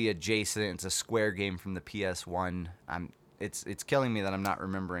Fantasy adjacent. It's a Square game from the PS1. it's killing me that I'm not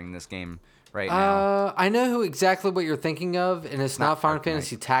remembering this game right now. I know exactly what you're thinking of, and it's not Final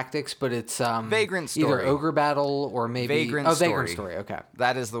Fantasy Tactics, but it's Vagrant Story. Either Ogre Battle or maybe Vagrant Story. Vagrant Story. Okay,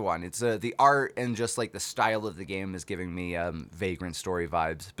 that is the one. It's the art and just like the style of the game is giving me Vagrant Story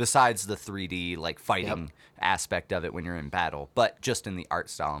vibes. Besides the 3D like fighting aspect of it when you're in battle, but just in the art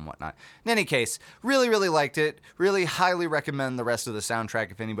style and whatnot. In any case, really liked it. Really highly recommend the rest of the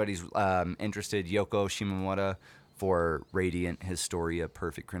soundtrack if anybody's interested. Yoko Shimomura for Radiant Historia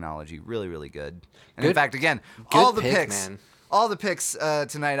Perfect Chronology. Really good. And in fact, again, all the picks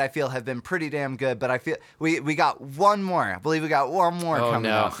tonight I feel have been pretty damn good, but I feel we got one more. I believe we got one more coming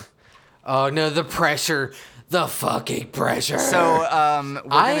up. Oh no, the pressure. The fucking pressure. So we're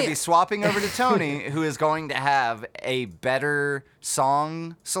going to be swapping over to Tony, who is going to have a better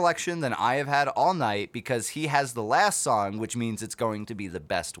song selection than I have had all night because he has the last song, which means it's going to be the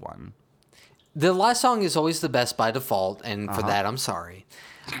best one. The last song is always the best by default, and for that, I'm sorry.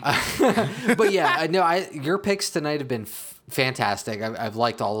 But yeah, no, your picks tonight have been fantastic. I've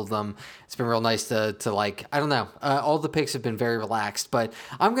liked all of them. It's been real nice to like, I don't know. All the picks have been very relaxed, but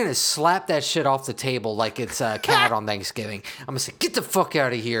I'm going to slap that shit off the table like it's a cat on Thanksgiving. I'm going to say, get the fuck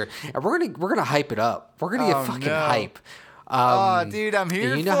out of here. And we're going to hype it up. We're going to get fucking hype. Dude, I'm here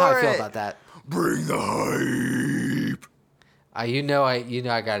for it. You know how I feel about that. Bring the hype. You know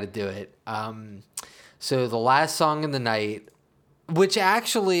I got to do it. So the last song in the night, which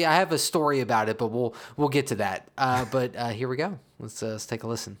actually I have a story about it, but we'll get to that. But here we go. Let's take a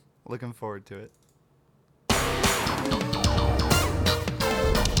listen. Looking forward to it.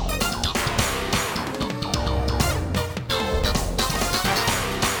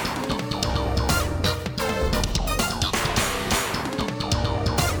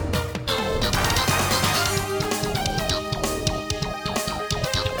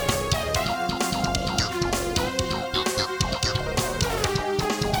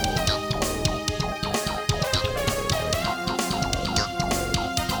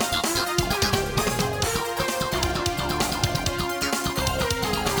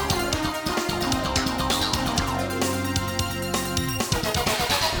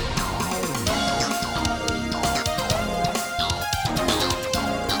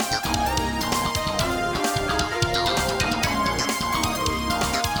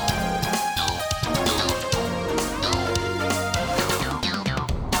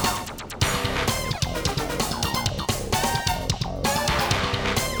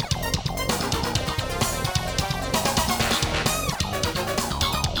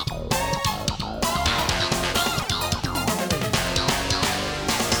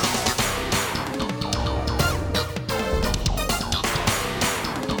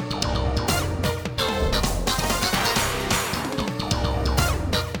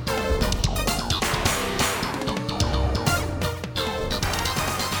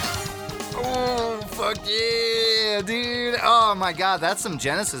 Oh my god, that's some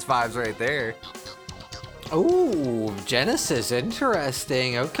Genesis vibes right there. Oh, Genesis,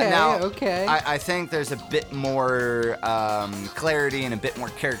 interesting. Okay, now, okay. I think there's a bit more clarity and a bit more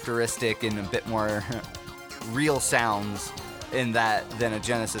characteristic and a bit more real sounds in that than a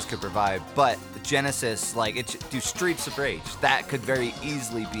Genesis could provide. But Genesis, like, do Streets of Rage. That could very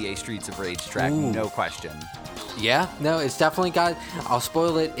easily be a Streets of Rage track, no question. Yeah, no, it's definitely got, I'll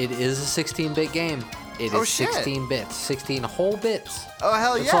spoil it, it is a 16-bit game. It is 16 bits, 16 whole bits. Oh,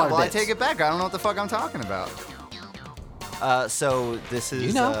 hell yeah. Well, I take it back. I don't know what the fuck I'm talking about. So this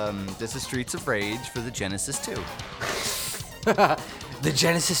is this is Streets of Rage for the Genesis 2. The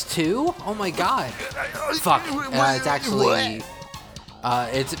Genesis 2? Oh my god. Fuck. It's actually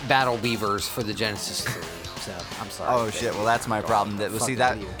it's Battle Beavers for the Genesis 3. So I'm sorry. Oh shit. Well, that's my problem.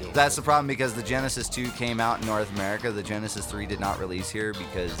 That's the problem because the Genesis 2 came out in North America. The Genesis 3 did not release here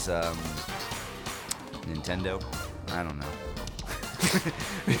because Nintendo? I don't know.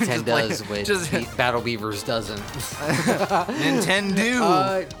 Nintendo does with Battle Beavers doesn't.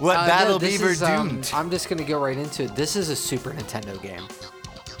 Nintendo. What Battle Beaver don't? I'm just gonna go right into it. This is a Super Nintendo game.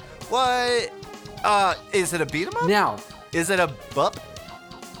 What? Is it a beat 'em up? Now, is it a bup?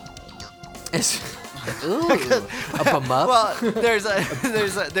 It's a bum up. Well, there's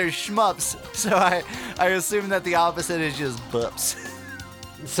shmups, so I assume that the opposite is just bups.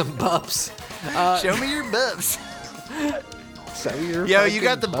 Some bups. Show me your bups. Yo, you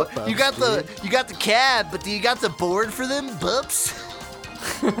got the cab, but do you got the board for them bups?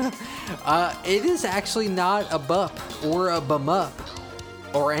 It is actually not a bup or a bum up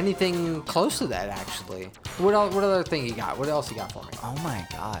or anything close to that. Actually, what other thing you got? What else you got for me? Oh my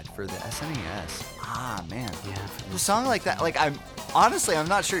god, for the SNES. Ah man, yeah. The song like that, like I'm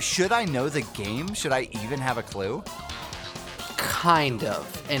not sure. Should I know the game? Should I even have a clue? Kind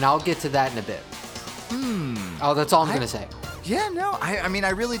of, and I'll get to that in a bit. Oh, that's all I'm gonna say. Yeah, no, I mean,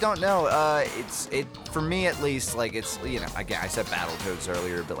 I really don't know. It for me at least, like it's, you know, again, I said Battletoads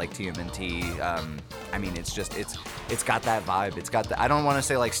earlier, but like TMNT, I mean, it's got that vibe. It's got the, I don't want to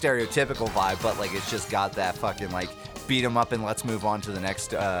say like stereotypical vibe, but like it's just got that fucking like beat 'em up and let's move on to the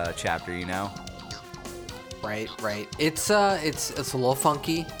next chapter, you know? Right. It's a little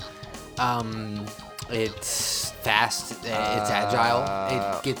funky. It's fast. It's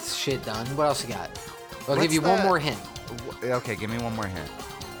agile. It gets shit done. What else you got? I'll give you one more hint. Okay, give me one more hint.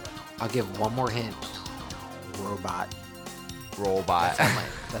 I'll give one more hint. Robot.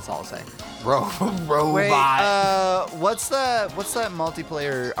 That's all I'll say. Robot. Wait, what's that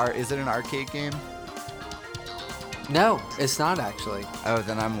multiplayer? Is it an arcade game? No, it's not actually. Oh,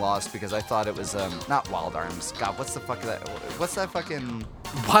 then I'm lost because I thought it was not Wild Arms. God, what's the fuck is that? What's that fucking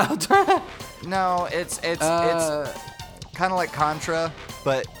Wild Arms? No, it's kind of like Contra,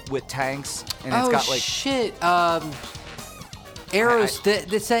 but with tanks, and it's got like shit. It's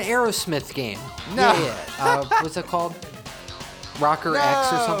that Aerosmith game. No. Yeah. What's it called? Rocker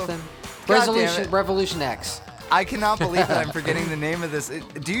X or something? Revolution X. I cannot believe that I'm forgetting the name of this.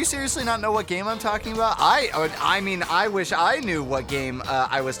 Do you seriously not know what game I'm talking about? I mean, I wish I knew what game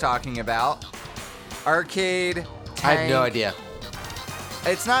I was talking about. Arcade. Tank. I have no idea.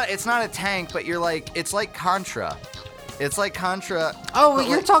 It's not a tank, but it's like Contra. It's like Contra. Oh,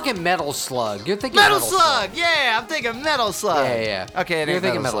 you're talking Metal Slug. You're thinking Metal Slug. Yeah, I'm thinking Metal Slug. Yeah. Okay, you're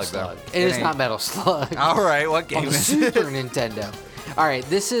thinking Metal Slug. It is not Metal Slug. All right, what game is it? Super Nintendo. All right,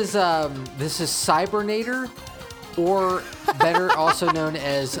 this is Cybernator, or better also known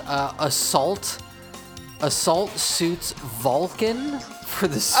as Assault Suits Vulcan for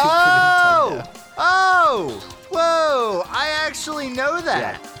the Super Nintendo. Oh! Whoa! I actually know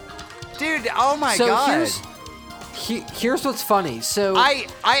that. Yeah. Dude, oh my god. Here's what's funny. So I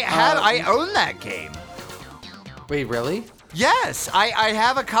own that game. Wait, really? Yes, I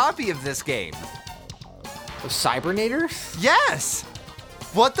have a copy of this game. Cybernator? Yes.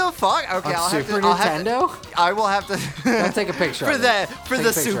 What the fuck? Okay, on Super Nintendo? I will have to I'll take a picture for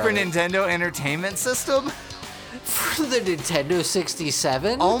the Super Nintendo Entertainment System. For the Nintendo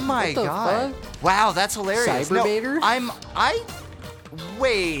 67? Oh my god! Fuck? Wow, that's hilarious. Cybernator? No,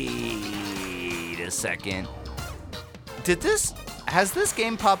 wait a second. Has this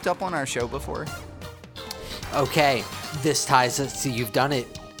game popped up on our show before? Okay, this ties us to you've done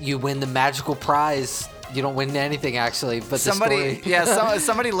it. You win the magical prize. You don't win anything actually, but somebody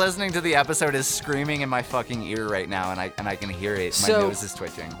listening to the episode is screaming in my fucking ear right now, and I can hear it. My nose is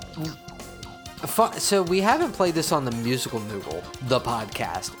twitching. So we haven't played this on the Musical Noogle, the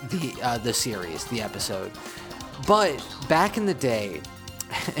podcast, the series, the episode. But back in the day,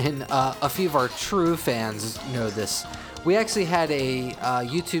 and a few of our true fans know this, we actually had a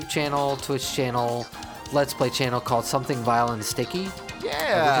YouTube channel, Twitch channel, Let's Play channel called Something Vile and Sticky.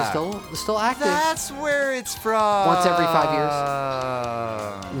 Yeah. Which is still active. That's where it's from. Once every 5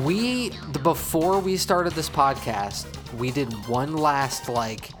 years. Before we started this podcast, we did one last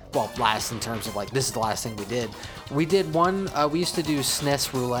last in terms of this is the last thing we did. We did one, we used to do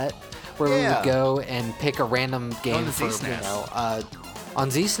SNES Roulette, where we would go and pick a random game on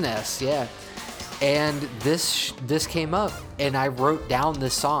ZSNES, yeah. And this came up, and I wrote down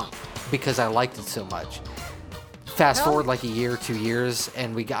this song because I liked it so much. Fast forward a year, 2 years,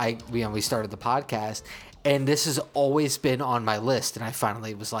 and we started the podcast, and this has always been on my list, and I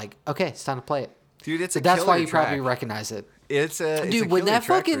finally was like, okay, it's time to play it. Dude, it's that's why you probably recognize it. Dude, when that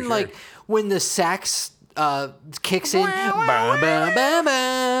fucking when the sax kicks in, I'm like,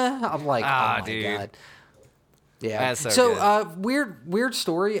 oh my god. Yeah. That's so good. Weird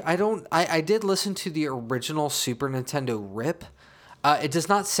story. I did listen to the original Super Nintendo rip. It does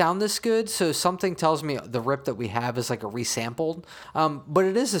not sound this good, so something tells me the rip that we have is like a resampled. But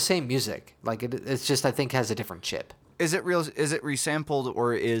it is the same music. It's just I think has a different chip. Is it resampled,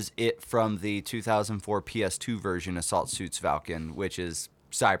 or is it from the 2004 PS2 version Assault Suits Vulcan, which is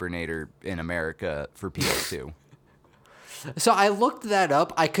Cybernator in America for PS2? So I looked that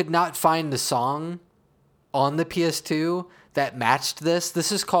up. I could not find the song on the PS2 that matched this.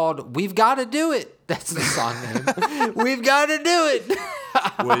 This is called "We've Got to Do It." That's the song name. We've got to do it.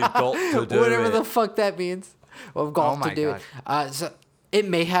 We've got to do Whatever the fuck that means. We've got to do God. it. So it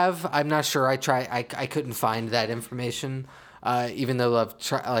may have. I'm not sure. I couldn't find that information. Even though I've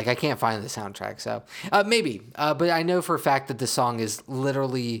tried, I can't find the soundtrack. So maybe. But I know for a fact that the song is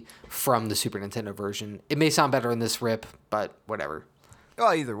literally from the Super Nintendo version. It may sound better in this rip, but whatever.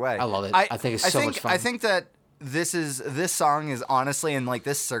 Oh, either way. I love it. I think it's so much fun. I think that this song is honestly, in like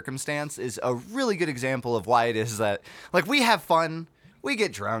this circumstance, is a really good example of why it is that like we have fun, we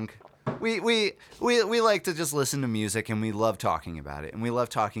get drunk, we like to just listen to music, and we love talking about it, and we love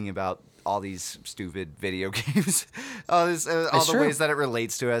talking about all these stupid video games, all the ways that it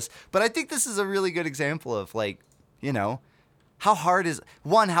relates to us. But I think this is a really good example of like, you know, how hard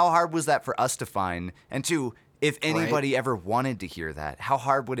was that for us to find, and two, if anybody ever wanted to hear that, how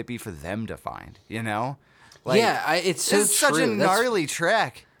hard would it be for them to find, you know? Like, yeah, it's so true. Such a gnarly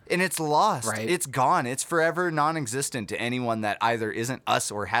track, and it's lost. Right. It's gone. It's forever non-existent to anyone that either isn't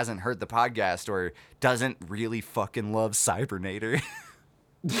us or hasn't heard the podcast or doesn't really fucking love Cybernator.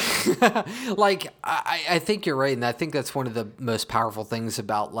 Like, I think you're right, and I think that's one of the most powerful things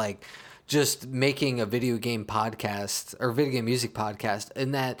about like just making a video game podcast or video game music podcast,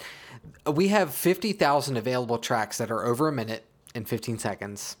 in that we have 50,000 available tracks that are over a minute and 15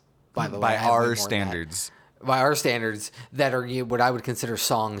 seconds. By the way, by our standards. By our standards, that are what I would consider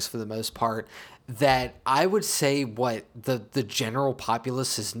songs for the most part, that I would say what the general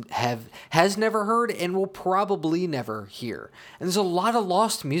populace has never heard and will probably never hear. And there's a lot of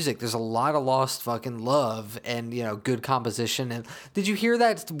lost music. There's a lot of lost fucking love and, you know, good composition. And did you hear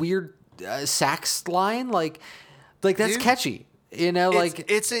that weird sax line? Like that's catchy. You know, like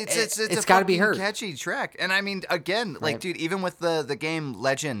it's got to be heard. Catchy track, and I mean, again, like, dude, even with the game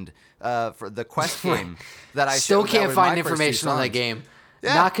Legend, for the Quest game that I still can't find information on that game.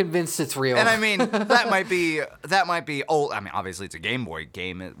 Yeah. Not convinced it's real. And I mean, that might be old. I mean, obviously it's a Game Boy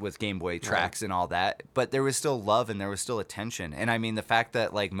game with Game Boy tracks and all that, but there was still love and there was still attention. And I mean, the fact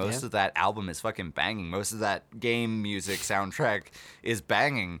that like most of that album is fucking banging, most of that game music soundtrack is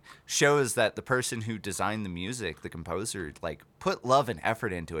banging, shows that the person who designed the music, the composer, like put love and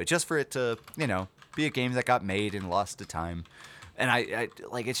effort into it just for it to, you know, be a game that got made and lost to time. And I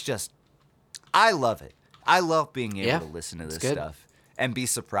like, it's just, I love it. I love being able to listen to this stuff and be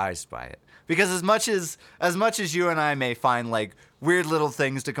surprised by it. Because as much as you and I may find like weird little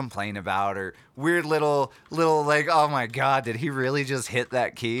things to complain about, or weird little like, oh my God, did he really just hit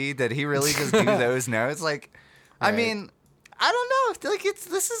that key? Did he really just do those notes? Like, I mean, I don't know. Like,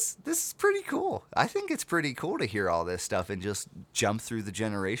 this is pretty cool. I think it's pretty cool to hear all this stuff and just jump through the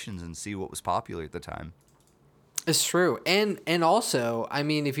generations and see what was popular at the time. It's true. And also, I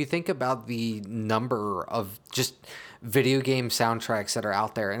mean, if you think about the number of just video game soundtracks that are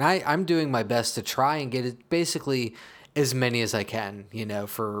out there, and I'm doing my best to try and get it basically as many as I can, you know,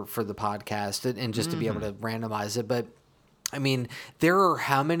 for the podcast and just to be able to randomize it. But I mean, there are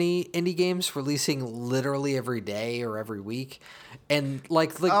how many indie games releasing literally every day or every week? And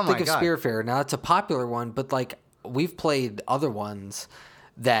like think of Spiritfarer. Now it's a popular one, but like we've played other ones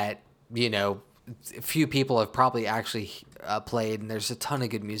that, you know, few people have probably actually played, and there's a ton of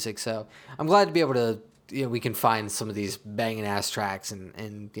good music. So I'm glad to be able to, you know, we can find some of these banging ass tracks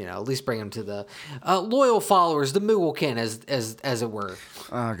and you know, at least bring them to the loyal followers, the Mooglekin, as it were.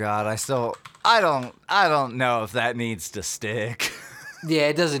 Oh God, I don't know if that needs to stick. Yeah,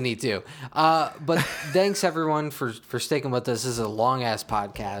 it doesn't need to. But thanks everyone for sticking with us. This is a long ass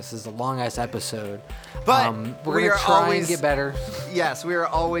podcast. This is a long ass episode. But we're gonna try and get better. Yes, we are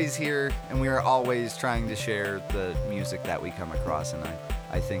always here, and we are always trying to share the music that we come across. And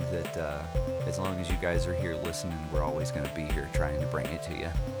I think that as long as you guys are here listening, we're always going to be here trying to bring it to you.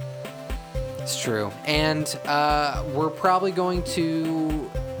 It's true. And we're probably going to...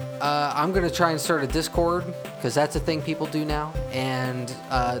 I'm going to try and start a Discord, because that's a thing people do now. And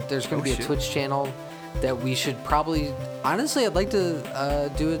there's going to be a Twitch channel that we should probably... Honestly, I'd like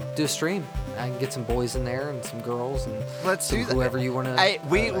to do a stream. I can get some boys in there and some girls and let's do that. Whoever you want to.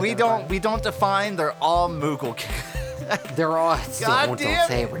 We don't define. They're all Moogle. They're all. Don't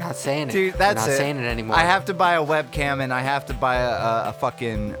say it. We're not saying it. Dude, that's We're not saying it anymore. I have to buy a webcam and I have to buy a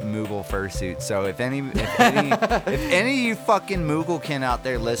fucking Moogle fursuit. So if any of you fucking Mooglekin out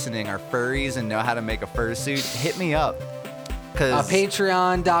there listening are furries and know how to make a fursuit, hit me up.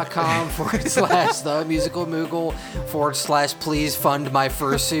 Patreon.com / the musical Moogle / please fund my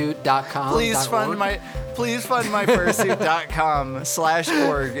fursuit.com. Please fund my fursuit.com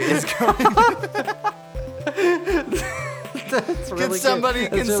 /org is going.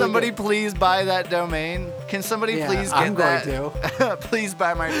 Can somebody please buy that domain? Can somebody please get that? To. Please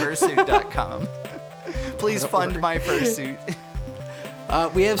buy my fursuit.com. Please fund my fursuit.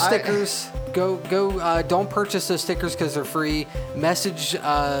 We have stickers. Go! Don't purchase those stickers because they're free. Message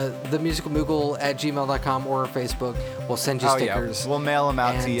the Musical Moogle at gmail.com or Facebook. We'll send you stickers. Yeah. We'll mail them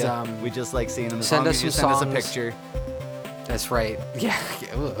out to you. We just like seeing them. Send us a picture. That's right. Yeah.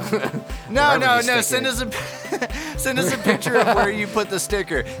 No. Send Send us a picture of where you put the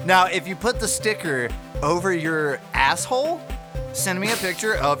sticker. Now, if you put the sticker over your asshole, send me a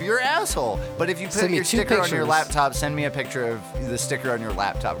picture of your asshole. But if you put your sticker on your laptop, send me a picture of the sticker on your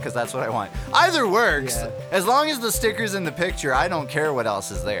laptop, because that's what I want. Either works. Yeah. As long as the sticker's in the picture, I don't care what else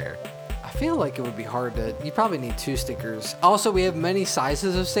is there. I feel like it would be hard to... You probably need 2 stickers. Also, we have many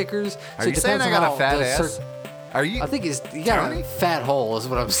sizes of stickers. Are you saying I got a fat ass? Are you? I think you got a fat hole is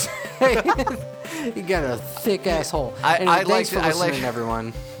what I'm saying. You got a thick ass hole. Thanks for listening,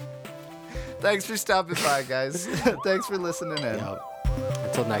 everyone. Thanks for stopping by, guys. Thanks for listening in. Yep.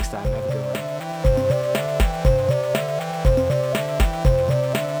 Until next time, have a good one.